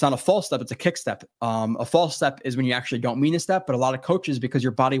 it's not a false step, it's a kick step. A false step is when you actually don't mean a step, but a lot of coaches, because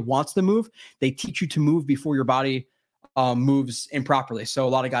your body wants to move, they teach you to move before your body moves improperly. So a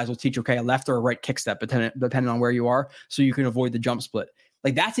lot of guys will teach, okay, a left or a right kick step, depending on where you are, so you can avoid the jump split.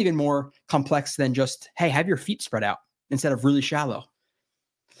 Like, that's even more complex than just, hey, have your feet spread out instead of really shallow.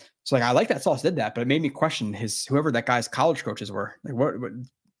 So, like, I like that Sauce did that, but it made me question whoever that guy's college coaches were. Like, what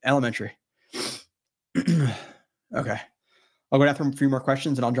elementary? Okay. I'll go down through a few more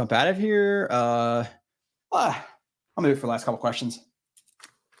questions and I'll jump out of here. I'm going to do it for the last couple questions.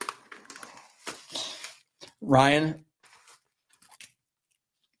 Ryan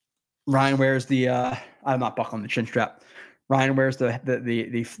wears the, I'm not buckling the chin strap. Ryan wears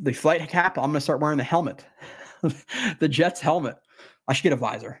the flight cap. I'm going to start wearing the helmet, the Jets helmet. I should get a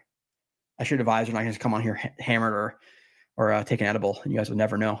visor. And I can just come on here hammered or take an edible, and you guys would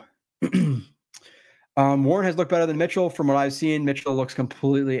never know. Warren has looked better than Mitchell. From what I've seen, Mitchell looks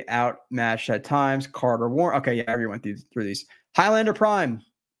completely outmatched at times. Carter, Warren. Okay, yeah, everyone went through these. Highlander Prime.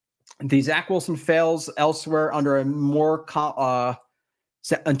 The Zach Wilson fails elsewhere under a more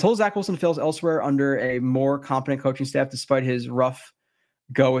until Zach Wilson fails elsewhere under a more competent coaching staff, despite his rough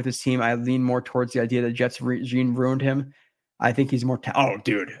go with his team, I lean more towards the idea that Jets regime ruined him. I think he's more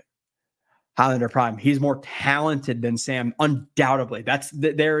dude. Highlander Prime. He's more talented than Sam, undoubtedly.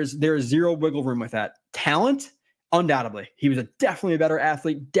 There is zero wiggle room with that. Talent, undoubtedly. He was definitely a better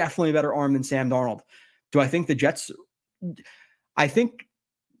athlete, definitely a better arm than Sam Darnold. Do I think the Jets? I think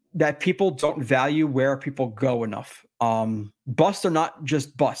that people don't value where people go enough. Busts are not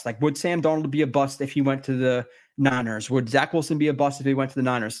just busts. Like, would Sam Darnold be a bust if he went to the Niners? Would Zach Wilson be a bust if he went to the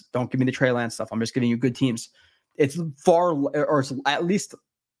Niners? Don't give me the Trey Lance stuff. I'm just giving you good teams. It's it's at least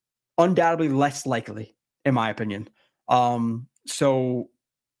undoubtedly less likely, in my opinion. So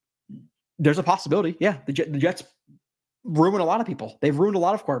there's a possibility. Yeah, the Jets ruin a lot of people. They've ruined a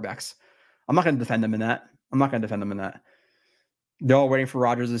lot of quarterbacks. I'm not going to defend them in that. They're all waiting for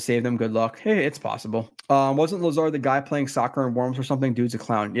Rodgers to save them. Good luck. Hey, it's possible. Wasn't Lazard the guy playing soccer in warm-ups or something? Dude's a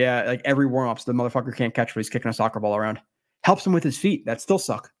clown. Yeah, like every warm-ups, the motherfucker can't catch, but he's kicking a soccer ball around. Helps him with his feet. That still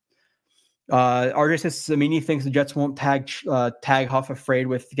suck. RJ says Samini thinks the Jets won't tag Huff, afraid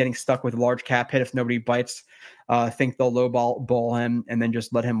with getting stuck with a large cap hit if nobody bites. Think they'll lowball him and then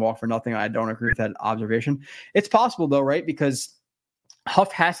just let him walk for nothing. I don't agree with that observation. It's possible though, right? Because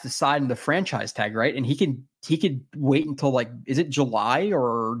Huff has to sign the franchise tag, right? And he could wait until, like, is it July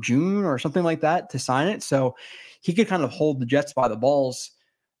or June or something like that to sign it? So he could kind of hold the Jets by the balls.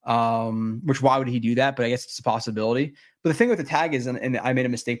 Which, why would he do that? But I guess it's a possibility. But the thing with the tag is, and I made a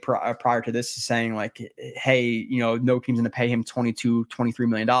mistake prior to this, saying like, hey, no team's going to pay him $23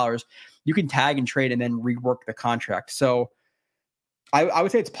 million. You can tag and trade and then rework the contract. So I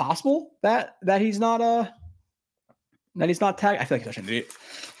would say it's possible that he's not tagged. I feel like I shouldn't do it.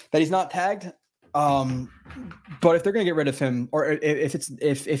 That he's not tagged. But if they're going to get rid of him, or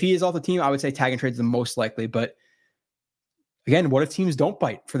if he is off the team, I would say tag and trade is the most likely. But again, what if teams don't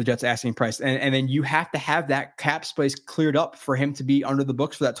bite for the Jets' asking price? And then you have to have that cap space cleared up for him to be under the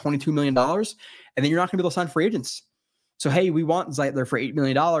books for that $22 million. And then you're not going to be able to sign free agents. So, hey, we want Zeitler for $8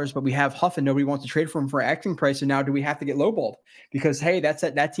 million, but we have Huff and nobody wants to trade for him for asking price. And now do we have to get lowballed? Because, hey,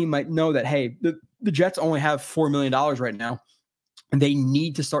 that team might know that, hey, the Jets only have $4 million right now. And they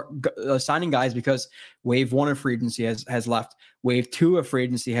need to start signing guys because wave one of free agency has left. Wave two of free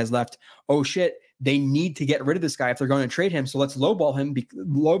agency has left. Oh, shit. They need to get rid of this guy if they're going to trade him. So let's lowball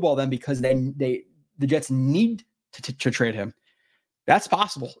them because the Jets need to trade him. That's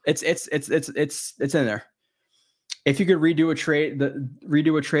possible. It's in there. If you could redo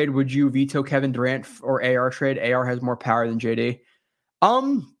a trade, would you veto Kevin Durant or AR trade? AR has more power than JD.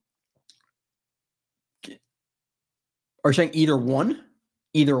 Are you saying either one?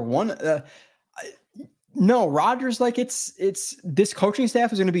 No, Rodgers, like it's this coaching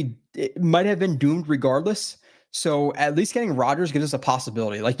staff is going to be, it might have been doomed regardless. So at least getting Rodgers gives us a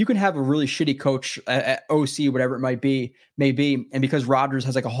possibility. Like, you can have a really shitty coach at OC, whatever it may be. And because Rodgers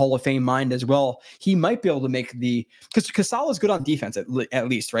has like a Hall of Fame mind as well, he might be able to make because Salah's good on defense at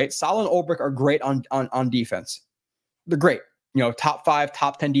least, right? Salah and Ulbrich are great on defense. They're great. Top 5,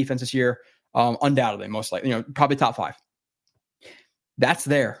 top 10 defense this year. Undoubtedly, most likely, probably top 5. That's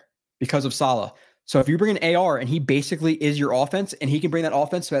there because of Salah. So if you bring an AR and he basically is your offense and he can bring that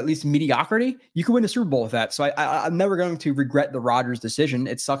offense to at least mediocrity, you can win the Super Bowl with that. So I'm never going to regret the Rodgers decision.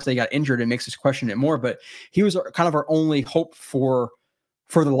 It sucks that he got injured and makes us question it more, but he was kind of our only hope for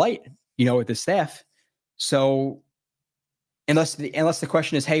the light, with the staff. So unless the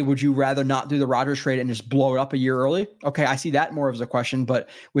question is, hey, would you rather not do the Rodgers trade and just blow it up a year early? Okay, I see that more as a question. But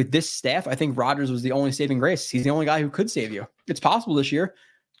with this staff, I think Rodgers was the only saving grace. He's the only guy who could save you. It's possible this year.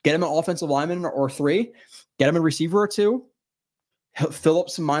 Get him an offensive lineman or 3. Get him a receiver or 2. Fill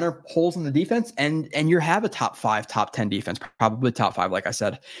up some minor holes in the defense, and you have a top 5, top 10 defense, probably top 5, like I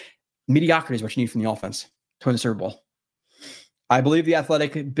said. Mediocrity is what you need from the offense to win the Super Bowl. I believe the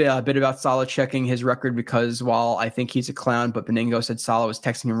Athletic bit about Salah checking his record because while I think he's a clown, but Benigno said Salah was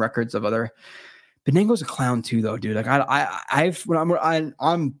texting him records of other. Benigno's a clown too, though, dude. Like I'm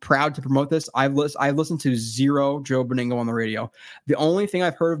proud to promote this. I've listened to 0 Joe Benigno on the radio. The only thing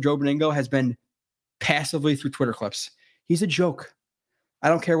I've heard of Joe Benigno has been passively through Twitter clips. He's a joke. I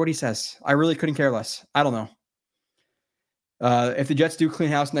don't care what he says. I really couldn't care less. I don't know. If the Jets do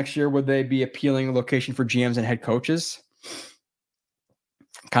clean house next year, would they be appealing location for GMs and head coaches?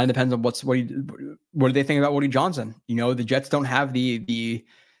 Kind of depends on what do they think about Woody Johnson? The Jets don't have they're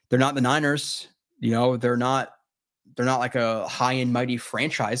not the Niners. They're not like a high and mighty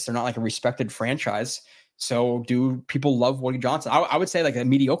franchise. They're not like a respected franchise. So do people love Woody Johnson? I would say like a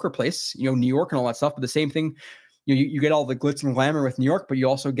mediocre place, New York and all that stuff. But the same thing, you get all the glitz and glamour with New York, but you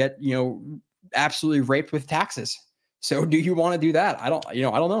also get, absolutely raped with taxes. So do you want to do that? I don't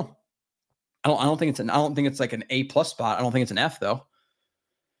know. I don't think it's like an A+ spot. I don't think it's an F though.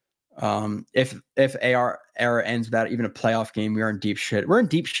 If AR era ends without even a playoff game, we are in deep shit. We're in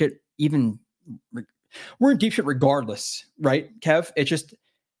deep shit regardless, right, Kev? It's just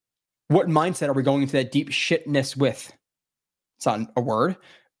what mindset are we going into that deep shitness with? It's not a word,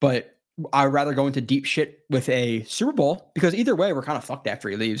 but I'd rather go into deep shit with a Super Bowl because either way, we're kind of fucked after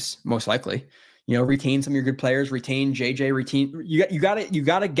he leaves, most likely. Retain some of your good players, retain JJ, you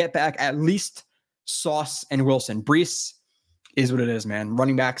got to get back at least Sauce and Wilson. Brees is what it is, man.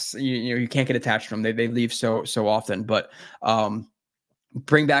 Running backs, you can't get attached to them. They leave so often, but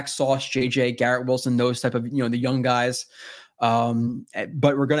bring back Sauce, JJ, Garrett Wilson, those type of, the young guys.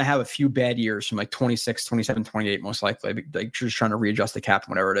 But we're going to have a few bad years from like 26, 27, 28, most likely, like just trying to readjust the cap,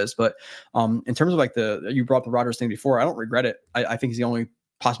 whatever it is. But in terms of like you brought up the Rodgers thing before, I don't regret it. I think he's the only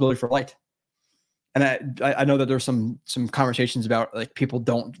possibility for light. And I know that there's some conversations about like people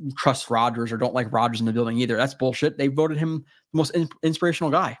don't trust Rodgers or don't like Rodgers in the building either. That's bullshit. They voted him the most inspirational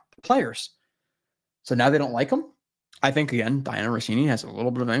guy, players. So now they don't like him. I think again, Diana Rossini has a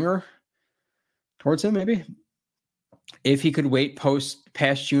little bit of anger towards him. Maybe if he could wait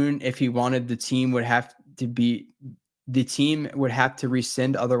past June, if he wanted, the team would have to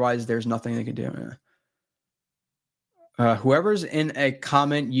rescind. Otherwise, there's nothing they could do. Whoever's in a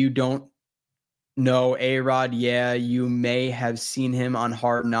comment you don't. No, A-Rod, yeah, you may have seen him on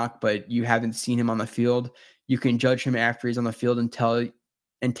Hard Knock, but you haven't seen him on the field. You can judge him after he's on the field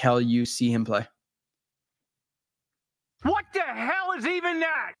until you see him play. What the hell is even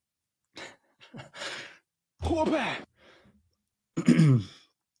that?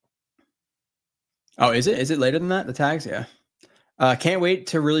 Oh, is it? Is it later than that? The tags? Yeah. Can't wait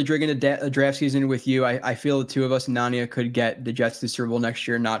to really dig into draft season with you. I feel the two of us and Nania could get the Jets to the Super Bowl next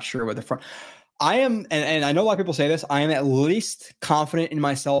year. Not sure what the front. I am, and I know a lot of people say this, I am at least confident in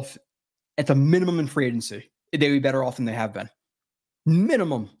myself at the minimum in free agency. They'd be better off than they have been.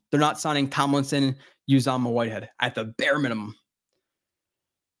 Minimum. They're not signing Tomlinson, Uzomah Whitehead at the bare minimum.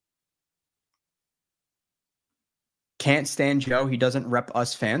 Can't stand Joe. He doesn't rep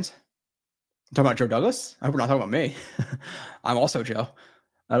us fans. I'm talking about Joe Douglas? I hope we're not talking about me. I'm also Joe.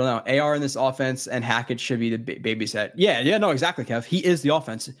 I don't know. AR in this offense and Hackett should be the babysit. Yeah, no, exactly, Kev. He is the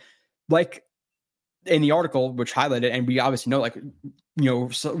offense. Like, in the article, which highlighted, and we obviously know, like,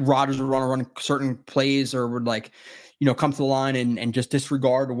 Rodgers would run certain plays or would come to the line and just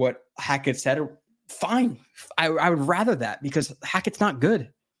disregard what Hackett said. Fine. I would rather that because Hackett's not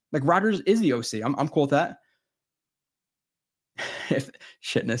good. Like, Rodgers is the OC. I'm cool with that.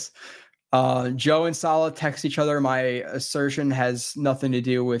 Shitness. Joe and Salah text each other. My assertion has nothing to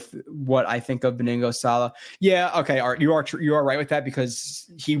do with what I think of Benigno Salah. Yeah. Okay. Art, you are right with that because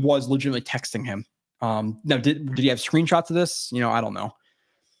he was legitimately texting him. Now, did he have screenshots of this? I don't know.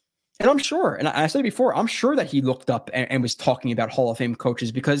 And I'm sure, and I said it before, I'm sure that he looked up and was talking about Hall of Fame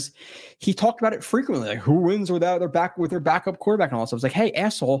coaches because he talked about it frequently. Like, who wins without their backup quarterback and all that stuff. I was like, hey,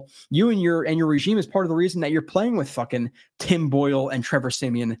 asshole, you and your regime is part of the reason that you're playing with fucking Tim Boyle and Trevor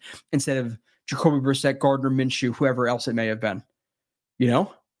Siemian instead of Jacoby Brissett, Gardner Minshew, whoever else it may have been. you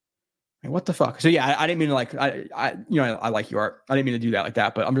know? Like, what the fuck? So yeah, I didn't mean to like, I like you, Art. I didn't mean to do that like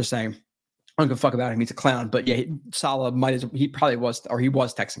that, but I'm just saying, I don't give a fuck about him. He's a clown. But yeah, Salah he probably was, or he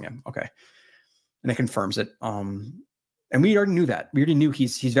was texting him. Okay. And it confirms it. And we already knew that. We already knew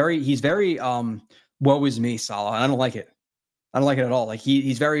he's very, woe is me, Salah. And I don't like it. I don't like it at all. Like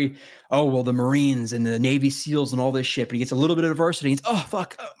he's very, oh, well, the Marines and the Navy SEALs and all this shit, but he gets a little bit of diversity. He's, oh,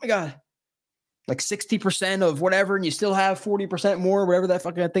 fuck. Oh my God. Like 60% of whatever, and you still have 40% more, whatever that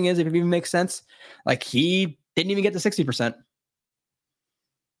fucking thing is, if it even makes sense. Like he didn't even get to 60%.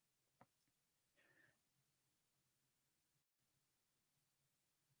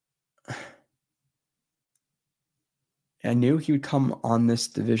 I knew he would come on this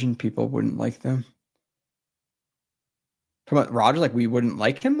division. People wouldn't like them. Talking about Rodgers, like we wouldn't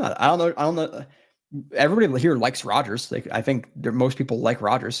like him. I don't know. Everybody here likes Rodgers. Like I think most people like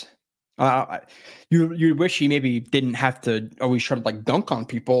Rodgers. You wish he maybe didn't have to always try to like dunk on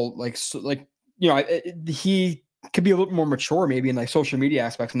people. Like he could be a little more mature maybe in like social media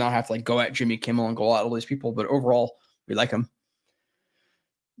aspects and not have to like go at Jimmy Kimmel and go at all these people. But overall, we like him.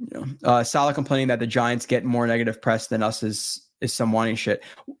 Salah complaining that the Giants get more negative press than us is some whiny shit.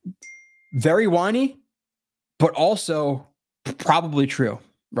 Very whiny, but also probably true,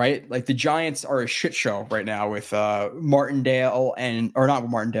 right? Like the Giants are a shit show right now with Martindale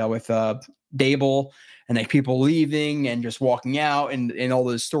with Dable and like people leaving and just walking out and all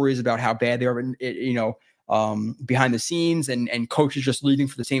those stories about how bad they are, behind the scenes and coaches just leaving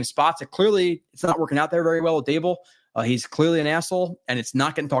for the same spots. Clearly it's not working out there very well with Dable. He's clearly an asshole, and it's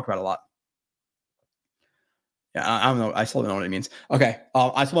not getting talked about a lot. Yeah, I don't know. I still don't know what it means. Okay.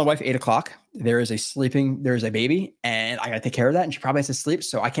 I told my wife 8:00. There is a baby, and I got to take care of that, and she probably has to sleep,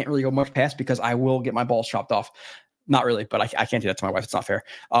 so I can't really go much past because I will get my balls chopped off. Not really, but I can't do that to my wife. It's not fair.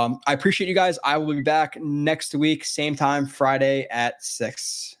 I appreciate you guys. I will be back next week, same time, Friday at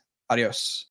 6. Adios.